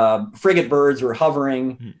 frigate birds were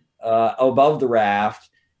hovering above the raft,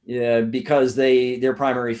 because their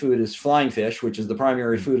primary food is flying fish, which is the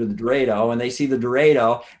primary food of the Dorado, and they see the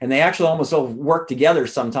Dorado, and they actually almost work together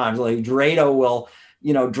sometimes. Like Dorado will,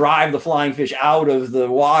 drive the flying fish out of the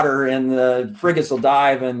water, and the frigates will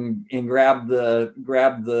dive and grab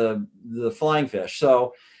the flying fish.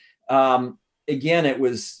 So again, it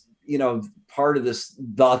was, part of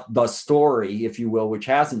the story, if you will, which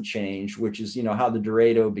hasn't changed, which is, how the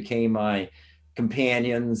Dorado became my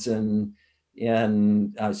companions and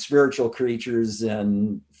spiritual creatures,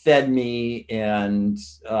 and fed me and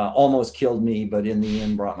almost killed me, but in the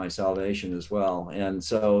end brought my salvation as well. And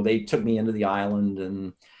so they took me into the island,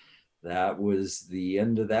 and that was the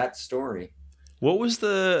end of that story. What was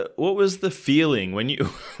the feeling when you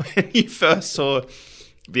when you first saw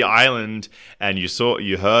the island and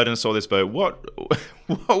you heard and saw this boat?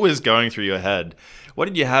 What was going through your head? What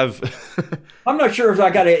did you have? I'm not sure if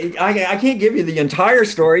I can't give you the entire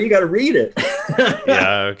story. You got to read it.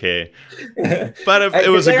 Yeah, okay. But it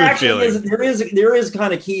was a good feeling. There is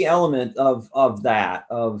kind of key element of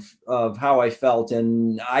how I felt.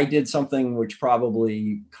 And I did something which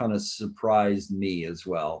probably kind of surprised me as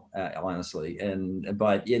well, honestly.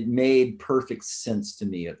 But it made perfect sense to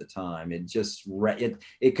me at the time. It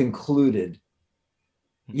concluded.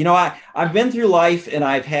 I've been through life, and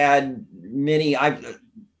I've had many, I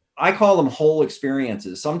call them whole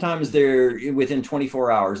experiences. Sometimes they're within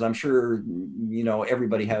 24 hours. I'm sure,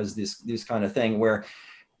 everybody has this kind of thing where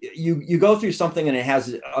you go through something and it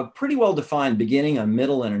has a pretty well-defined beginning, a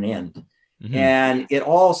middle, and an end. Mm-hmm. And it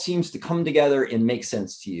all seems to come together and make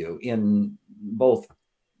sense to you, in both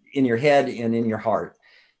in your head and in your heart.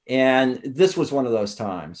 And this was one of those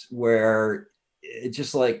times where it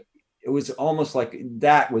was almost like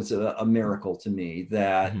that was a miracle to me,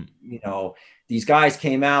 that, mm-hmm. These guys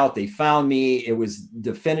came out, they found me, it was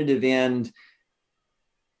definitive end,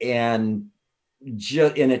 and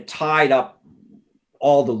it tied up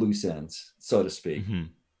all the loose ends, so to speak. Mm-hmm.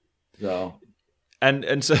 So.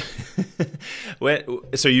 And so,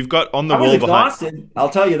 so you've got on the wall behind. I was exhausted.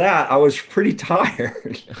 I'll tell you that. I was pretty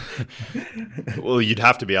tired. Well, you'd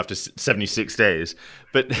have to be after 76 days.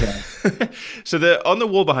 But yeah. So on the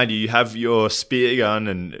wall behind you, you have your spear gun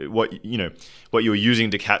and what you were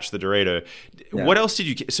using to catch the Dorado. Yeah. What else did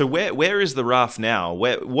you? So where is the raft now?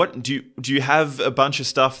 What do you have a bunch of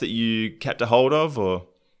stuff that you kept a hold of, or?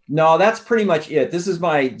 No, that's pretty much it. This is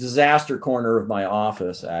my disaster corner of my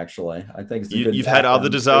office, actually. I think it's you've had other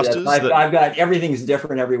disasters? I've got, everything's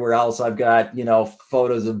different everywhere else. I've got,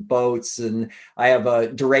 photos of boats, and I have a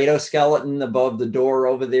Dorado skeleton above the door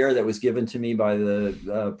over there that was given to me by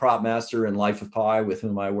the prop master in Life of Pi, with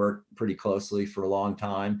whom I worked pretty closely for a long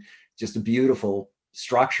time. Just a beautiful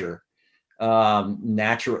structure,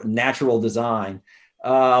 natural design.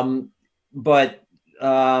 But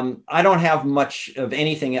I don't have much of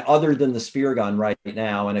anything other than the spear gun right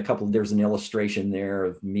now, and there's an illustration there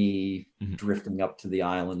of me mm-hmm. drifting up to the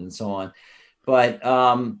island and so on. But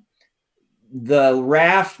the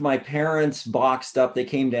raft, my parents boxed up. They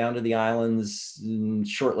came down to the islands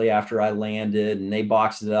shortly after I landed, and they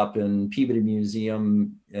boxed it up, in Peabody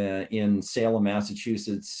Museum in Salem,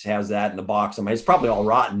 Massachusetts has that in a box. It's probably all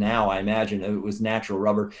rotten now, I imagine. It was natural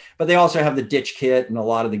rubber. But they also have the ditch kit and a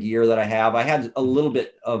lot of the gear that I have. I had a little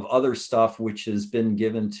bit of other stuff which has been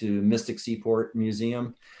given to Mystic Seaport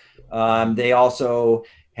Museum. They also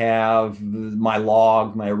have my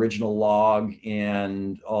original log,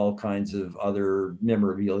 and all kinds of other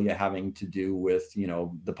memorabilia having to do with,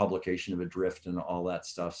 the publication of Adrift and all that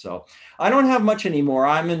stuff. So I don't have much anymore.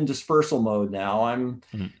 I'm in dispersal mode now.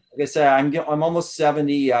 Mm-hmm. Like I say, I'm almost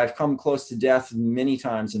 70. I've come close to death many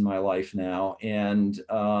times in my life now. And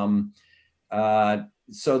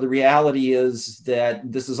so the reality is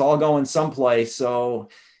that this is all going someplace. So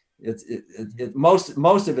most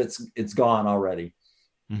of it's gone already.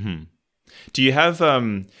 Mm-hmm. Do you have?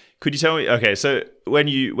 Could you tell me? Okay, so when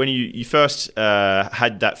you first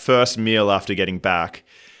had that first meal after getting back,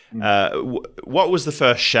 what was the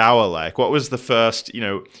first shower like? What was the first?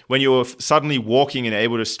 When you were suddenly walking and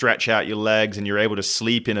able to stretch out your legs and you're able to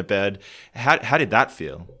sleep in a bed. How did that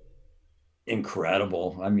feel?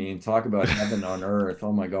 Incredible. Talk about heaven on earth.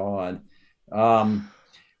 Oh my God.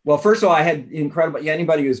 Well, first of all, I had incredible.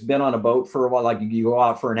 Anybody who's been on a boat for a while, like you go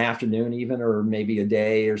out for an afternoon even, or maybe a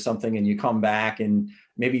day or something, and you come back and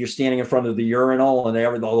maybe you're standing in front of the urinal and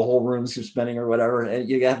the whole room's spinning or whatever, and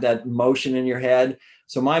you have that motion in your head.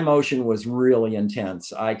 So my motion was really intense.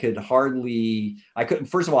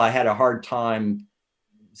 First of all, I had a hard time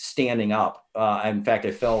standing up. In fact,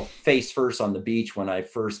 I fell face first on the beach when I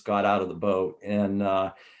first got out of the boat.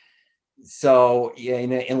 And, so,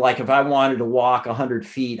 and like if I wanted to walk 100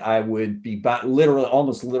 feet, I would be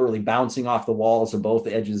almost literally bouncing off the walls of both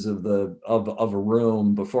edges of a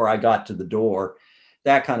room before I got to the door,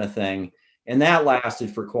 that kind of thing. And that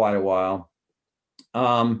lasted for quite a while.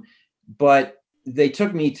 But they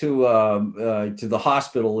took me to the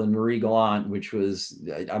hospital in Marie Gallant, which was,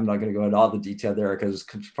 I'm not going to go into all the detail there because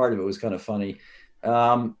part of it was kind of funny.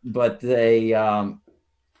 But they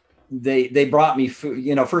brought me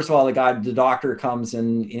food. First of all, the doctor comes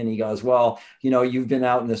in and he goes, well, you've been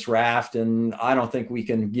out in this raft and I don't think we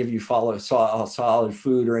can give you solid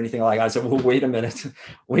food or anything like that. I said, well, wait a minute,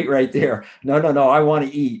 wait right there. No, I want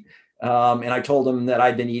to eat. And I told them that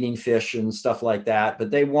I'd been eating fish and stuff like that, but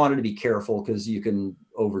they wanted to be careful because you can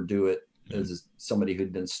overdo it as somebody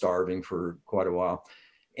who'd been starving for quite a while.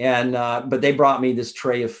 And but they brought me this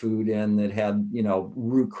tray of food in that had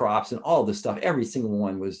root crops and all this stuff. Every single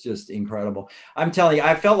one was just incredible. I'm telling you,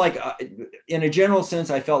 I felt like in a general sense,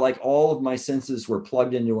 I felt like all of my senses were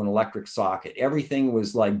plugged into an electric socket. Everything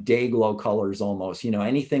was like day glow colors almost.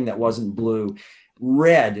 Anything that wasn't blue,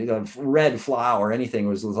 red flower, anything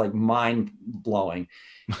was like mind blowing.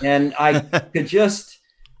 And I could just.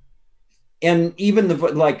 And even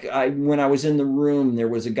when I was in the room, there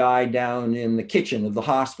was a guy down in the kitchen of the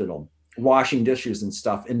hospital washing dishes and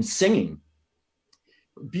stuff and singing.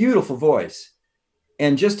 Beautiful voice.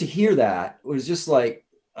 And just to hear that was just like,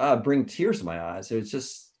 bring tears to my eyes. It was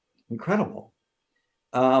just incredible.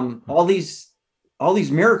 All these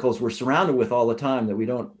miracles we're surrounded with all the time that we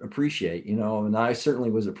don't appreciate, and I certainly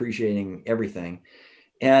was appreciating everything.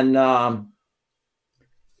 And,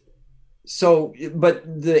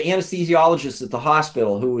 but the anesthesiologist at the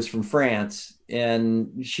hospital, who was from France,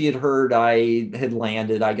 and she had heard I had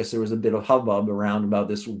landed, I guess there was a bit of hubbub around about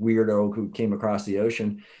this weirdo who came across the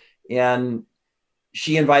ocean. And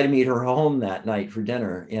she invited me to her home that night for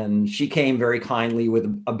dinner. And she came very kindly with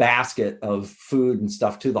a basket of food and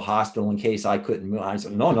stuff to the hospital in case I couldn't move. I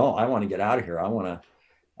said, no, I want to get out of here. I want to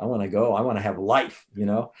go. I want to have life,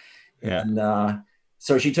 Yeah. And,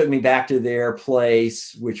 so she took me back to their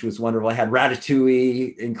place, which was wonderful. I had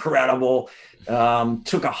ratatouille, incredible.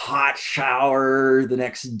 Took a hot shower the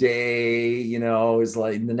next day, it was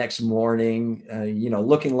like the next morning,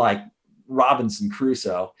 looking like Robinson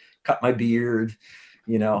Crusoe, cut my beard,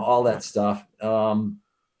 all that stuff.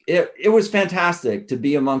 It was fantastic to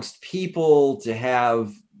be amongst people, to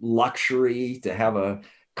have luxury, to have a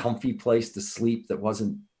comfy place to sleep that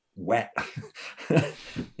wasn't wet,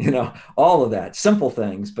 all of that, simple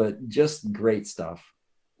things, but just great stuff.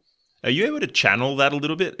 Are you able to channel that a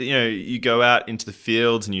little bit? You go out into the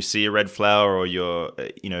fields and you see a red flower, or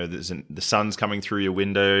the sun's coming through your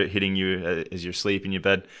window, hitting you as you're asleep in your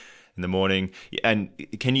bed in the morning. And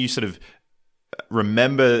can you sort of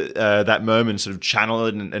remember that moment, sort of channel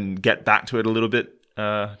it and get back to it a little bit?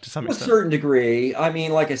 To some extent. A certain degree. I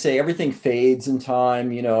mean, like I say, everything fades in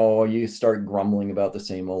time, you start grumbling about the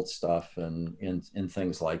same old stuff and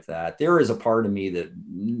things like that. There is a part of me that,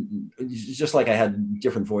 just like I had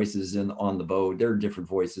different voices on the boat, there are different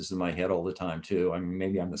voices in my head all the time too. I mean,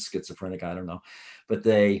 maybe I'm a schizophrenic, I don't know, but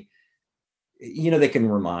they can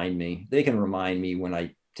remind me when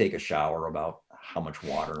I take a shower about how much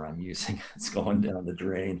water I'm using. It's going down the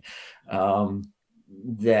drain.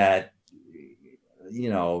 That,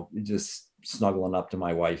 just snuggling up to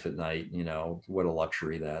my wife at night, what a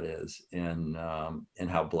luxury that is, and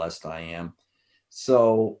how blessed I am.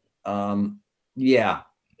 So, yeah,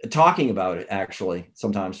 talking about it, actually,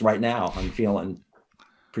 sometimes right now, I'm feeling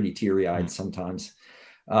pretty teary-eyed sometimes.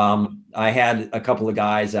 I had a couple of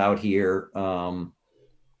guys out here, I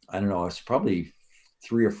don't know, it's probably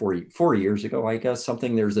 3 or 4 years ago, I guess,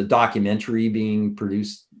 there's a documentary being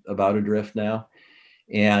produced about adrift now.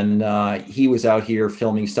 And he was out here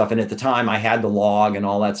filming stuff. And at the time I had the log and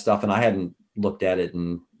all that stuff, and I hadn't looked at it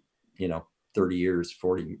in, 30 years,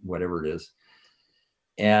 40, whatever it is.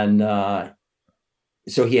 And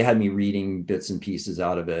so he had me reading bits and pieces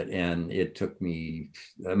out of it. And it took me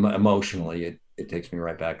emotionally, it takes me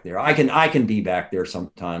right back there. I can be back there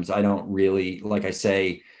sometimes. I don't really, like I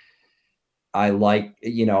say, I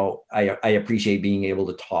appreciate being able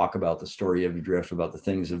to talk about the story of adrift, about the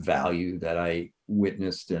things of value that I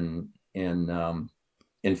witnessed and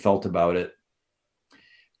felt about it.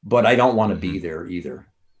 But I don't want to be there either,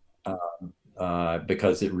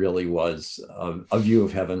 because it really was a view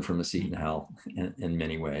of heaven from a seat in hell in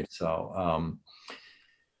many ways. So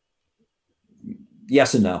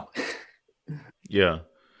yes and no. Yeah.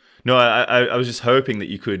 No, I was just hoping that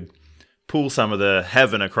you could pull some of the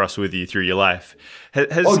heaven across with you through your life.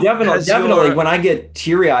 Definitely. When I get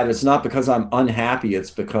teary-eyed, it's not because I'm unhappy.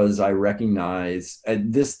 It's because I recognize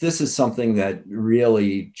this is something that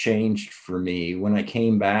really changed for me when I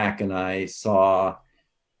came back and I saw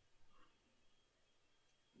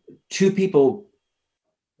two people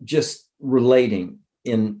just relating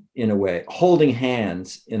in a way, holding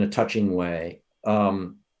hands in a touching way,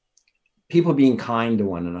 people being kind to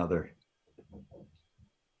one another.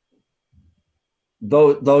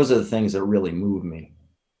 Those are the things that really move me.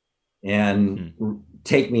 and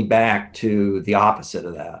take me back to the opposite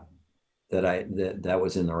of that, that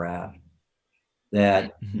was in the raft.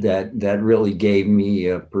 That really gave me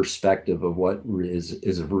a perspective of what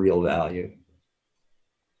is of real value.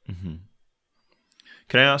 Can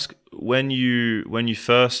I ask, when you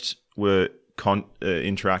first were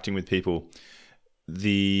interacting with people,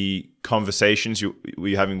 the conversations were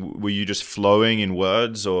you having, were you just flowing in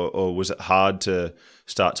words, or was it hard to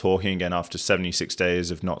start talking again after 76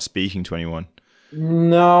 days of not speaking to anyone?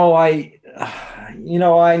 No, I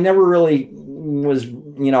never really was,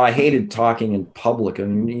 I hated talking in public,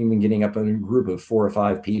 and even getting up in a group of 4 or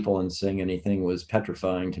 5 people and saying anything was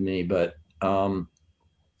petrifying to me. But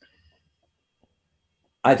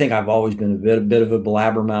I think I've always been a bit of a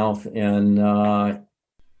blabbermouth, and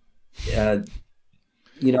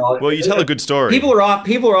Well, you tell a good story. People are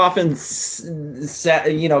often,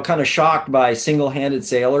 kind of shocked by single-handed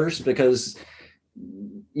sailors, because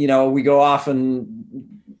we go off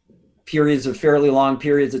in fairly long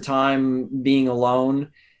periods of time being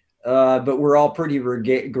alone, but we're all pretty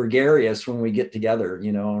gregarious when we get together,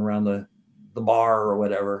 around the bar or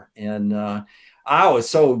whatever. And I was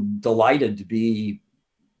so delighted to be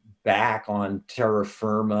back on terra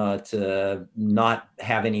firma, to not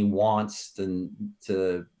have any wants, and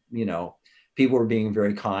to, people were being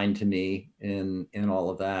very kind to me, and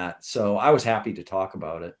all of that. So I was happy to talk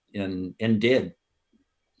about it, and did.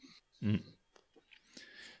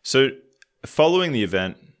 So following the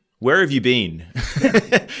event, where have you been?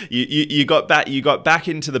 you got back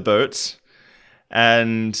into the boats,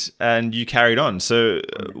 and you carried on. So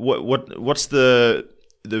what's the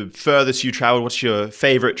furthest you traveled? What's your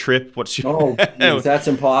favorite trip? What's your geez, that's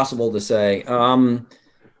impossible to say.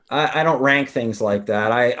 I don't rank things like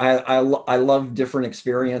that. I love different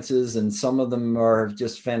experiences, and some of them are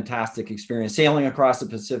just fantastic experience. Sailing across the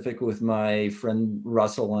Pacific with my friend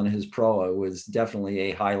Russell on his proa was definitely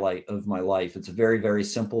a highlight of my life. It's a very, very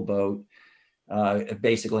simple boat,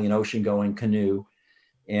 basically an ocean-going canoe.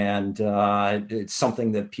 And it's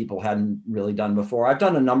something that people hadn't really done before. I've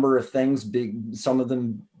done a number of things, some of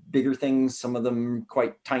them bigger things, some of them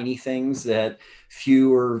quite tiny things that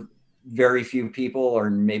very few people, or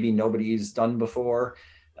maybe nobody's done before.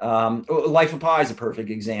 Life of Pi is a perfect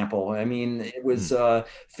example. I mean, it was a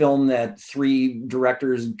film that 3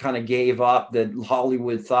 directors kind of gave up, that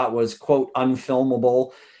Hollywood thought was, quote,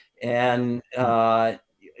 unfilmable. And,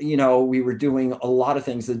 we were doing a lot of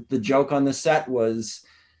things. The joke on the set was,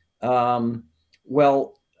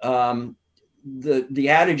 the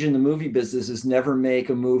adage in the movie business is never make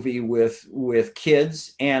a movie with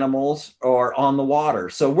kids, animals, or on the water.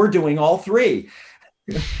 So we're doing all 3,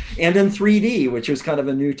 and in 3D, which was kind of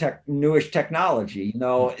a newish technology.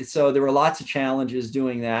 So there were lots of challenges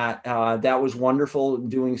doing that. That was wonderful,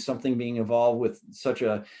 being involved with such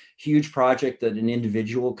a huge project that an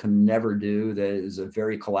individual can never do. That is a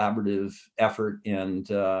very collaborative effort, and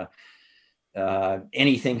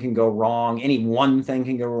anything can go wrong. Any one thing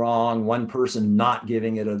can go wrong. One person not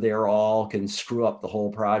giving it their all can screw up the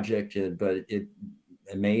whole project, but it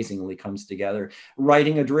amazingly comes together.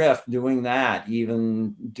 Writing Adrift, doing that,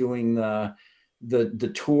 even doing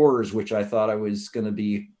the tours, which I thought I was going to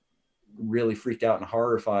be really freaked out and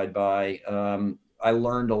horrified by. I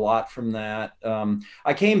learned a lot from that.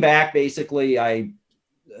 I came back, basically, a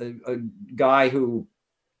guy who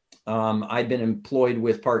I'd been employed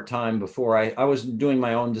with part-time before. I was doing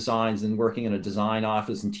my own designs and working in a design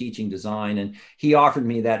office and teaching design, and he offered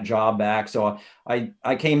me that job back. So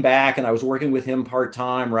I came back, and I was working with him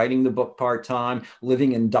part-time, writing the book part-time,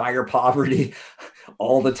 living in dire poverty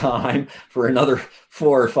all the time for another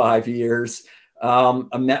 4 or 5 years.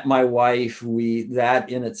 I met my wife. That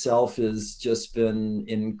in itself has just been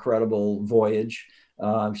an incredible voyage.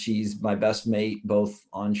 She's my best mate, both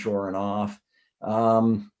onshore and off.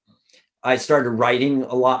 I started writing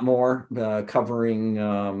a lot more, covering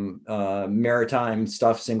maritime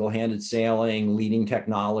stuff, single-handed sailing, leading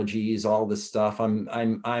technologies, all this stuff.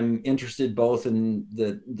 I'm interested both in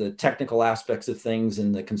the technical aspects of things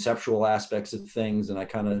and the conceptual aspects of things, and I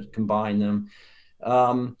kind of combine them.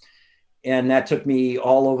 And that took me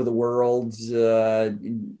all over the world,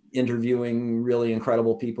 interviewing really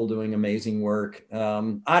incredible people doing amazing work.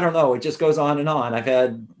 I don't know, it just goes on and on. I've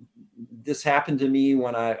had this happened to me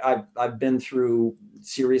when I've been through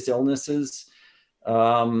serious illnesses.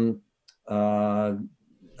 The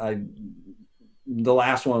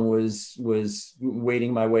last one was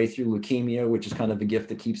wading my way through leukemia, which is kind of a gift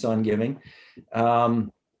that keeps on giving.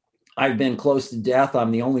 I've been close to death.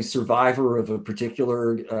 I'm the only survivor of a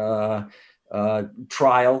particular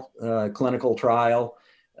trial, clinical trial.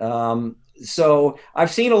 So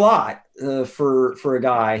I've seen a lot for a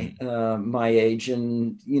guy my age,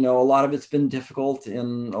 and a lot of it's been difficult,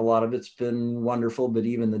 and a lot of it's been wonderful. But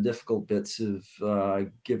even the difficult bits have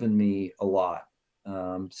given me a lot.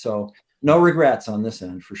 So no regrets on this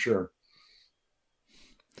end for sure.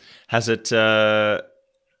 Has it?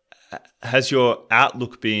 Has your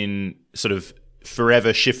outlook been sort of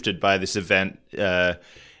forever shifted by this event?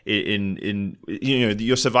 In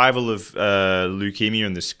your survival of leukemia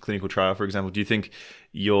in this clinical trial, for example, do you think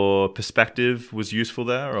your perspective was useful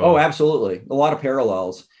there? Oh, Or? absolutely, a lot of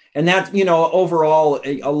parallels, and that overall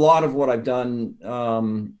a lot of what I've done,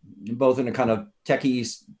 both in a kind of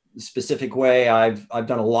techie specific way. I've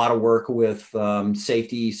done a lot of work with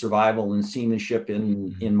safety, survival, and seamanship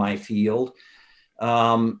in my field.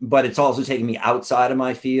 But it's also taken me outside of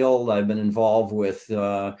my field. I've been involved with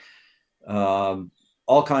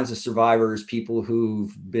all kinds of survivors, people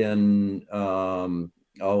who've been,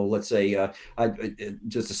 let's say,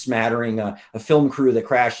 just a smattering, a film crew that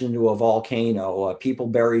crashed into a volcano, people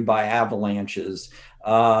buried by avalanches,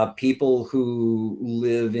 people who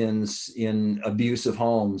live in abusive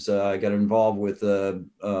homes. I got involved with a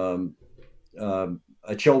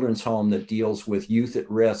children's home that deals with youth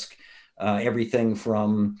at risk, everything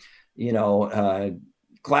from,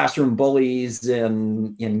 classroom bullies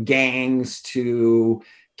and in gangs to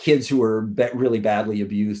kids who were really badly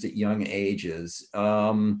abused at young ages.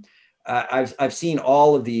 I've seen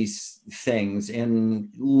all of these things and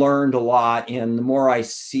learned a lot. And the more I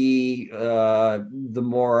see, the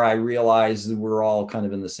more I realize that we're all kind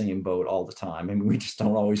of in the same boat all the time. I mean, we just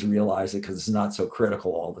don't always realize it because it's not so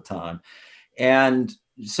critical all the time. And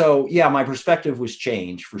so, yeah, my perspective was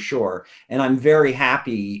changed for sure. And I'm very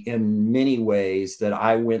happy in many ways that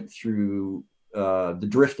I went through the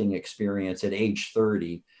drifting experience at age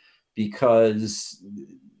 30, because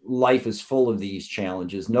life is full of these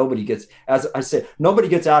challenges. Nobody gets, as I say, nobody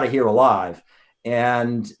gets out of here alive.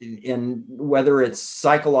 And whether it's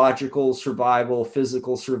psychological survival,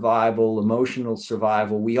 physical survival, emotional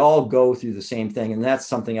survival, we all go through the same thing. And that's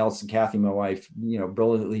something else that Kathy, my wife,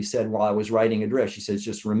 brilliantly said while I was writing Adrift. She says,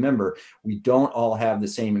 just remember, we don't all have the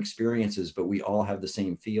same experiences, but we all have the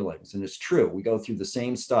same feelings. And it's true. We go through the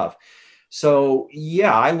same stuff. So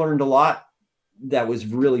yeah, I learned a lot that was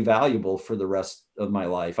really valuable for the rest of my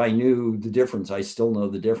life. I knew the difference. I still know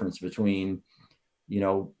the difference between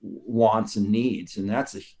wants and needs. And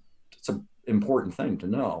that's an important thing to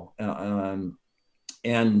know.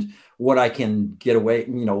 And what I can get away,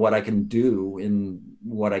 what I can do and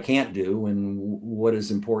what I can't do, and what is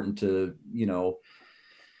important to,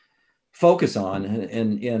 focus on,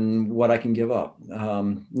 and what I can give up.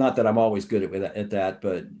 Not that I'm always good at that,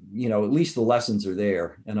 but, at least the lessons are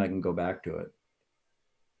there and I can go back to it.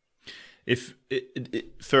 If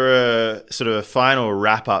for a sort of a final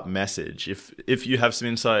wrap up message, if you have some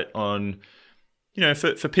insight on,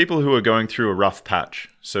 for people who are going through a rough patch,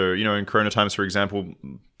 so in Corona times, for example,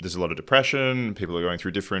 there's a lot of depression. People are going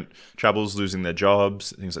through different troubles, losing their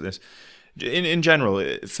jobs, things like this. In general,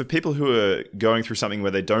 for people who are going through something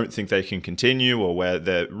where they don't think they can continue, or where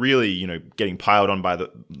they're really getting piled on by the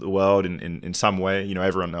world in some way,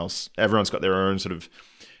 everyone's got their own sort of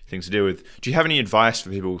things to deal with. Do you have any advice for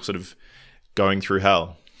people sort of going through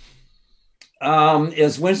hell?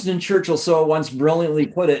 As Winston Churchill so once brilliantly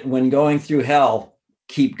put it, when going through hell,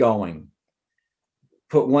 keep going.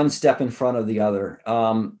 Put one step in front of the other.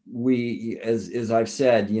 As I've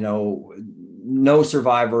said, no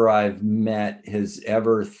survivor I've met has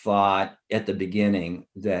ever thought at the beginning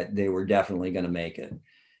that they were definitely going to make it.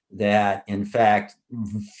 That, in fact,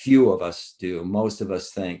 few of us do. Most of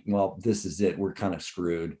us think, well, this is it. We're kind of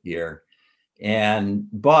screwed here.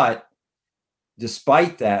 But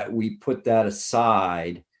despite that, we put that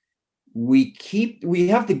aside. We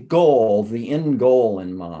have the end goal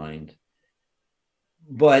in mind,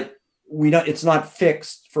 but it's not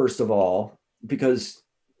fixed, first of all, because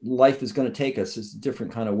life is going to take us a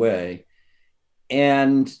different kind of way,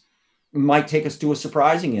 and might take us to a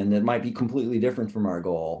surprising end that might be completely different from our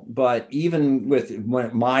goal. But even with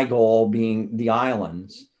my goal being the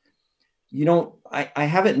islands, I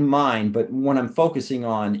have it in mind, but what I'm focusing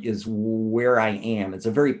on is where I am. It's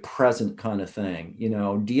a very present kind of thing,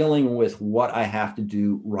 dealing with what I have to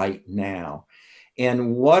do right now,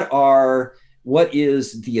 and what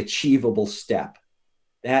is the achievable step.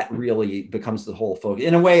 That really becomes the whole focus.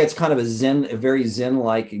 In a way, it's kind of a very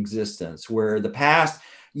Zen-like existence, where the past,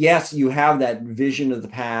 yes, you have that vision of the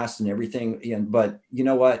past and everything, but you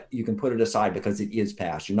know what? You can put it aside because it is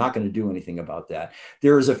past. You're not going to do anything about that.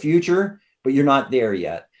 There is a future, but you're not there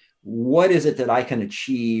yet. what is it that I can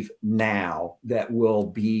achieve now that will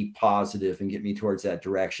be positive and get me towards that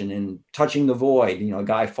direction? And touching the void, a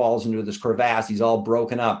guy falls into this crevasse, he's all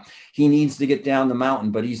broken up. He needs to get down the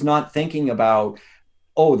mountain, but he's not thinking about,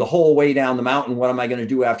 oh, the whole way down the mountain, what am I going to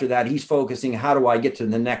do after that? He's focusing, how do I get to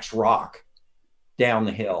the next rock down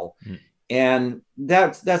the hill? And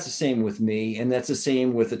that's the same with me. And that's the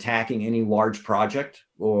same with attacking any large project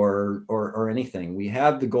or anything. We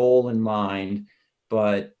have the goal in mind,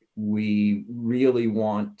 but we really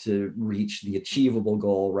want to reach the achievable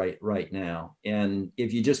goal right now. And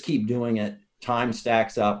if you just keep doing it, time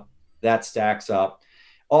stacks up, that stacks up.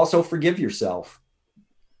 Also, forgive yourself.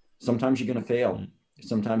 Sometimes you're going to fail.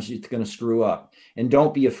 Sometimes you're going to screw up, and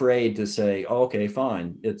don't be afraid to say, oh, okay,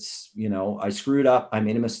 fine. It's, I screwed up. I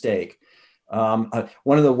made a mistake. One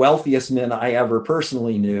of the wealthiest men I ever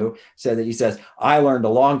personally knew said that, he says, I learned a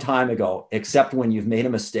long time ago, accept when you've made a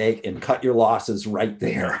mistake and cut your losses right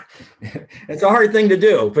there. It's a hard thing to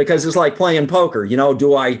do, because it's like playing poker.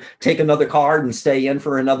 Do I take another card and stay in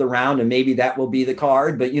for another round and maybe that will be the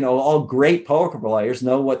card? But, all great poker players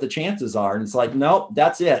know what the chances are. And it's like, nope,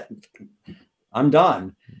 that's it. I'm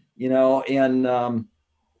done, and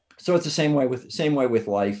so it's the same way with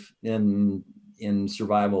life in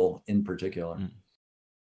survival in particular.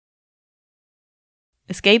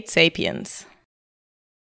 Escaped Sapiens.